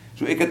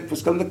 So ek het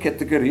verskillende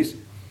categories,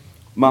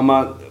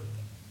 maar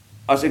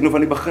as ek nou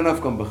van die begin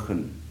af kan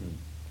begin,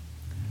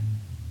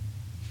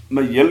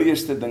 my heel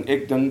eerste ding,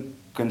 ek dink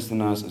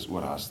kunstenaars is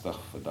oorhaastig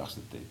vandag se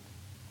tyd.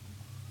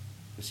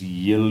 Dis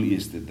die heel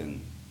eerste ding.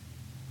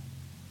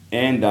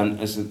 En dan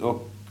is dit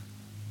ook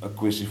 'n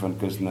kwessie van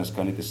kunstenaars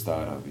kan nie te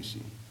staar wees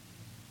nie.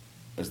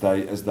 Is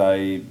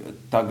daai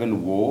tug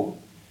and war.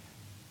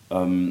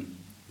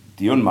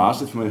 Dion Maas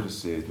het vir my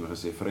gesê,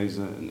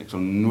 Frazer, en ek sal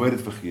nooit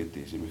dit vergeet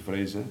nie, sê my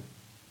Frazer,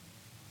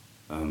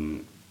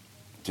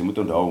 jy moet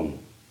onthou,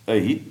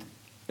 'n hit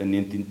in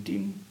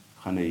 1910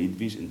 gaan 'n hit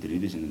wees in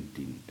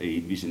 2010, 'n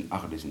hit wees in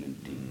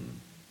 2010.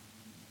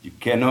 You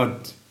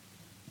cannot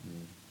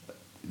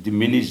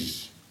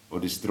diminish or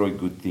destroy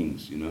good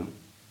things, you know.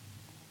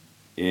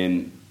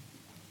 En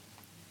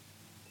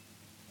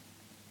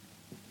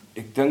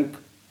ek dink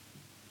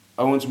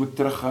ouens moet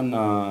teruggaan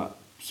na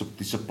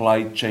die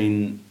supply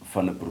chain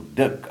van 'n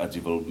produk as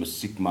jy wil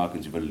musiek maak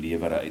en jy wil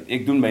lewer uit.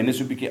 Ek doen myne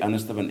so 'n bietjie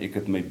anders want ek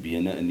het my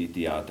bene in die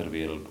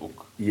teaterwêreld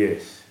ook.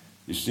 Yes.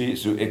 You see,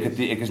 so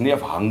ek is nie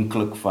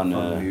afhanklik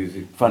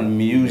van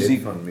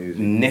music,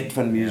 net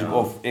van musiek, ja.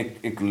 Of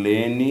ek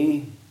lê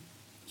nie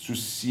so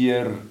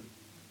seer,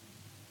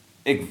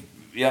 ek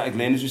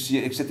lê nie so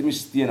seer, ek sit nie my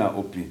stene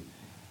op nie.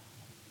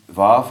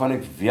 Waarvan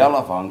ek wel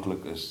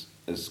afhanklik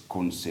is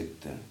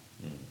konsepte.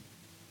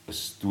 'n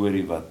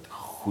Storie wat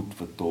goed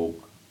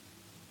vertolk,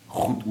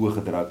 goed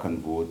oorgedra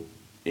kan word,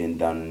 en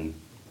dan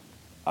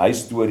hy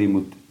storie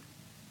moet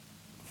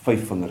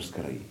 5 vingers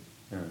kry,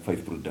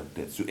 5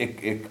 produkte. So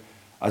ek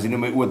as jy nou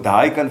my oor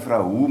daai kan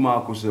vra,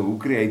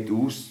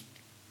 hoe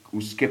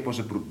skep ons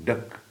 'n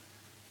produk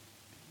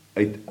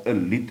uit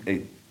 'n lied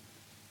uit,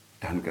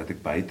 dan kan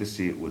ek baie te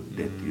sê oor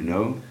dit, you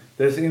know.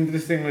 Dis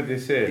interesting wat jy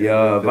sê.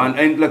 Ja, want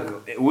eintlik,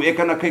 hoe ek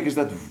kan na kyk is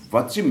dat,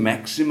 wat is die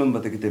maximum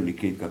wat ek uit 'n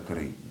liedjie kan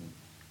kry?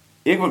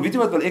 Weet jy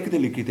wat wil ek uit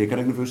 'n liedjie hê, kan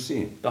ek nou vir jou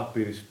sê?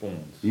 Tappie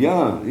respons.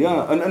 Ja,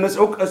 en is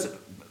ook,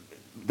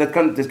 dit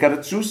kan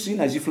dit so sien,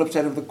 as jy flip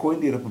side of the coin,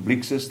 die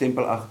Republiek se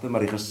stempel agter,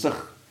 maar die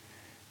gesig,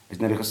 as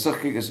jy na die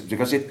gesig kyk, jy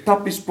kan sê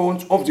tap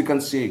respons, of jy kan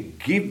sê,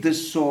 give the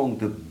song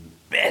the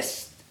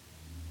best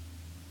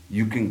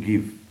you can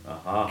give.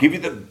 Aha. Give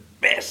it the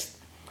best.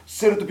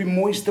 Sit dit op die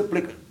mooiste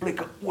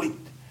plekke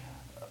ooit.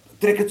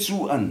 Trek dit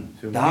so aan.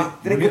 So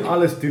trek dit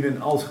alles doen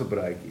en als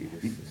gebruik hier.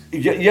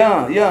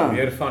 Ja.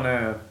 Meer van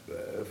 'n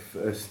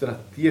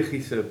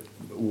strategiese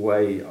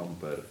way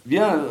amper.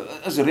 Ja,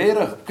 is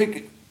regtig.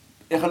 Kyk,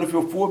 ek gaan vir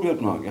jou 'n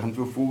voorbeeld maak. Ek gaan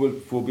vir jou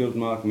 'n voorbeeld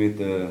maak met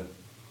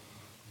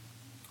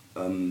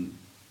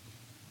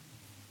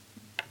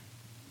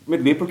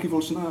met lepeltjie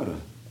vol snare.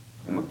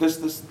 Maar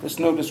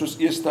dis ons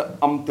eerste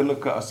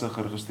amptelike as 'n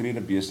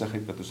geregistreerde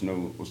besigheid wat ons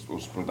nou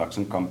ons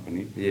production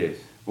company. Yes.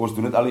 Ons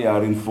doen dit al die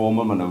jare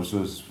informeel, maar nou ons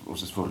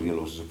is vir reël,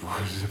 ons is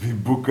op die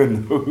boeke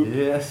nou.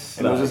 Yes.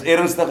 En ons is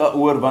ernstig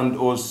daaroor, want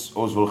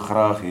ons wil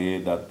graag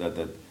hê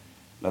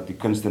dat die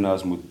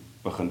kunstenaars moet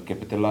begin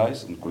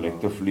capitalize en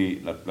collectively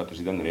laat ons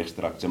die ding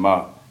regstrak.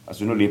 Maar as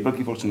jy nou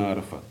lepeltjie vol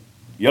snare vat,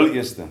 heel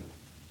eerste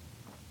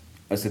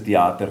is 'n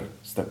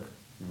teaterstuk.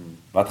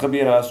 Wat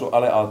gebeur as so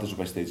al die artists op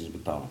die stages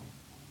betaal?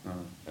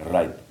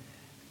 Right.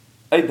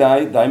 Uit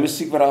daai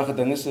musiek wat daar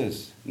gedinges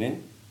is, né?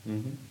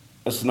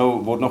 Is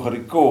nou word nog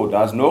gerekord,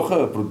 daar's nog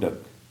 'n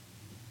produk.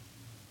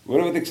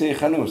 Hoor wat ek sê,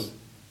 gaan ons.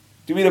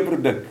 Tweede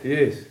produk.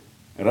 Yes.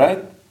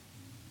 Right?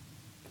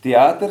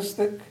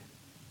 Teaterstuk.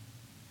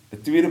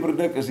 'n tweede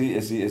produk is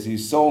die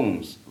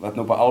songs wat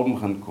nou op 'n album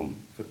gaan kom.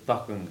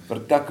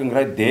 Vertakking,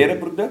 right? Derde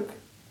produk.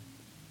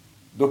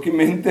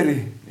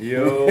 Documentary.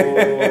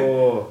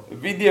 Yo.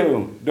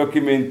 Video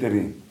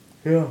documentary.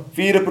 Ja.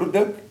 Vierde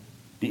produk,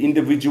 die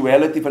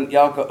individuality van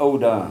elke ou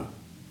daar.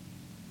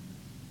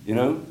 You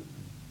know?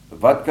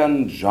 Wat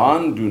kan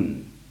Jean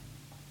doen?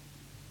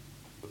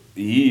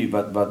 Hier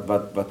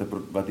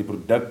wat die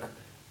produk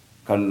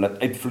kan laat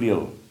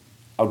uitvleuel,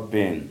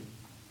 outpan.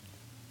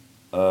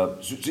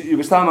 So jy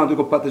verstaan maar, ek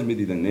op pad is met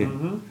die ding, né?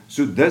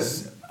 So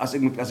dis, as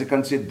ek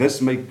kan sê,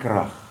 dis my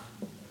krag.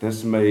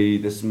 Dis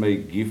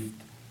my gift.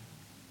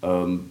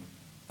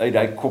 Uit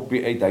daai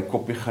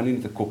koppie gaan nie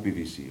net 'n koppie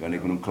wees nie, want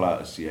ek moet hom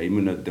klaar is. Hy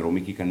moet 'n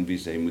drommetjie kan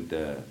wees, hy moet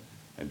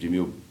jy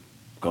jou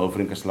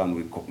girlfriend kan slaan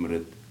met die kop met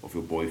dit, of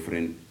jou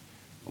boyfriend.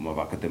 om 'n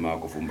wakker te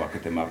maak of om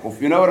wakker te maak of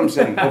you know what I'm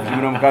saying, of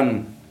jy hom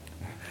kan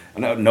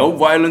no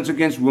violence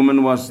against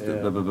women was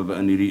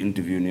in hierdie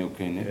interview nie,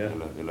 okay, nee,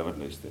 hulle wat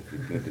luister.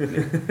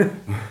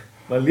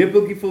 Maar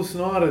lepeltjie vol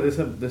snare,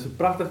 dis 'n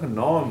pragtige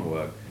naam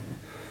ook.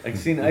 Ek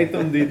sien uit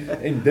om die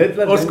en dit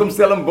wat ons kom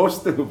stel in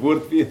Bos te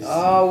woordfees.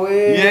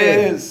 Wee.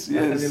 Yes.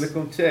 Gaan julle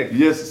kom check.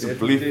 Yes,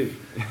 asseblief.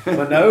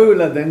 Maar nou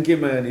laat dink jy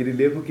my aan hierdie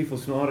lepeltjie vol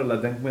snare,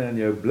 laat dink my aan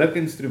jou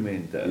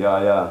blikinstrumente.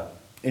 Ja.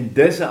 En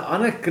dis 'n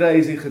ander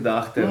crazy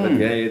gedagte wat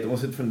jy het.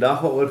 Ons het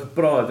vandag daaroor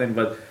gepraat en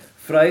wat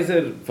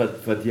Frazer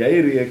wat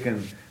jy reken,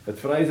 wat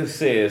Frazer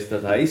sê is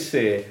dat hy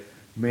sê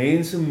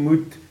mense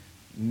moet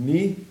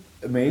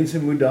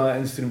daai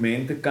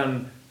instrumente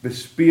kan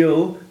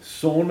bespeel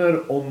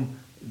sonder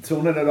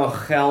dat daar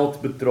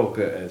geld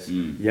betrokke is.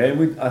 Jy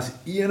moet as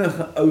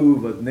enige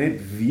ou wat net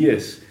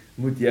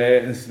moet jy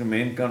 'n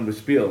instrument kan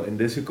bespeel en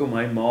dis hoekom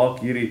hy maak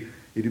hierdie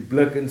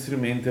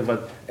blikinstrumente wat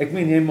ek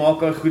meen jy maak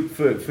daai goed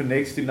vir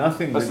next to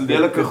nothing. Dis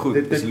lelike goed.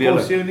 Dit kos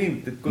jou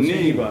nie,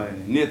 nie baie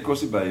nie. Nee, dit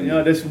kos nie baie nie.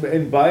 Ja, dis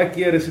en baie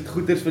keer is dit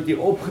goeders wat jy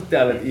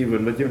opgetel het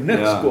ewen wat jou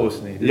niks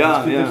kos nie. Dit is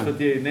goeders wat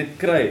jy net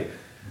kry.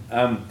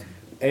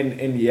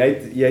 En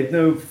jy het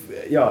nou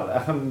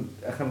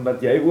ek gaan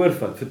wat jy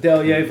oorvat.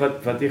 Vertel jy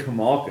wat jy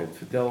gemaak het.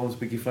 Vertel ons 'n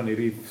bietjie van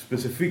hierdie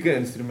spesifieke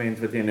instrument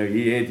wat jy nou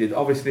hier het. Jy het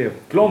obviously 'n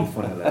klomp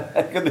van hulle.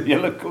 Ek het 'n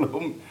hele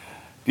klomp.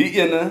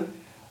 Die ene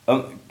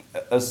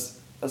is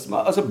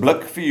maar as 'n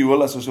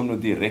blikviool as ons hom nou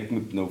direk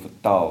moet nou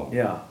vertaal.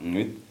 Ja. Jy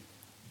weet.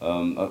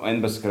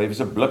 En beskryf is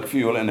 'n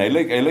blikviool en hy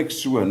lyk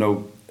so. Nou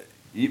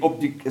hier op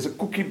die is 'n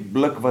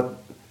koekieblik wat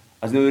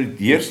as nou die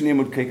deursnee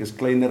moet kyk is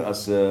kleiner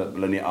as 'n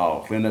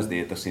liniaal, kleiner as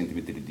 30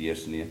 cm die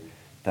deursnee.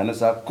 Dan is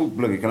daar 'n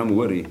koekblik, jy kan hom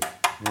hoor hier.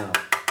 Ja.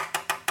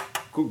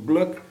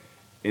 Koekblik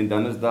en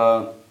dan is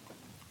daar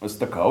 'n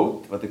stuk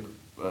hout wat ek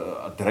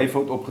 'n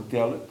dryfhout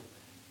opgetel het.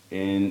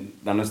 En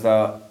dan is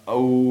daar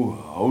ou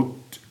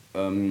hout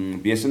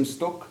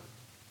besemstok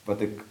wat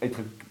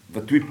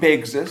wat 2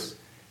 pegs is.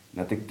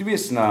 Dan het ek 2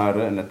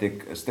 snare en dat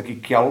ek 'n stukkie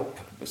kelp,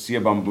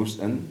 seebamboes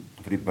in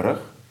vir die brug.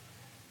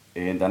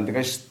 En dan het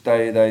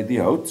ek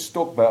die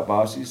houtstok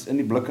basies in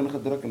die blik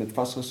ingedruk en dit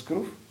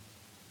vasgeskroef.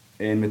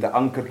 En met 'n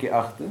ankertjie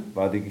agter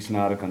waar ek die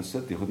snare kan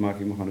sit. Die goed maak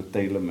ek moet gaan nou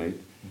tyle met.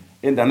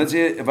 En dan het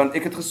jy want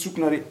ek het gesoek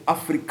na die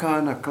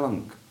Afrikaner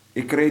klank.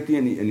 Ek kry dit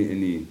in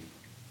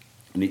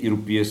die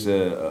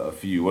Europese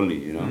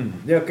violie, you know.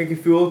 Ja, kyk die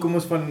viool kom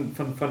ons van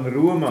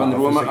Rome af,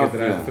 as ek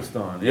dit reg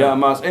verstaan. Ja,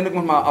 maar is eintlik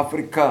nog maar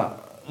Afrika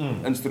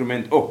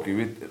instrument ook, jy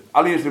weet.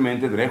 Al die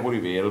instrumente het reg oor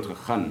die wêreld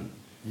gegaan.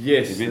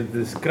 Yes, dit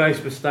is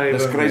kruisbestuiving.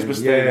 Dis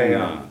kruisbestuiving,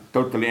 ja.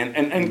 Totally.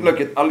 En eintlik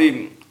het al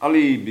die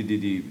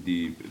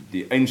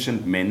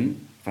ancient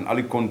men van al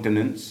die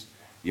continents,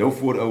 jou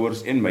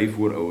voorouers en my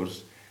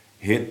voorouers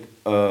het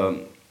 'n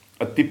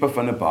tipe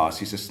van 'n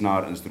basiese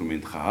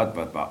snaarinstrument gehad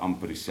wat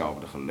amper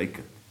dieselfde gelyk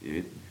het, jy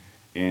weet.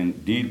 En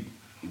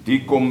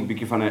die kom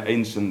bietjie van 'n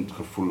ancient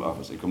gevoel af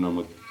as ek hom nou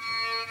moet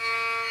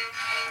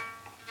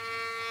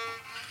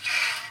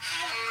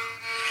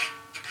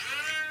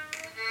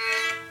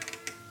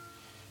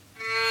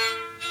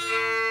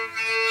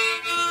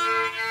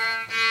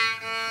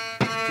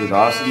So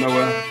daar is nou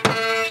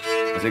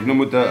as ek nou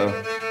moet ek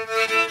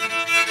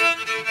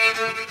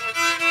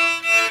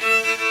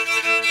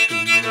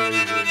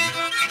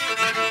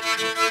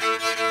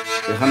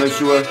gaan nou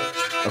so 'n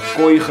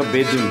kooi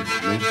gebed doen,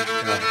 né?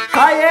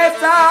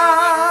 Kayesa,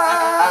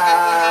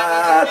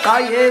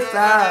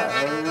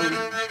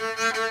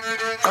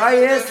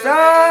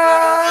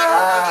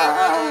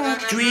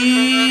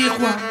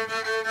 Chuigua.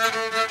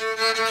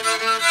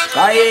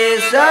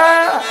 Kayesa,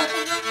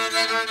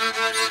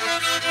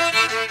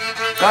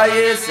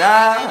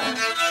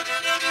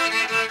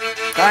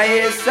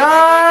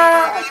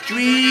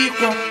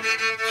 Chuigua.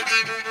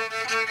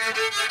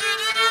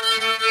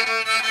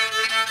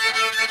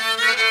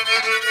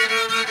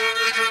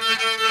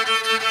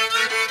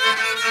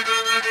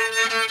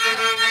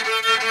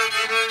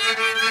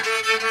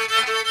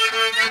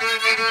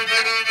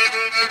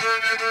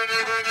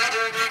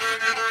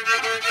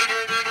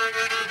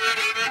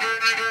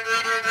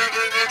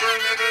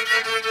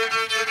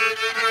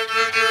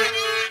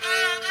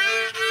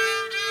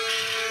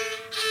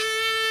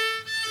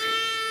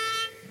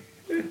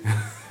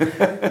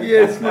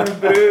 Yes, my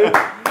bro.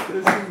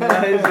 This is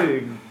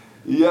amazing.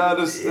 Ja,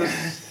 dis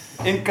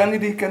en kan jy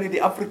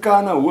die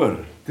Afrikaner hoor?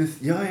 Dis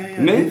ja,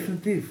 nee?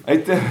 Definitief.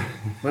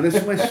 Maar dit is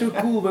vir my so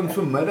cool want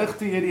vanmiddag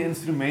toe jy die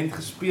instrument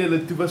gespeel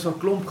het, toe was daar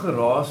klomp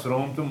geraas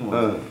rondom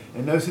ons.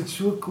 En nou is dit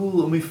so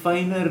cool om die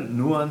fynere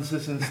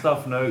nuances en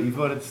stuff nou, hier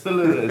waar dit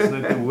stiller is,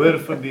 nou te hoor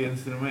van die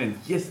instrument.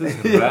 Yes, dis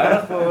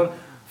regwaar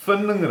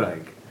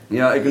vindingryk.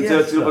 Ja, ek het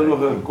selfs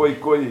nog 'n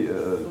koi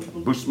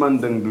Boesman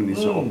ding doen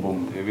hierso op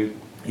hom, jy weet.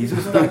 Hierso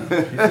stap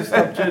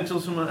Churchill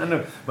sommer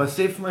in. Maar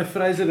sê vir my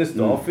Frazer, is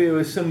daar vir jou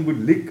 'n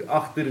simboliek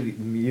agter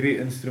hierdie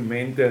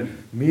instrumente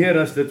meer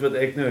as dit wat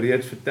ek nou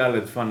reeds vertel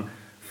het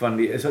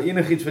is daar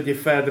enigiets wat jy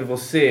verder wil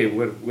sê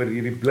oor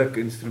hierdie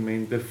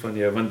blikinstrumente van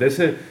jou? Want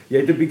jy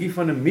het 'n bietjie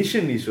van 'n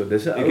mission hierso.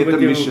 Dis 'n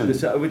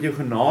ou wat jou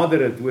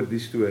genader het oor die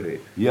storie.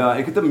 Ja,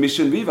 ek het 'n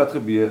mission. Wie wat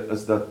gebeur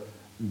is dat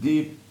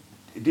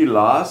die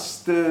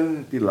laaste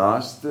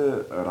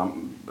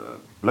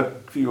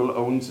blikviool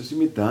ouens is nie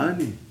meer daar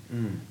nie.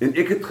 En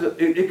ek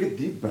het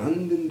die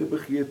brandende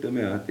begeerte in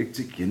my hart. Ek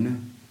sê kenne.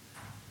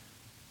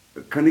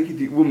 Kan ek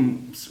die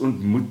ooms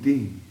ontmoet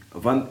nie?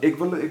 Want ek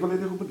wil net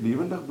op het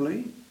lewendig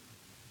bly.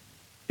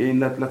 En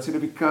laat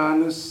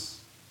Suid-Afrikaners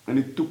in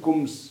die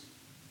toekoms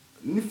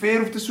nie ver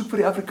hoef te soek vir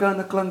die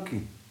Afrikaner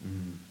klankie.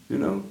 You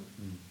know?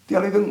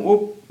 Tel die ding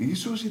op,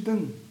 hierso is die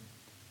ding.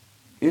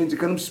 En jy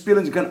kan hom speel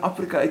en jy kan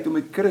Afrika uit hom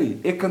uit kry.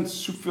 Ek kan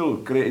soveel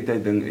kry uit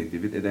die ding uit, jy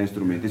weet, uit die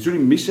instrument. En so die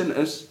mission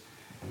is,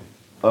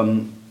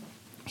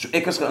 so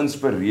ek is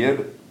geïnspireer,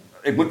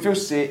 ek moet vir jou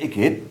sê, ek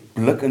het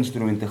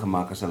blikinstrumente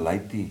gemaak as 'n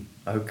laity.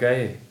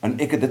 Okay. En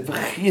ek het dit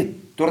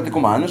vergeet, totdat ek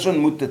hom Hannes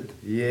ontmoet het.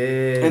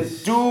 Yes. En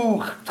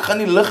toe gaan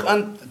die lig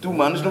aan, toe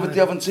Hannes nou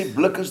vertel van sy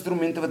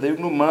blikinstrumente wat hy ook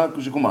nou maak,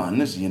 hoe sy kom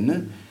Hannes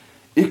heen.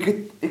 Ek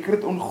het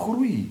dit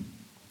ontgroei.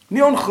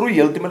 Nie ontgroei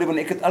heeltemal, want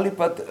ek het al die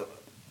pad,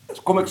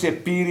 kom ek sê,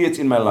 periods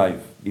in my life,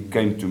 it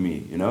came to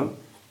me, you know.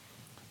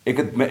 Ek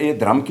het my eie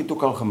drumkit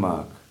ook al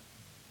gemaak.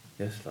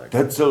 Yes, like.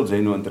 Dit sal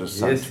jy nou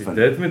interessant vind.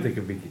 Dit moet ek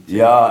 'n bietjie check.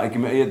 Ja, ek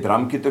het my eie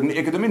drumkit ook nie,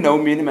 ek het hom nie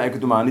nou mee nie, maar ek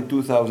het hom aan die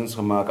 2000s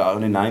gemaak,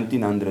 in die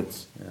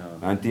 1900s. Ja.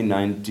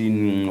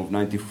 1919 of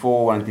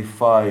 94,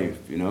 95,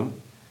 you know.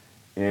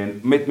 En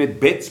met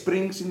bed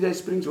springs, sien jy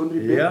springs onder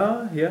die bed?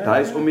 Ja.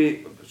 Daai is om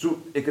die, so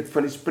ek het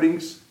van die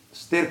springs,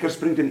 sterker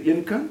spring aan die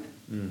een kant,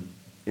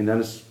 en dan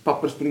is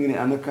papper spring aan die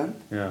ander kant.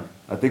 Ja.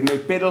 Het ek my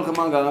pedal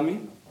gemaak daarmee.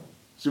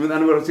 So met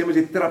ander woorde, sê maar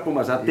jy trap hom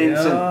as dat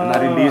tension, en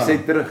dan release hy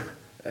terug.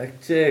 Ek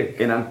check.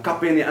 En dan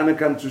kap hy aan die ander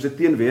kant soos 'n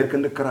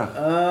teenwerkende krag.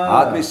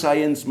 Haat my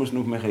science moes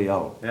nog my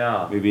gehelp.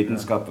 Ja. My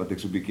wetenskap wat ek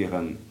so 'n bietjie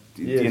gaan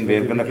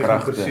teenwerkende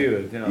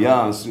kragte. Ja.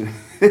 Ja, so.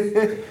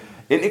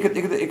 En ek het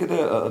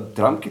 'n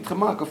drumkit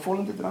gemaak, 'n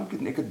vollende drumkit,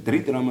 en ek het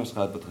 3 drummers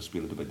gehad wat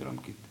gespeel het op die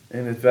drumkit.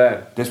 En dit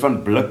werk. Dis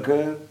van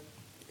blikke.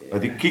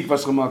 Die kick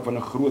was gemaak van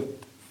 'n groot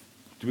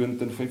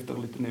 250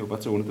 liter nee, of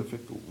wat se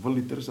 150, hoeveel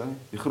liter is hy?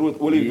 Die groot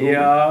olie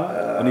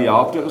Ja, in die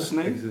helfte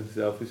gesny. Ek is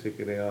self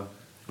verseker, ja.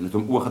 En het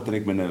hom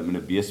oorgetrek met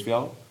 'n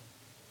beesvel.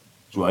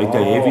 So hy het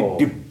 'n heavy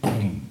diep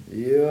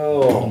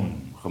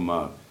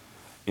gemaak.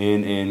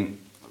 En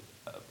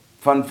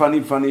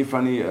van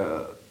die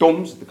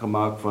toms het ek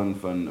gemaak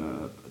van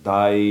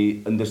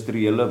daai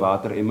industriële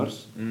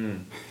wateremmers.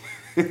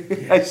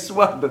 Hy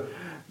swat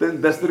die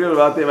industriële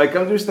water, hy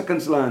kan so 'n stuk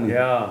inslaan nie.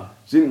 Ja.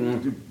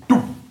 Sien,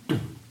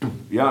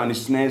 ja, en die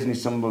snares en die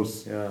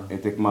cymbals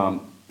het ek maar,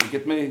 ek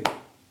het my,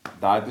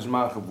 daai het is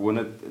maar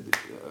gewone,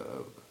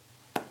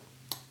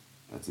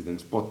 dat sy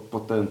dings,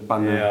 potte en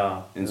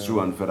panne en so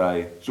aan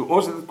verry. So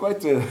ons het dit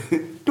kwyt,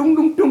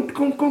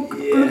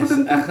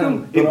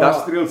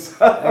 industrial.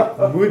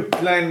 Ek moet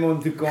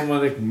Kleinmond toe kom,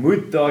 want ek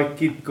moet daai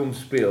kit kom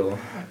speel.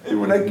 Ek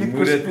moet daai kit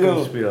kom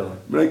speel.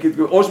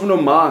 Ons moet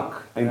hom maak,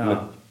 eintlik.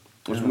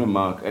 Ons moet hom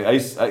maak.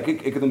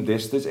 Kyk, ek het hom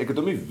destyds, ek het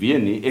hom nie weer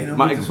nie,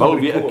 maar ek wil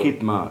weer 'n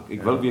kit maak.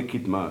 Ek wil weer 'n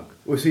kit maak.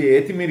 O, so jy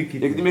het nie meer die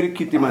kit? Ek het nie meer die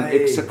kit nie, man.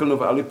 Ek sukkel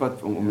nog al die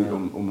pad om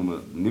 'n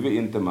nuwe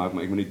een te maak,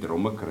 maar ek moet nie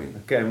dromme kry.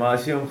 Okay, maar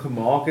as jy hom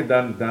gemaak het,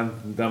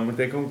 dan moet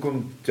ek hom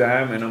kom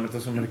jam en dan moet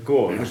ons hom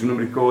rekord. Ons moet hom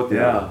rekord,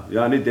 ja.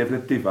 Ja, nee,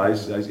 definitief.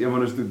 Hy's een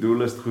van ons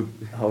to-do-list goed.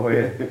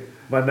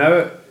 Maar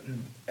nou,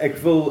 ek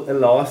wil 'n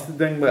laaste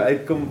ding by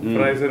uitkom,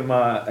 Frazer,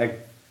 maar ek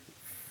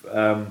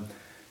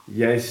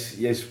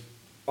jy's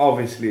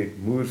obviously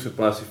moerse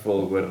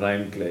passievol oor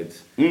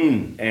rymklets.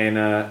 En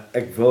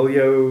ek wil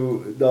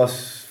jou,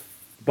 daar's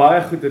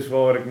baie goeders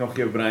waar ek nog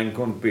jou brein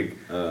kon piek.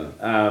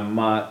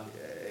 Maar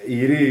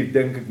hierdie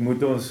dink ek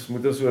moet ons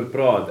oor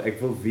praat. Ek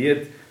wil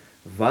weet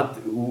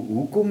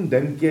hoekom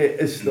dink jy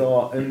is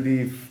daar in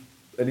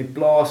die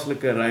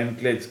plaaslike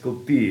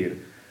rymkletskultuur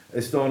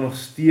is daar nog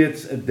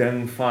steeds 'n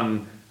ding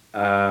van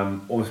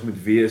ons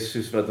moet wees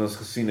soos wat ons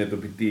gesien het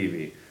op die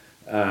TV.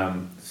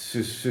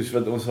 Soos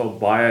wat ons al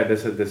baie,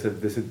 dis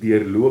 'n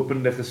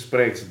deurlopende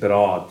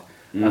gespreksdraad.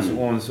 As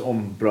ons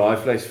om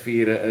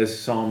braaivleisvure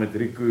is, saam met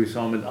Rico,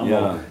 saam met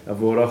almal, dan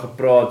word daar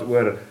gepraat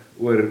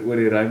oor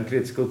die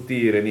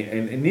rymkletskultuur en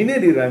nie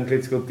net die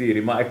rymkletskultuur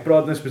nie, maar ek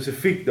praat nou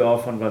spesifiek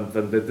daarvan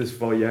want dit is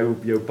waar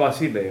jou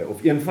passie lê,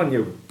 of een van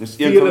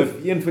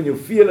jou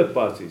vele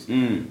passies.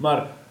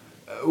 Maar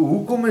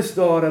hoekom is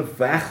daar 'n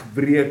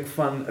wegbreek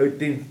van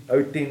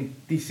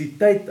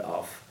autentisiteit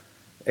af?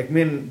 Ek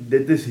meen,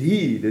 dis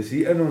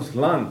hier in ons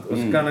land.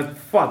 Ons kan dit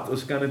vat,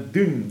 ons kan dit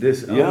doen.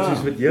 Dis alles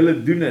soos wat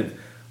julle doen het.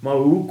 Maar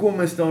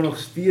hoekom is daar nog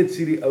steeds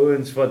hierdie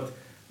ouens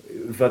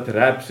wat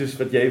rap soos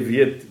wat jy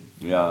weet,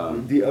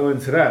 die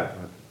ouens rap?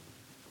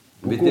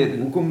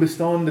 Hoekom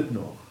bestaan dit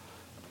nog?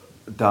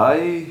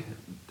 Daai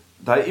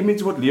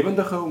image word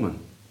lewendig gehou, man.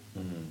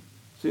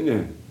 Sien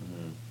jy?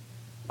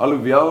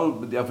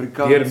 Alhoewel die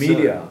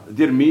Afrikaanse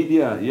deur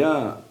media,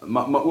 ja,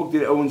 maar ook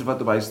die ouens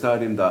wat op hy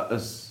stadium daar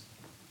is.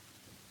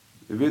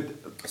 Jy weet,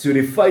 so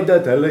die feit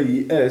dat hulle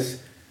hier is,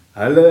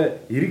 hulle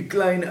hierdie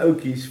klein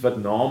ouetjies wat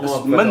namaak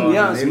Is min,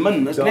 ja, is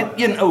min, is net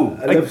een ou.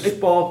 Hulle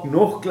spaak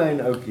nog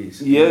klein ouetjies.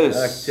 Yes.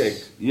 Ek check.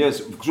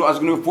 Yes. So as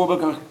ek nou 'n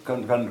voorbeeld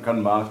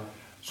kan maak.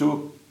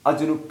 So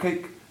as jy nou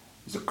kyk,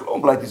 is 'n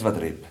klomp laities wat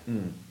rap.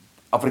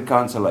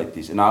 Afrikaanse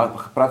laities. En nou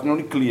praat nou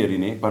nie kleurie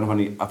nie, maar van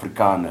die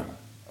Afrikaner.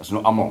 As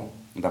nou almal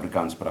met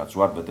Afrikaans praat,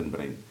 swart, wit en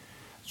bruin.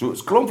 So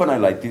is klomp van die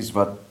laities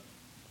wat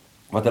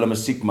hulle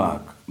musiek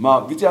maak.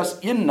 Maar weet jy as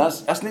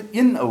net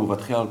een ou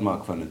wat geld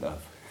maak van dit af.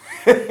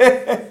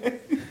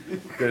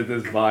 Dit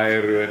is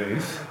baie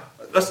ironies.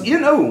 As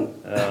een ou.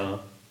 Ja.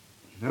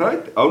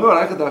 Right? Hou nou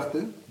daai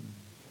gedagte.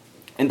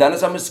 En dan is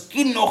daar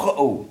miskien nog 'n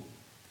ou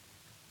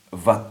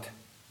wat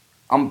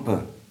amper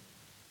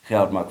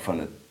geld maak van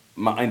dit.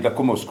 Maar eintlik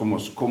kom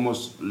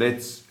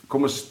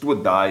ons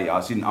stoot daai,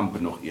 ja, sien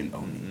amper nog een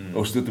ou nie.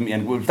 Ons stoot hom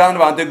een. Staan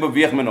waar ek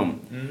beweeg met hom.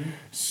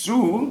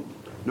 So,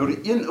 nou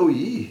die een ou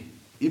hier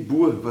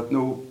bo wat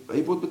nou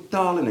hy word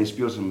betaal en hy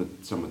speel saam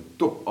met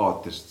top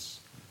artists.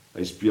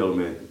 Hy speel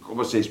met, kom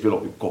ons sê hy speel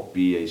op die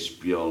koppie, hy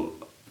speel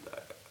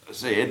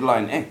sy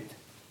headline act.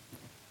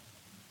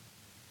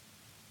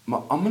 Maar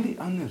almal die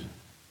ander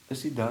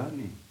is nie daar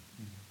nie.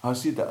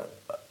 As jy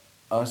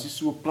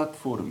so 'n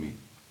platform nie.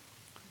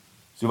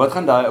 So wat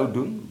gaan daai ou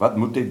doen? Wat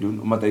moet hy doen?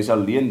 Omdat hy's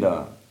alleen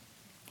daar.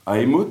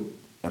 Hy moet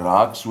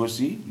raak soos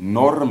die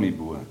norm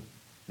hierbo.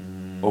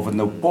 Of dit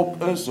nou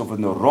pop is, of dit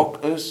nou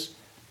rock is.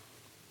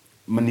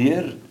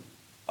 Meneer,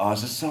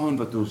 as 'n sound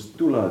wat ons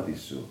toelaat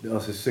hierso.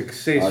 Daar's 'n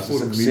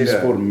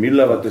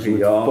suksesformule wat ons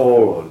moet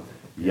volg.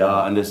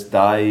 Ja, en dis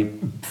daai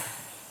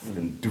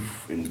en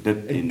doef en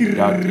dit en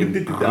dat en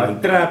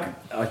trap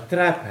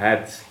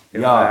hats.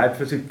 Ja, het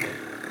vir so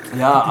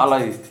ja,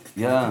 allei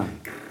ja.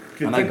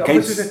 En hy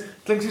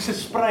klink soos 'n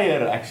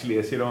sprayer actually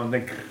as jy daaraan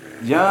dink.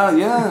 Ja.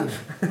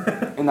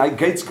 En hy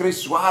gates kry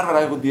swaar wat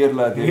hy wil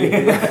deurlaat.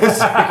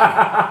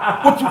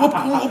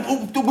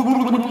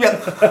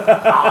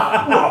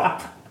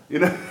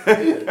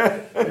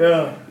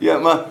 Ja,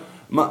 maar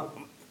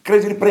kry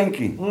jy die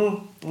prentjie?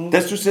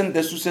 Dis soos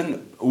 'n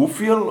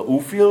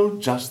hoeveel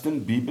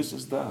Justin Biebers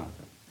is daar?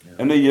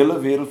 In 'n hele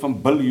wêreld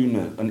van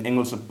biljoene in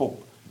Engelse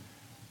pop.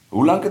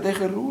 Hoe lank het hy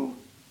gerol?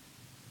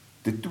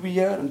 Dit 2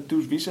 jaar en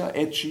toe visa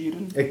Ed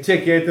Sheeran. Ek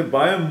check jy het 'n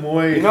baie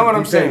mooi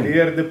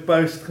gedetailleerde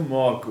post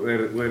gemaak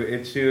oor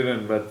Ed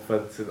Sheeran wat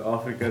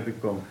Suid-Afrika toe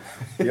kom.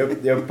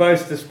 Jou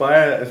post is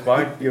baie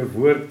jou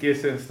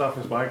woordkeuse en staf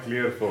is baie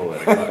kleurvol.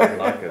 Ek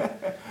like dit.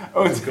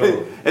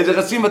 Cool. Het jy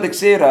gesien wat ek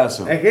sê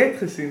daarso? Ek het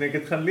gesien, ek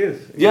het gaan lees.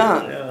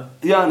 Ja,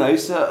 en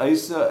hy's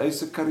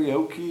 'n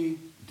karaoke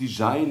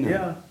designer.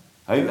 Ja.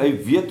 Hy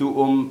weet hoe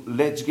om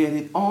Let's Get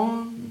It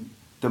On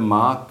te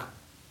maak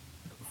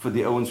vir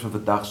die ouens vir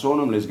vandag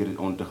sonder om Let's Get It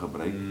On te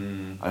gebruik.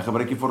 Hy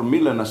gebruik die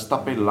formule en dan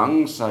stap hy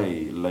langs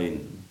sy lyn.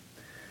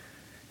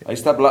 Hy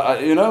stap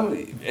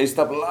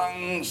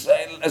langs sy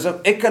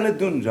ek kan dit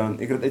doen, Jan.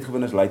 Ek het dit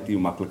uitgevind as hoe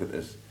maklik dit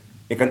is.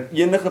 Ek kan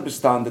enige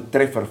bestaande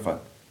treffer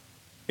vat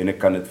en ek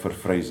kan dit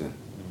verfryse.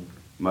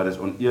 Maar dis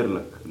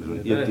oneerlik, dis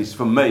oneties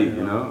vir my,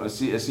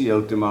 Is hy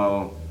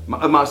heeltemal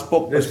maar as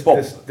pop is pop.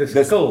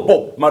 Dis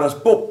pop, maar as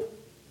pop.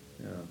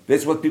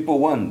 That's what people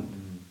want.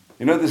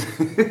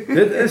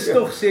 Dit is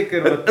tog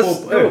seker wat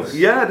pop is.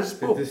 Ja, dis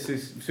pop. Dit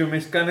is so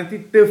mense kan dit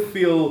nie te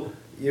veel,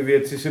 jy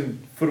weet, soos 'n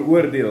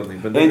veroordeel nie,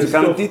 want dit is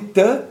kan dit nie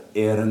te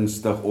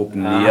ernstig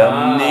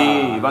opneem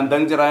nie, want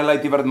dink jy raai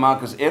wat dit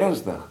maak is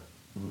ernstig?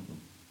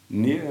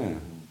 Nee.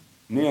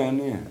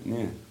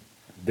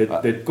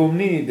 Dit kom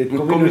nie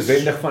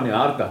noodwendig van die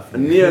hart af.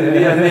 Nee.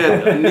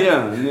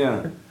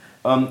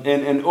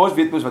 En ons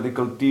weet mos wat die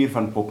kultuur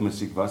van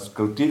popmusiek was.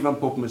 Kultuur van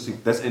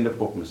popmusiek, dis einde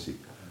popmusiek.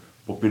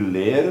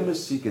 Populêre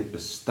musiek het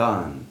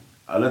bestaan.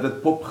 Hulle het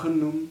dit pop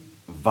genoem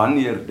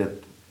wanneer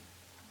dit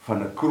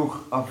van 'n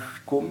kroeg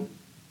afkom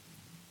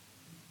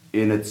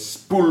en dit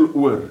spoel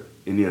oor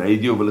en die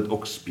radio wil dit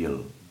ook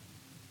speel.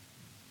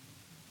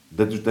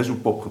 Dis hoe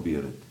pop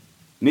gebeur het.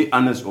 Nie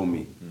andersom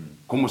nie.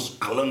 Kom ons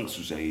klink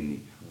soos hy nie.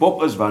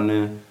 Pop is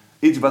wanneer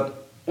iets wat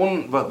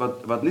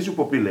nie so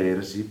populêr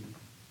is nie,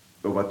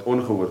 of wat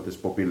ongehoord is,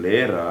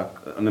 populêr raak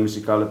in 'n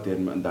musikale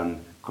terme en dan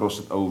cross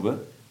it over.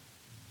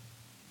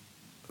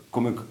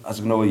 As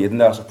ek nou 'n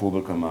hedendaagse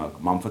voorbeeld kan maak,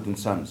 Mumford &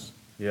 Sons.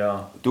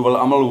 Ja. Toe wil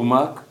almal hoe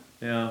maak?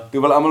 Ja.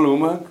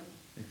 Exactly.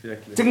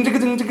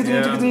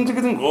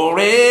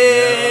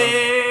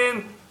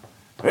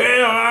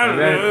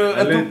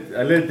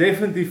 Hulle het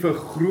definitief 'n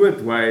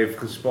groot wave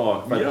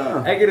gespaak.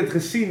 Ek het dit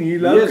gesien hier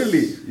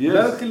locally. Yes.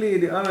 Locally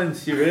die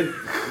ouens, jy weet,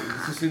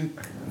 soos 'n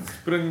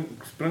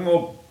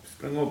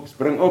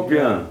spring op,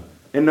 ja.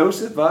 En nou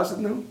waar is dit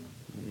nou?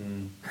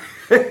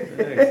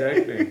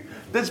 Exactly.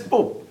 Dis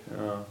pop.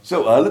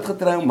 So, hulle het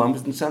getry om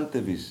Mumford & Sons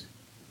te wees.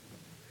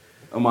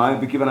 Om hy 'n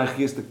bietjie van hy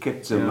gees te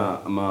ketsen,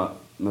 maar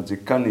jy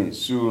kan nie.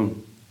 So,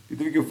 ek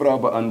het jou vraag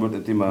beantwoord,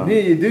 het jy maar...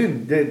 Nee, jy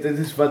doen. Dit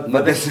is wat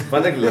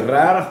ek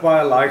regtig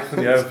baie like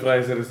van jou,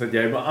 Frazer, is dat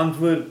jy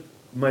beantwoord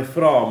my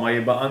vraag, maar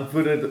jy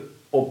beantwoord dit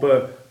op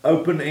 'n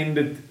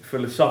open-ended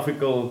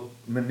philosophical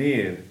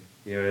manier.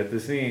 Jy weet,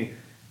 dit is nie...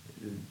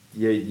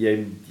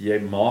 Jy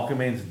maak 'n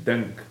mens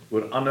dink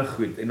oor ander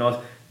goed. En daar's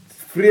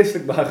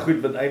vreeslik baie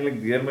goed wat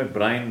eintlik deur my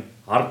brein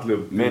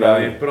hardloop Met terwyl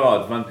daai- jy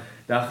praat, want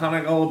dan gaan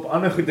ek al op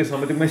ander goedes, dan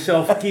moet ek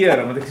myself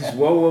keer, want ek sê,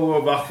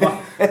 wow, wag,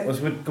 ons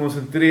moet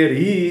konsentreer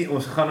hier,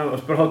 ons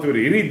praat oor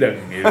hierdie ding,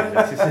 jy weet,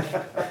 ek sê,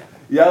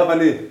 Ja,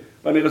 want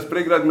die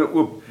gesprek raak nou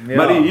oop. Ja.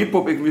 Maar die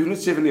hiphop, ek wil net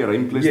sê van die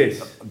rymklus,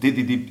 Yes.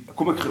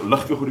 kom ek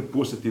lig vir die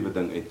positiewe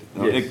ding uit.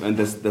 Nou, Yes. en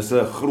dis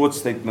 'n groot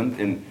statement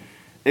en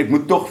ek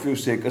moet tog vir jou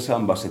sê ek is 'n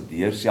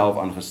ambassadeur self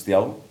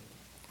aangestel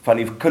van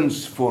die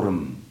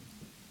kunsvorm.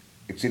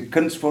 Ek sê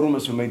kunsvorm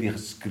is vir my die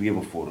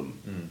geskrewe vorm.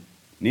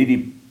 Nie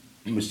die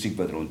musiek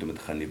wat rondom dit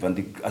gaan nie, want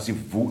as die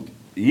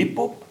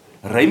hiphop,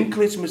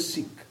 rymklus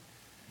musiek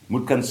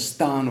moet kan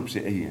staan op sy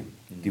eie.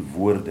 Die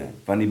woorde,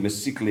 want die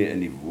musiek lê in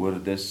die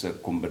woorde se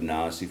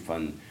kombinasie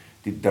van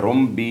die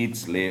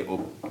drumbeats lê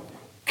op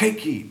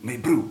kykie, my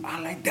broer,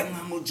 allei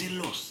dinge moet jy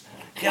los.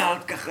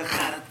 Geld kan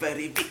gegaard vir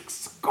die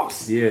wiks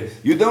kos. Yes.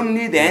 You don't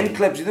need hand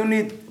claps, you don't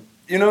need,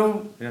 you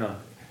know, ja,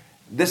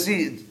 dis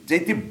jy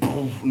het die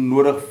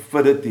nodig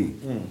vir dit nie.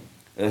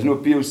 Is nou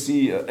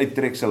POC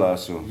uittreksel daar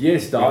so.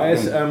 yes, daar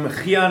is,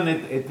 Gian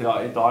het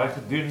daai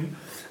gedoen,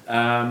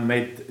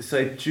 met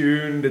sy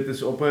tune, dit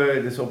is op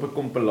 'n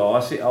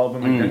kompilasie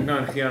album, ek dink nou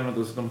aan Gian, want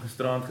ons het hom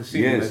gisterand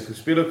gesien, Yes. hy het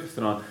gespeel ook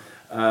gisterand,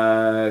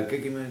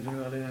 kyk jy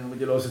moet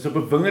jy los, dit is op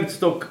 'n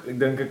wingerdstok, ek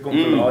dink 'n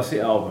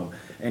kompilasie album,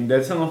 en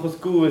dit sal nog wat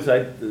cool is,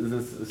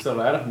 dit sal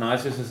regtig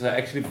nice is as hy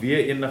actually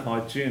weer eendag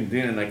daai tune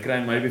doen, en hy kry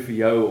maybe vir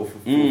jou, of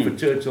vir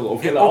Churchill,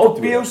 of julle Op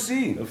albei,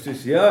 POC, of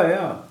soos,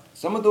 ja,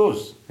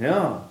 Samados.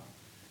 ja,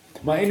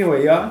 maar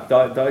anyway, ja,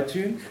 daai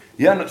tune,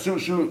 Ja, so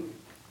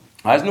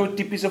hy is nou 'n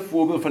tipiese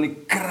voorbeeld van die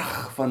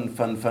krag van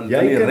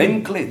die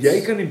rymklets.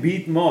 jy kan die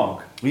beat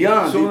maak,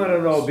 Ja, sonder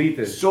dat daar 'n beat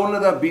is. Sonder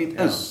dat beat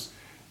is.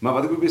 Maar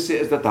wat ek wil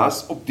sê is dat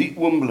daar's op die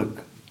oomblik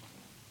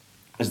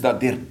is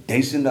dat daar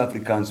duisende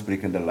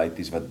Afrikaanssprekende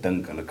laities wat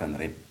dink hulle kan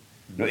rap.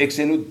 Nou ek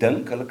sê nou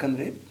dink hulle kan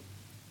rap.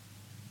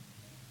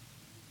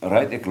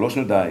 Right, ek los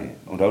nou daai,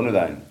 onthou nou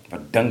daai,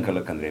 wat dink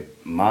hulle kan rap.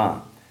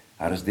 Maar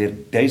daar is daar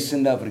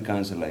duisende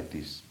Afrikaanse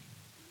laities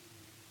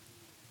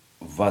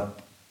wat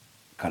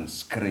kan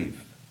skryf.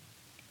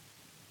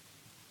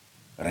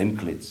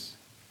 Rymklets.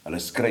 Hulle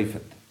skryf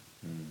dit.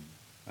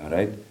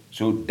 Alright.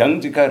 So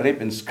dink jy kan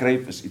rap en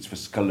skryf is iets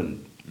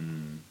verskillend.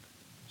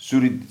 So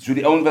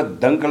die ouens wat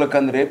dink hulle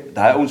kan rap,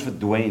 daai ouens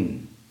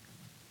verdwyn.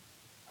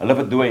 Hulle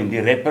verdwyn,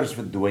 die rappers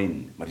verdwyn,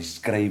 maar die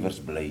skrywers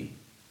bly.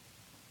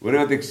 Hoor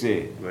jy wat ek sê?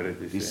 Hoor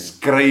dit is Die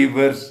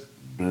skrywers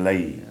bly.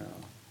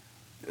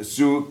 Ja.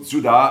 So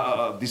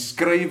daar die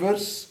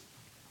skrywers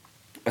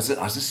as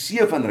 'n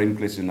see van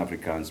rymklets in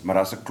Afrikaans, maar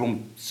daar's 'n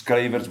klomp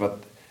skrywers wat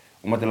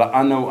omdat hulle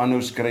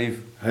aanhou skryf.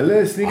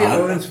 Hulle is nie die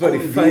ouens wat die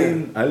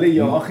fame, hulle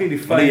jaag nie die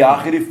fame. Hulle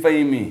jaag nie die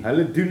fame nie.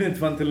 Hulle doen dit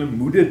want hulle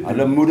moet dit doen.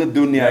 Hulle moet dit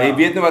doen, ja. Jy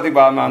weet nou wat ek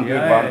waaraan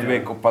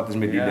ek op pad is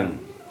met die Ja. ding.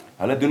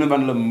 Hulle doen dit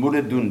want hulle moet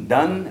dit doen.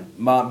 Dan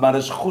maar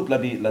dis goed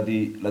dat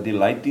die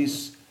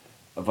laities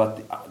wat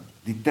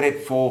die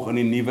trek volg in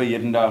die nuwe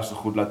hedendaagse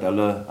goed laat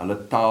hulle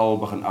taal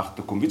begin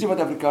agterkom. Weet jy wat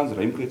Afrikaans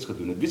rymklets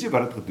gedoen het? Weet jy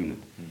wat dit gedoen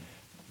het?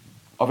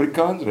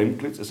 Afrikaans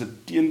rymklets is 'n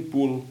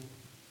teenpool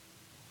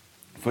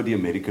vir die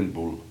American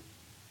Bull.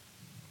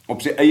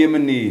 Op sy eie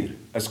manier.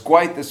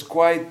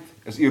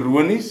 Is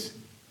ironies,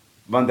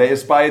 want they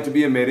aspire to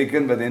be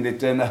American, but then they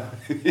turn out.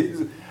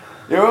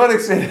 Jy hoor wat ek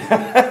sê?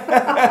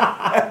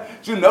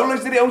 So nou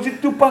luister die ouens hier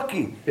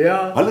toepakkie.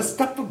 Ja. Hulle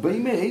stap verby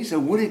my huis,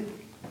 hoor ek.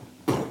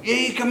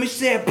 Jy kan my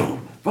sê,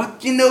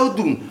 wat jy nou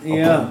doen?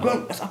 Ja.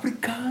 Is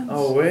Afrikaans.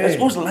 Oh, wey. Is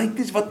ons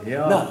laities wat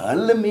Ja. na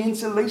hulle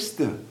mense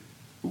luister.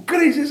 Hoe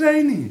crazy is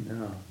hy nie?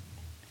 Ja.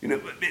 You know,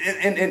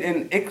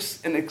 en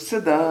ek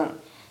sit daar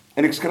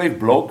en ek skryf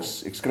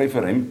blogs, ek skryf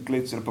vir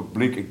Rymklets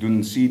Republiek, ek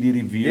doen CD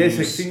reviews. Yes,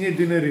 ek sien jy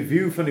doen 'n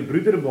review van die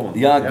Broederbond.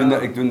 Ja,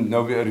 ek doen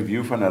nou weer 'n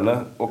review van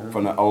hulle, ook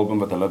van 'n album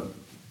wat hulle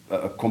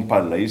 'n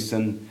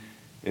compilation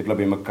het hulle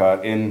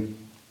bymekaar en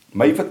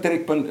my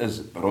vertrekpunt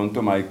is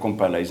rondom my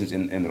compilations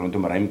en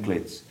rondom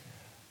Rymklets.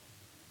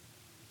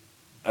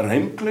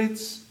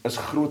 Rymklets is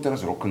groter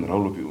as rock and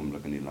roll op die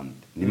oomblik in die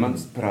land.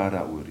 Niemand praat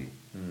daaroor nie.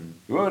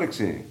 Jy hoor wat ek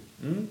sê?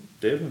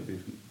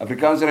 Definitief.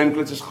 Afrikaanse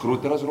rymklets is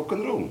groter as rock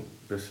and roll.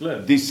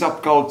 Beslis. Die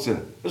subculture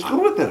is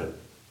groter.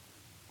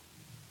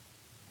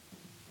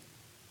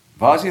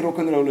 Waar is die rock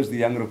and roll is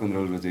die young rock and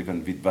roll wat jy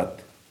van weet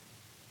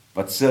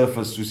wat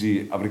surfers soos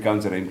die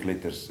Afrikaanse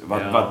rymkletters,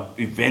 wat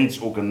events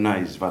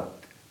organise, wat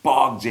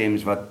park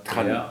jams wat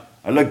gaan. Ja.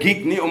 Hulle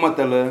geek nie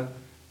omdat hulle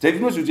jy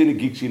weet mos hoe jy in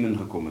die geek scene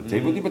ingekom het. Jy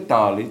word nie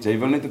betaal nie, jy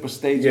wil net op 'n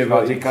stage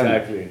waar jy kan.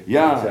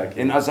 Ja,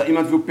 exactly. en as daar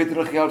iemand vir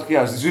petrol geld gee,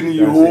 as jy nie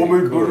Dat is my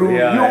cool. broer.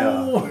 Ja.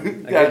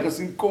 Ja,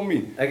 gesien kom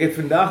nie. Ek het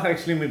vandag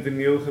actually met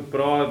Daniel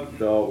gepraat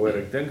daaroor.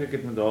 Ek dink ek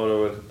het met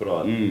daaroor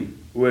gepraat.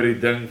 Oor die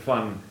ding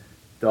van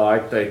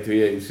daai tyd toe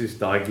jy soos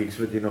daai gigs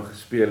wat jy nog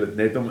gespeel het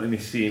net om in die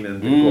scene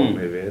in te kom,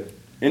 jy weet.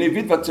 En jy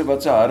weet wat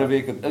se harde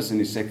werk dit is in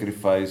die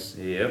sacrifice.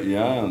 Yep.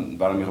 Ja,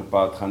 waarom jy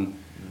gepaard gaan.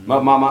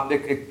 Maar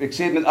ek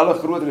sê dit met alle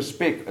groot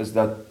respek is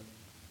dat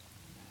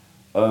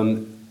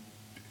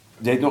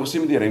jy het nog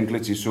gesien met die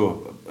Rymklets hier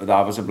so,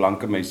 daar was 'n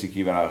blanke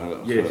meisietjie wat daar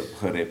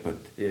gerap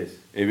het. Yes.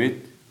 Jy weet,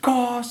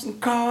 kaas en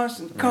kaas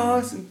en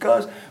kaas en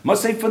kaas, maar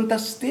sy vind haar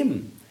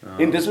stem.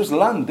 En dis ons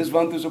land, dis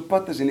want ons op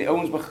pad is en die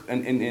ouens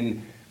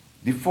en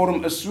die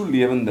vorm is so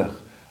lewendig.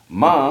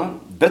 Maar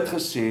dit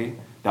gesê,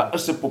 daar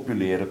is 'n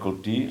populêre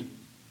kultuur,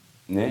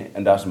 nee,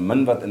 en daar's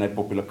min wat in die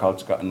popular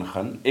culture kan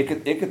ingaan. Ek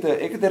het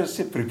 'n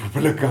resep vir die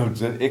popular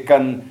culture.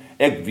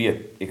 Ek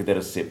weet, ek het 'n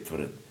resep vir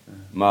dit.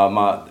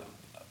 Maar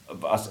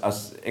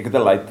as ek het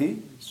 'n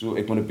laaitie, so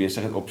ek moet 'n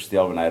besigheid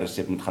opstel en hy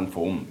resep moet gaan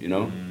vir hom, you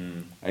know.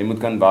 Hy moet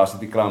kan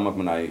varsity klaar maak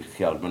met hy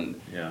geld, man.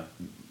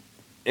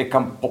 Ek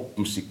kan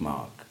popmusiek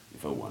maak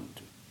if I want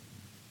to.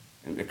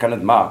 En ek kan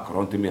dit maak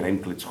rondom die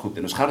rimklits goed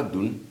en ons gaan dit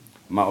doen,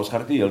 maar ons gaan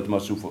dit nie heeltemal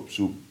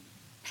so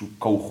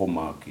kougom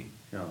maak nie.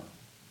 Ja.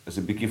 Is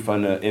 'n bietjie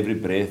van every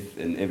breath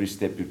and every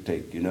step you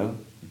take, you know.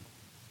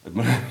 Ek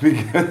moet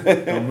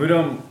Dan moet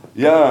dan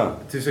ja,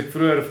 soos ek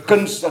vroeër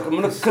kuns, ek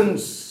moet 'n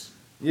kuns.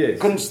 Yes.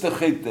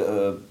 Kunstigheid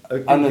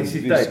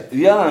Authenticiteit.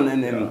 Ja,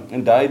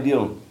 en daai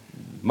deel.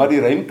 Maar die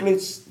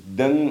rymklits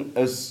ding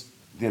is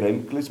die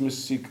rymklits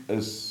musiek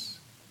is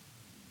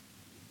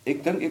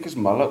ek dink ek is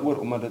mal daaroor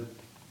omdat dit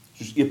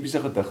soos epiese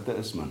gedigte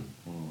is, man.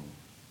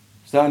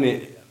 Staan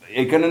nie,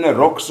 jy kan in 'n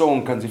rock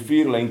song kan jy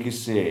 4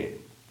 lyntjies sê,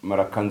 maar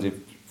dan kan jy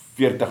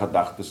 40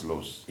 gedagtes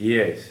los.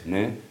 Yes.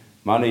 Né?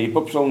 Maar in 'n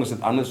hiphop song is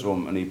dit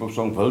andersom. In 'n hiphop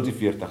song wil jy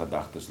 40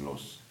 gedagtes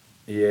los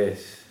Yes.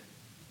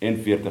 en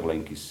 40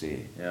 lyntjies sê,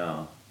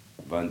 Ja.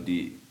 want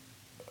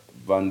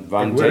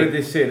Ek hoor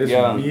dit sê, dis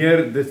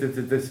meer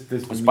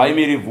dis is baie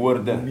meer die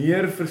woorde.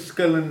 meer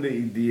verskillende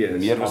idees.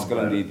 Meer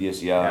verskillende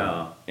idees,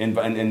 ja. En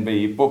by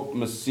hiphop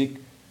musiek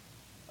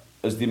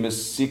is die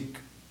musiek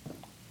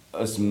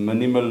is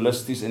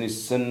minimalisties in die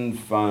sin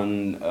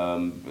van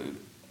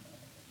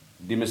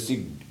die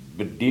musiek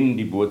bedien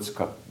die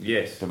boodskap.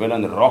 Yes. Terwyl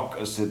in rock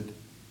is dit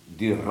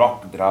die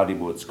rock dra die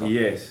boodskap.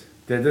 Yes.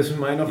 Dit is vir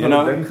my nog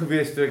 'n ding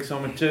gewees toe ek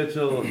saam met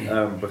Churchill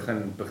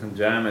begin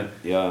jam het.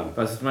 Ja.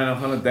 Was dit my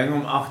nog 'n ding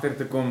om agter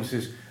te kom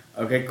soos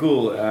okay,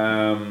 cool.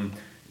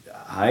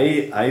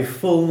 Hy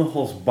vul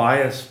nogals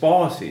baie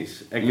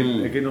spasies. Ek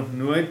het nog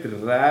nooit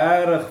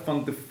regtig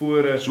van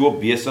tevore So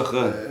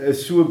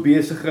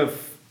besige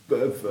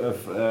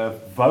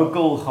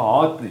vocal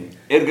gehad nie.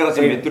 erger as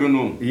 'n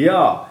metronoom.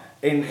 Ja,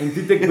 en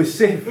toe het ek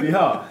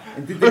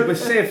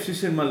besef,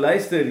 soos in my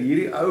luister,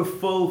 hierdie ou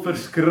vul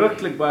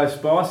verskriklik baie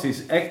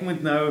spasies. Ek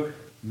moet nou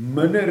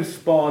minder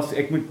spasie,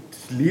 ek moet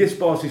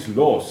leespasies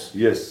los.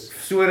 Yes.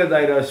 Sodat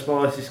hy daai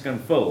spasies kan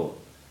vul.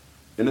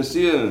 En as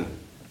jy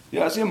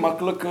is 'n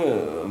maklike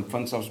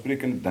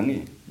vanselfsprekende ding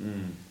nie.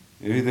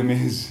 Jy weet die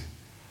mens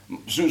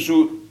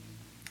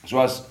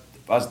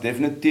was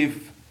definitief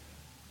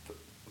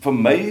vir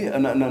my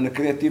in 'n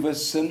kreatiewe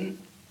sin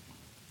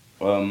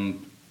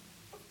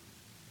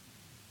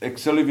ek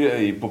sal nie weer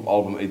 'n hiphop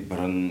album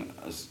uitbring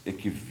as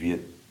ek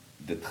weet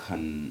dit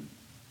gaan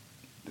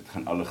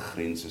alle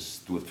grense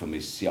stoot vir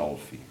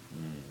myself nie.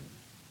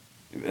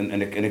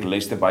 En ek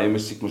luister baie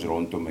musiek mos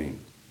rondom my.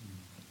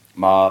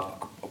 Maar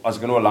as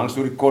ek nou 'n lang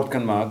storie kort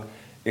kan maak,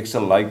 ek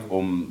sal like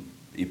om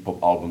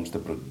hiphop albums te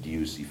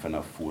produce hier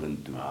vanaf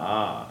vorentoe.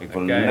 Ek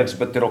wil niks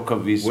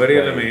betrokke wees. Hoor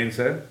julle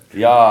mense?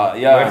 Ja.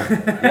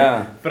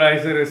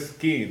 Frazer is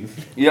keen.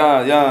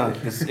 Ja,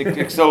 dus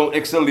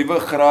ek sal liewer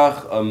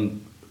graag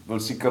wil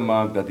seker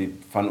maak dat die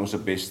van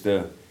ons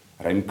beste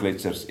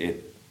rymkletsers het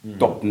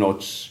top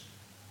notch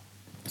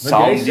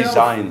sound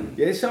design.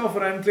 Jy self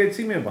rymklets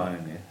nie meer baie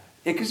nie.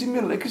 Ek is nie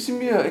meer,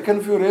 ek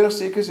kan vir jou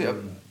regtig sê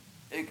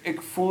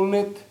ek voel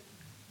net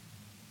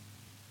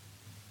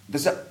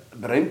dis 'n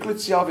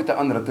rymklets self het 'n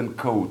unwritten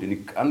code en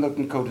die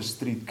unwritten code is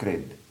street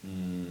cred.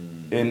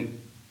 En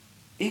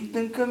ek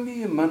dink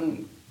nie 'n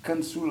man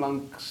kan so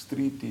lank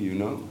street, you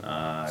know.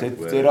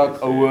 Sy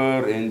raak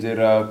ouer en sy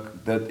raak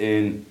dit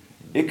en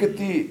ek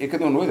het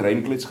nog nooit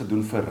rymklets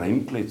gedoen vir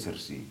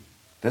rymkletsers nie.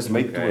 Dis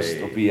my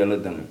twist op die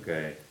hele ding.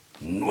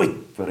 Nooit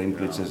vir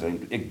rymkletsers.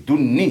 Ek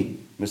doen nie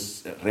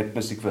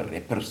rapmusiek vir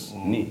rappers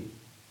nie.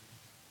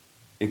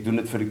 Ek doen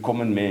dit vir die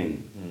common man.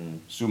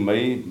 So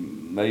my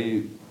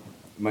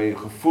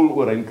gevoel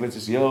oor rymklets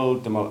is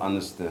heeltemal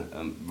anders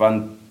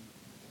want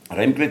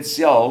rymklets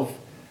self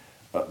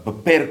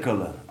beperk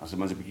hulle as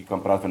ons 'n bietjie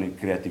kan praat van die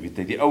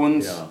kreatiwiteit. Die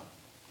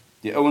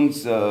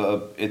ouens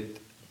het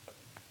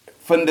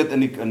vind dit in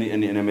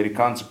die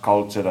Amerikaanse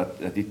culture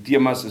dat die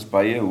temas is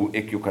baie hoe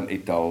ek jou kan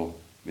uithaal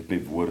met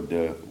my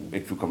woorde, hoe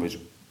ek kan my so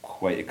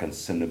gooi, ek kan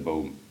sinne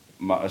bou,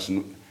 maar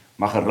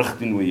gerig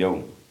teenoor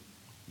jou.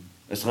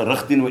 Is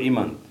gerig teenoor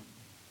iemand.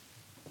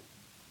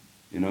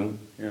 You know?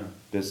 Ja.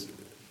 Dis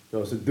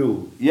is 'n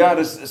doel. Ja,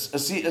 dis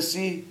is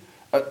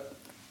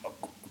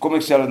kom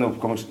ek sê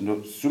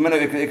nou, so min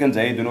ek en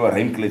jy doen nou 'n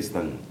rymklets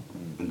ding.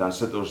 En dan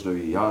sit ons nou,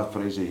 ja,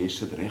 Frazer, jy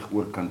sit reg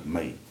oorkant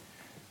my.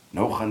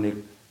 Nou gaan ek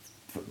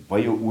by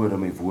jou ore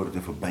my woorde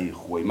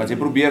verbygooi. Maar jy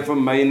probeer vir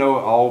my nou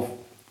half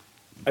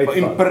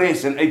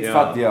impress en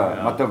uitvat,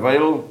 ja.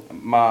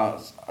 Maar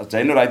as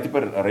jy nou daai tipe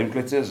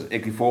rymklets is,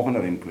 ek die volgende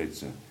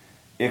rymklets.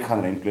 Ek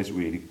gaan rymklets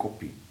oor hierdie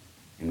koppie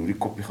en hoe die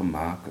koppie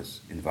gemaak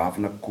is en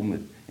waarvan dit kom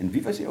het en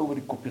wie was die ou wat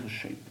die koppie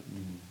geshape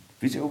het?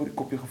 Wie is die ou wat die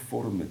koppie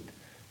gevorm het?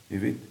 Jy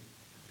weet.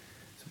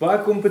 So baie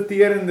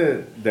kompeterende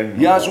ding.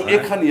 Ja, so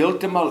ek gaan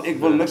heeltemal, ek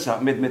wil niks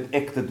met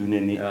ek te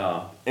doen nie.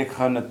 Ja. Ek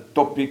gaan 'n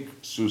topic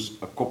soos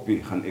 'n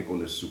koppie gaan ek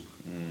ondersoek.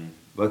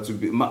 Wat so,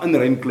 maar in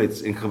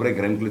rymklets en gebruik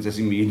rymklets as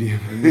die medium.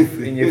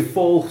 En jy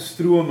volg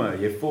strome,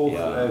 jy volg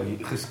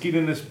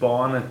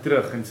geskiedenisbane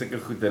terug en sulke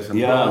goeders in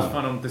plaas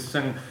van om te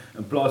sing,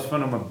 in plaas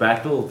van om 'n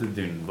battle te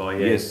doen waar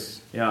jy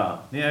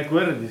Ja, nee, ek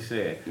hoor dit jy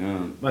sê.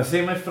 Maar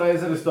sê my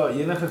Frazer, is daar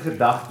enige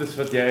gedagtes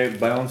wat jy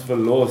by ons wil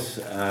los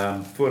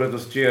voordat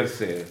ons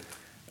cheers sê?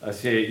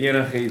 As jy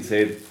enige iets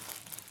het,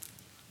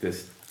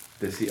 dis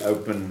die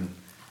open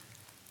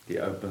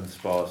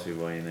spasie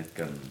waar jy net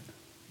kan.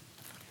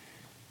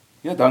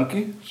 Ja,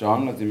 dankie,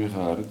 Jean, dat jy my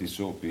gehad het hier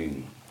so op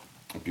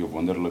jou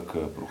wonderlike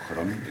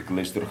program. Ek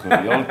luister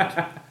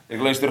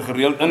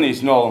gereeld in,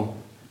 is nou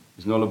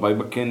al 'n baie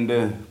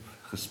bekende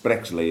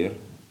gespreksleier.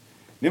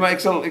 Nee, maar ek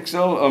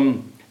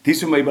sal dis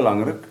vir my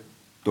belangrik,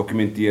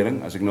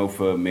 dokumentering, as ek nou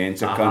vir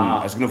mense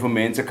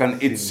kan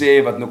iets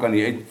sê wat nou kan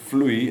hier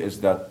uitvloei, is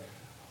dat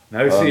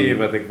nou sê jy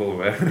wat ek wil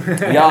hoor.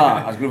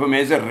 Ja, as ek nou vir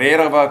mense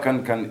regtig waar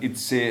kan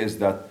iets sê, is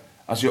dat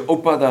as jou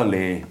oupa daar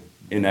lê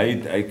en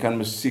hy kan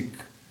musiek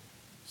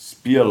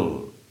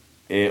speel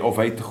of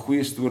hy het 'n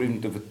goeie storie om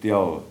te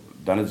vertel,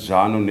 dan het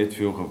Jano net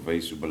veel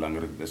gewys hoe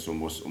belangrik dit is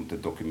om te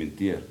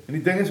dokumenteer. En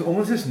die ding is,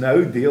 ons is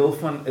nou deel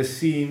van 'n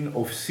scene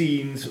of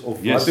scenes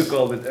of wat ook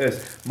al dit is,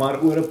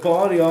 maar oor 'n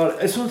paar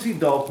jaar is ons nie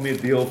dalk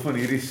meer deel van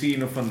hierdie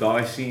scene of van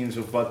daai scenes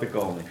of wat ook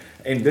al nie.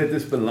 En dit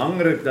is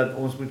belangrik dat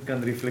ons moet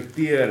kan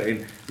reflekteer en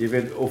jy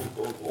weet of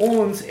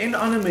ons en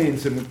ander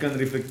mense moet kan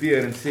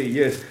reflekteer en sê,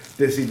 yes,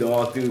 dis die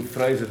dae toe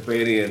Frazer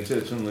Barry en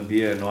Churchill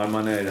en daai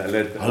manne,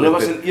 hulle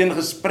was in een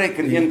gesprek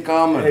in een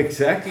kamer.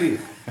 Exactly.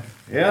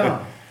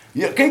 Ja.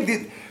 Ja,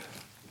 kyk,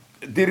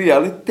 die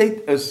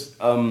realiteit is,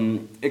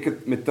 ek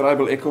het met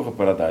Tribal Echo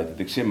gepraat daai tyd.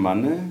 Ek sê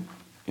manne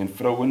en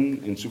vrouens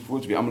en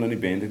sovoorts, wie almal in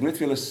die band, ek moet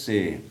vir julle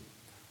sê,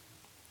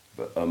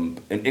 en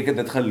ek het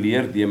dit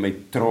geleer deur my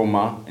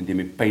trauma en deur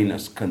my pyn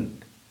as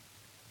kind.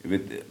 Jy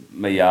weet,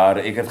 my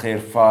jare, ek het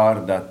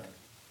geervaar dat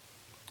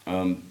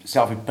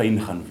self die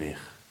pyn gaan weg.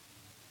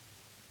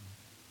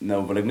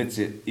 Nou wil ek net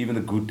sê, even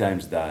the good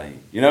times die.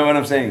 You know what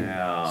I'm saying?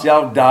 Ja.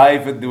 Self die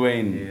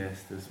verdwyn. Yes,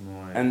 dis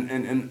mooi.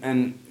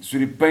 En so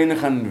die pyn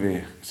gaan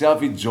weg. Self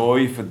die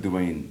joy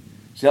verdwyn.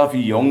 Self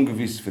die jong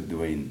wees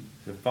verdwyn.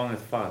 So vang dit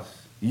vas.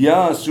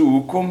 Ja, so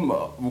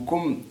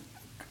hoekom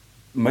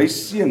my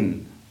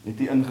seun het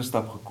hier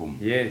ingestap gekom?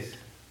 Yes.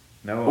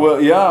 Nou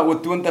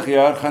oor 20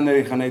 jaar gaan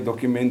hy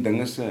dokument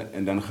dinge se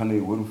en dan gaan hy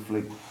hoor hoe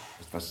vlek.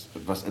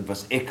 Dit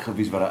was ek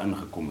gewees wat daar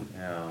ingekom het.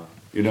 Ja.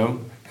 You know?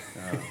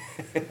 Ja.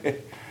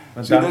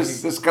 So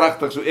dis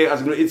kragtig. So as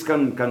ek nou iets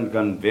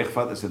kan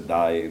wegvat, is dit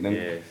daai. Ek dink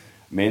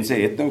mense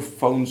het nou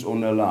phones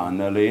onder hulle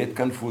hande. Hulle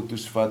kan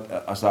foto's vat.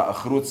 As daar 'n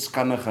groot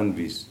skande gaan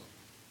wees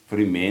vir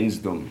die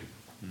mensdom,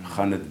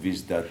 gaan dit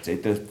wees dat jy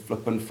het 'n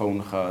flippin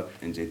phone gehad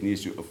en jy het nie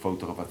so 'n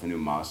foto gevat van jou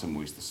ma se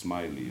mooiste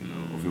smile, you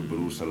know, of jou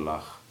broer se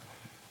lag.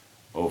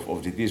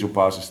 Of dit is op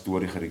pa se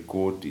storie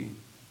gerekord nie.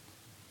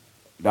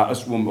 Daar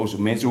is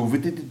mense hoef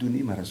dit te doen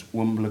nie, maar is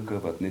oomblikke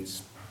wat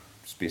net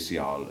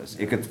spesiaal is.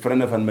 Ek het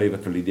vriende van my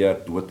wat vir die jaar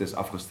dood is,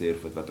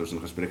 afgesterf het, wat ons in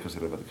gesprek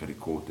gesit het, wat ek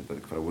gerekord het, wat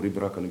ek vra, hoorie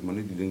bra, kan ek maar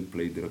net die ding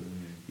play druk?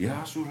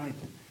 Ja, so right.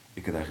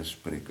 Ek het hy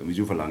gesprek, en wie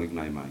so verlang ek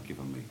na die maatjie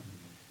van my.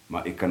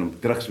 Maar ek kan hom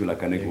terugspeel,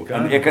 en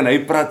ek kan hy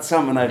praat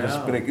saam in hy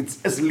gesprek. Dit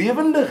is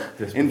lewendig.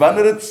 En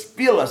wanneer dit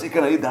speel, as ek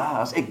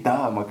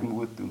daar, maak ek my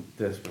oor toe.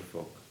 Dis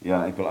bevok.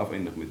 Ja, ek wil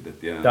afeindig met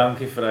dit, ja.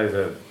 Dankie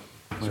Frazer.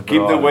 So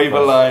keep the wave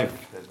alive.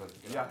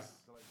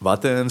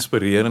 Wat 'n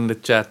inspirerende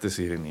chat is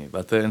hier nie.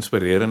 Wat 'n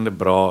inspirerende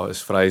bra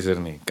is Frazer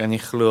nie. Kan jy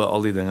glo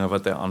al die dinge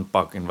wat hy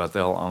aanpak en wat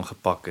hy al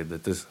aangepak het.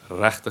 Dit is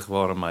regtig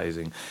waar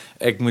amazing.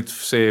 Ek moet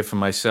sê vir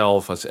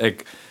myself, as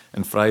ek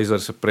in Frazer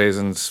se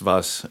presence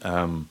was,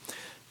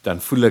 dan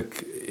voel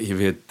ek, jy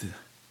weet,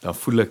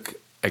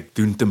 ek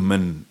doen te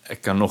min.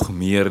 Ek kan nog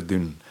meer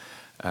doen.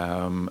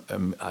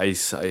 Hy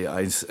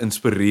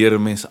inspireer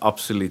mense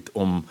absoluut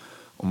om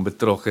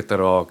betrokke te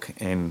raak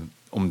en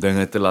om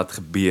dinge te laat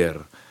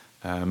gebeur.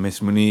 Mens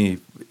moenie,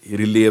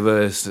 hierdie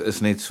lewe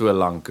is net so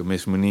lank,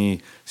 mens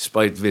moenie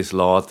spyt wees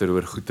later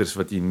oor goeders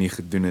wat jy nie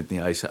gedoen het nie.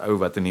 Hy's 'n ou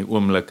wat in die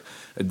oomblik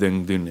 'n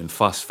ding doen en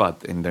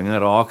vasvat en dinge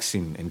raak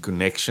sien en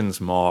connections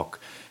maak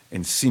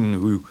en sien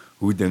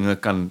hoe dinge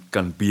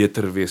kan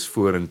beter wees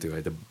vorentoe. Hy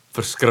het 'n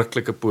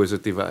verskriklike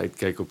positiewe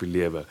uitkyk op die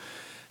lewe.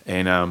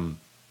 En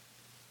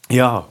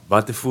ja,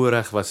 wat 'n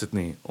voorreg was dit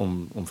nie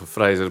om vir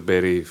Frazer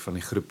Barry van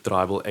die groep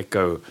Tribal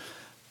Echo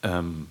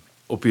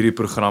op hierdie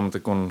program te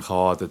kon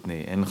gehad het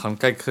nie. En gaan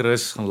kyk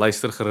gerus, gaan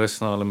luister gerus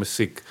na hulle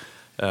musiek.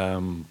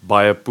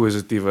 Baie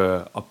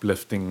positiewe,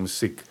 uplifting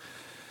musiek.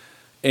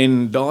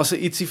 En daar's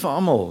 'n ietsie vir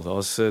almal.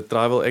 Daar's 'n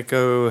Tribal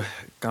Echo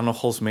kan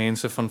nogals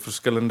mense van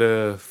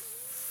verskillende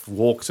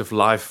walks of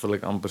life, wil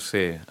ek amper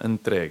sê,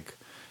 intrek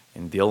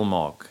en deel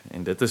maak.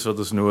 En dit is wat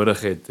ons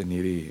nodig het in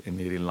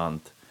hierdie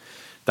land.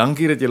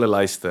 Dankie dat julle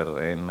luister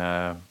en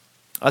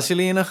as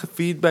julle enige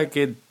feedback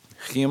het,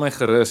 gee my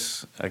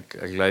gerus.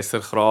 Ek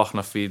luister graag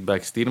na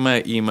feedback. Stuur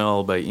my 'n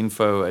e-mail by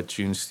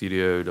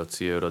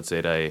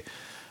info@tunestudio.co.za.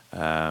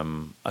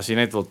 As jy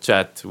net wil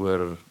chat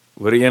oor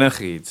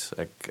enigiets,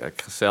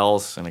 ek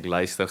gesels en ek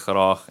luister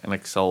graag en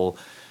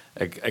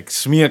ek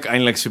smeek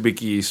eintlik so 'n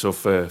bietjie hierso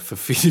vir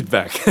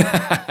feedback.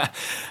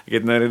 Ek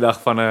het nou die dag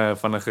van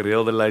 'n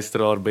gereelde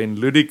luisteraar, Ben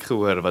Ludik,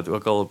 gehoor wat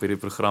ook al op hierdie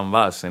program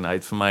was en hy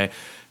het vir my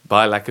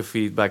baie lekker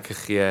feedback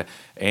gegee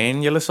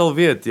en julle sal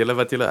weet, julle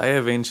wat julle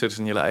eie ventures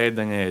en julle eie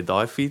dinge het,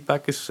 daai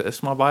feedback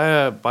is maar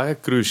baie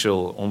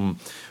crucial om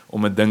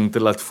 'n ding te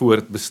laat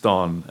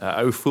voortbestaan.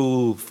 Ou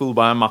voel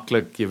baie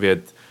maklik, jy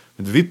weet,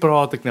 met wie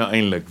praat ek nou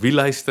eintlik? Wie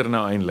luister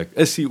nou eintlik?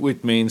 Is hier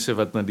ooit mense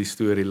wat na die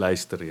storie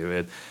luister, jy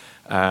weet?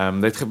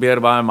 Dit gebeur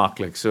baie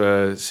maklik. So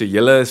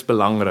julle is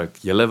belangrik.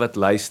 Julle wat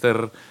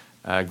luister,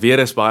 ek weet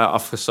is baie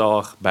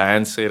afgesaag.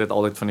 Bands sê dit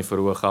altyd van die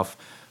verhoog af,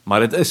 maar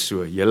dit is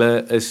so.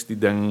 Julle is die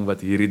ding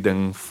wat hierdie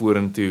ding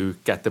vorentoe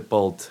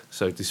catapult,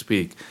 so to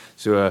speak.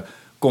 So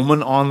kom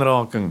in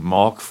aanraking,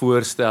 maak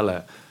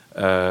voorstelle,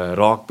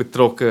 raak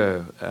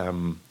betrokke,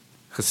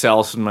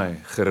 gesels met my,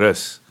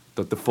 gerus.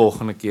 Tot die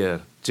volgende keer.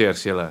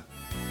 Cheers julle.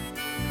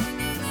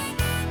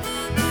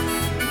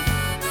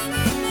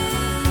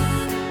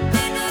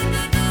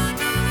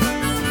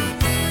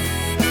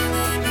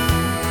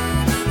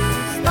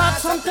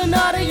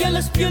 Staatsambtenaren,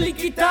 julle speel die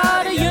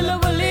kitaar, julle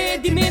wil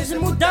hê die mense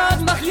moet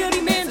dans, mag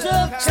jullie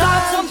mensen.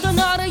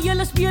 Staatsambtenaren,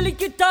 julle speel die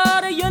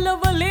kitaar, julle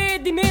wil hê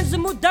die mense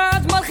moet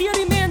dans, mag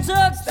jullie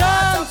mensen.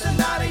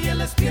 Staatsambtenaren,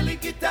 julle speel die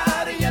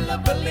kitaar, julle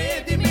wil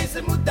hê die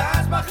mense moet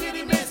dans, mag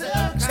jullie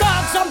mensen.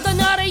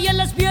 Staatsambtenaren,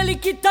 julle speel die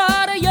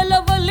kitaar,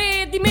 julle wil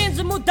hê die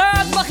mense moet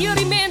dans, mag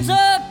jullie mensen.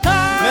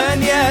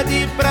 Meneer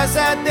die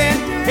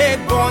president, ek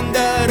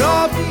wonder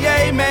of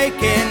jy my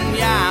ken,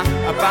 ja.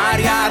 'n paar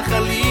jaar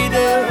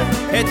gelede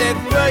het ek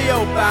vir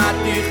jou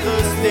party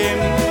gestem.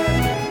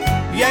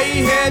 Jy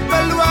het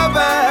beloof,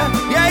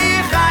 jy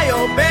gaan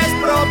jou best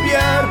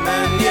probeer,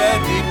 meneer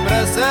die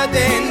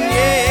president,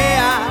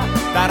 yeah.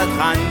 Daar het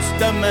gans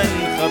te min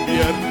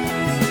gebeur.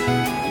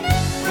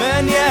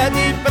 Meneer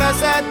die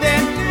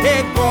president,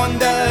 ek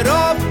wonder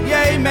of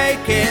jy my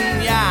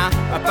ken, ja.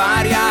 'n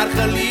paar jaar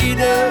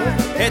gelede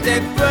het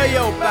ek vir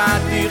jou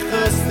party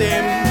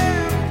gestem.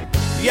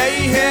 Jy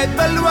het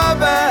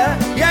beloof,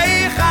 jy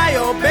gaan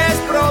jou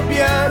best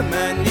probeer,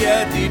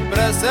 meneer die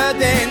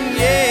president,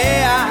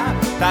 yeah.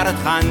 Daar het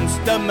gans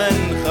te min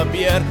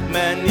gebeur,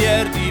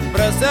 meneer die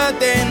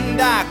president,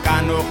 daar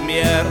kan nog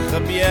meer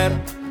gebeur.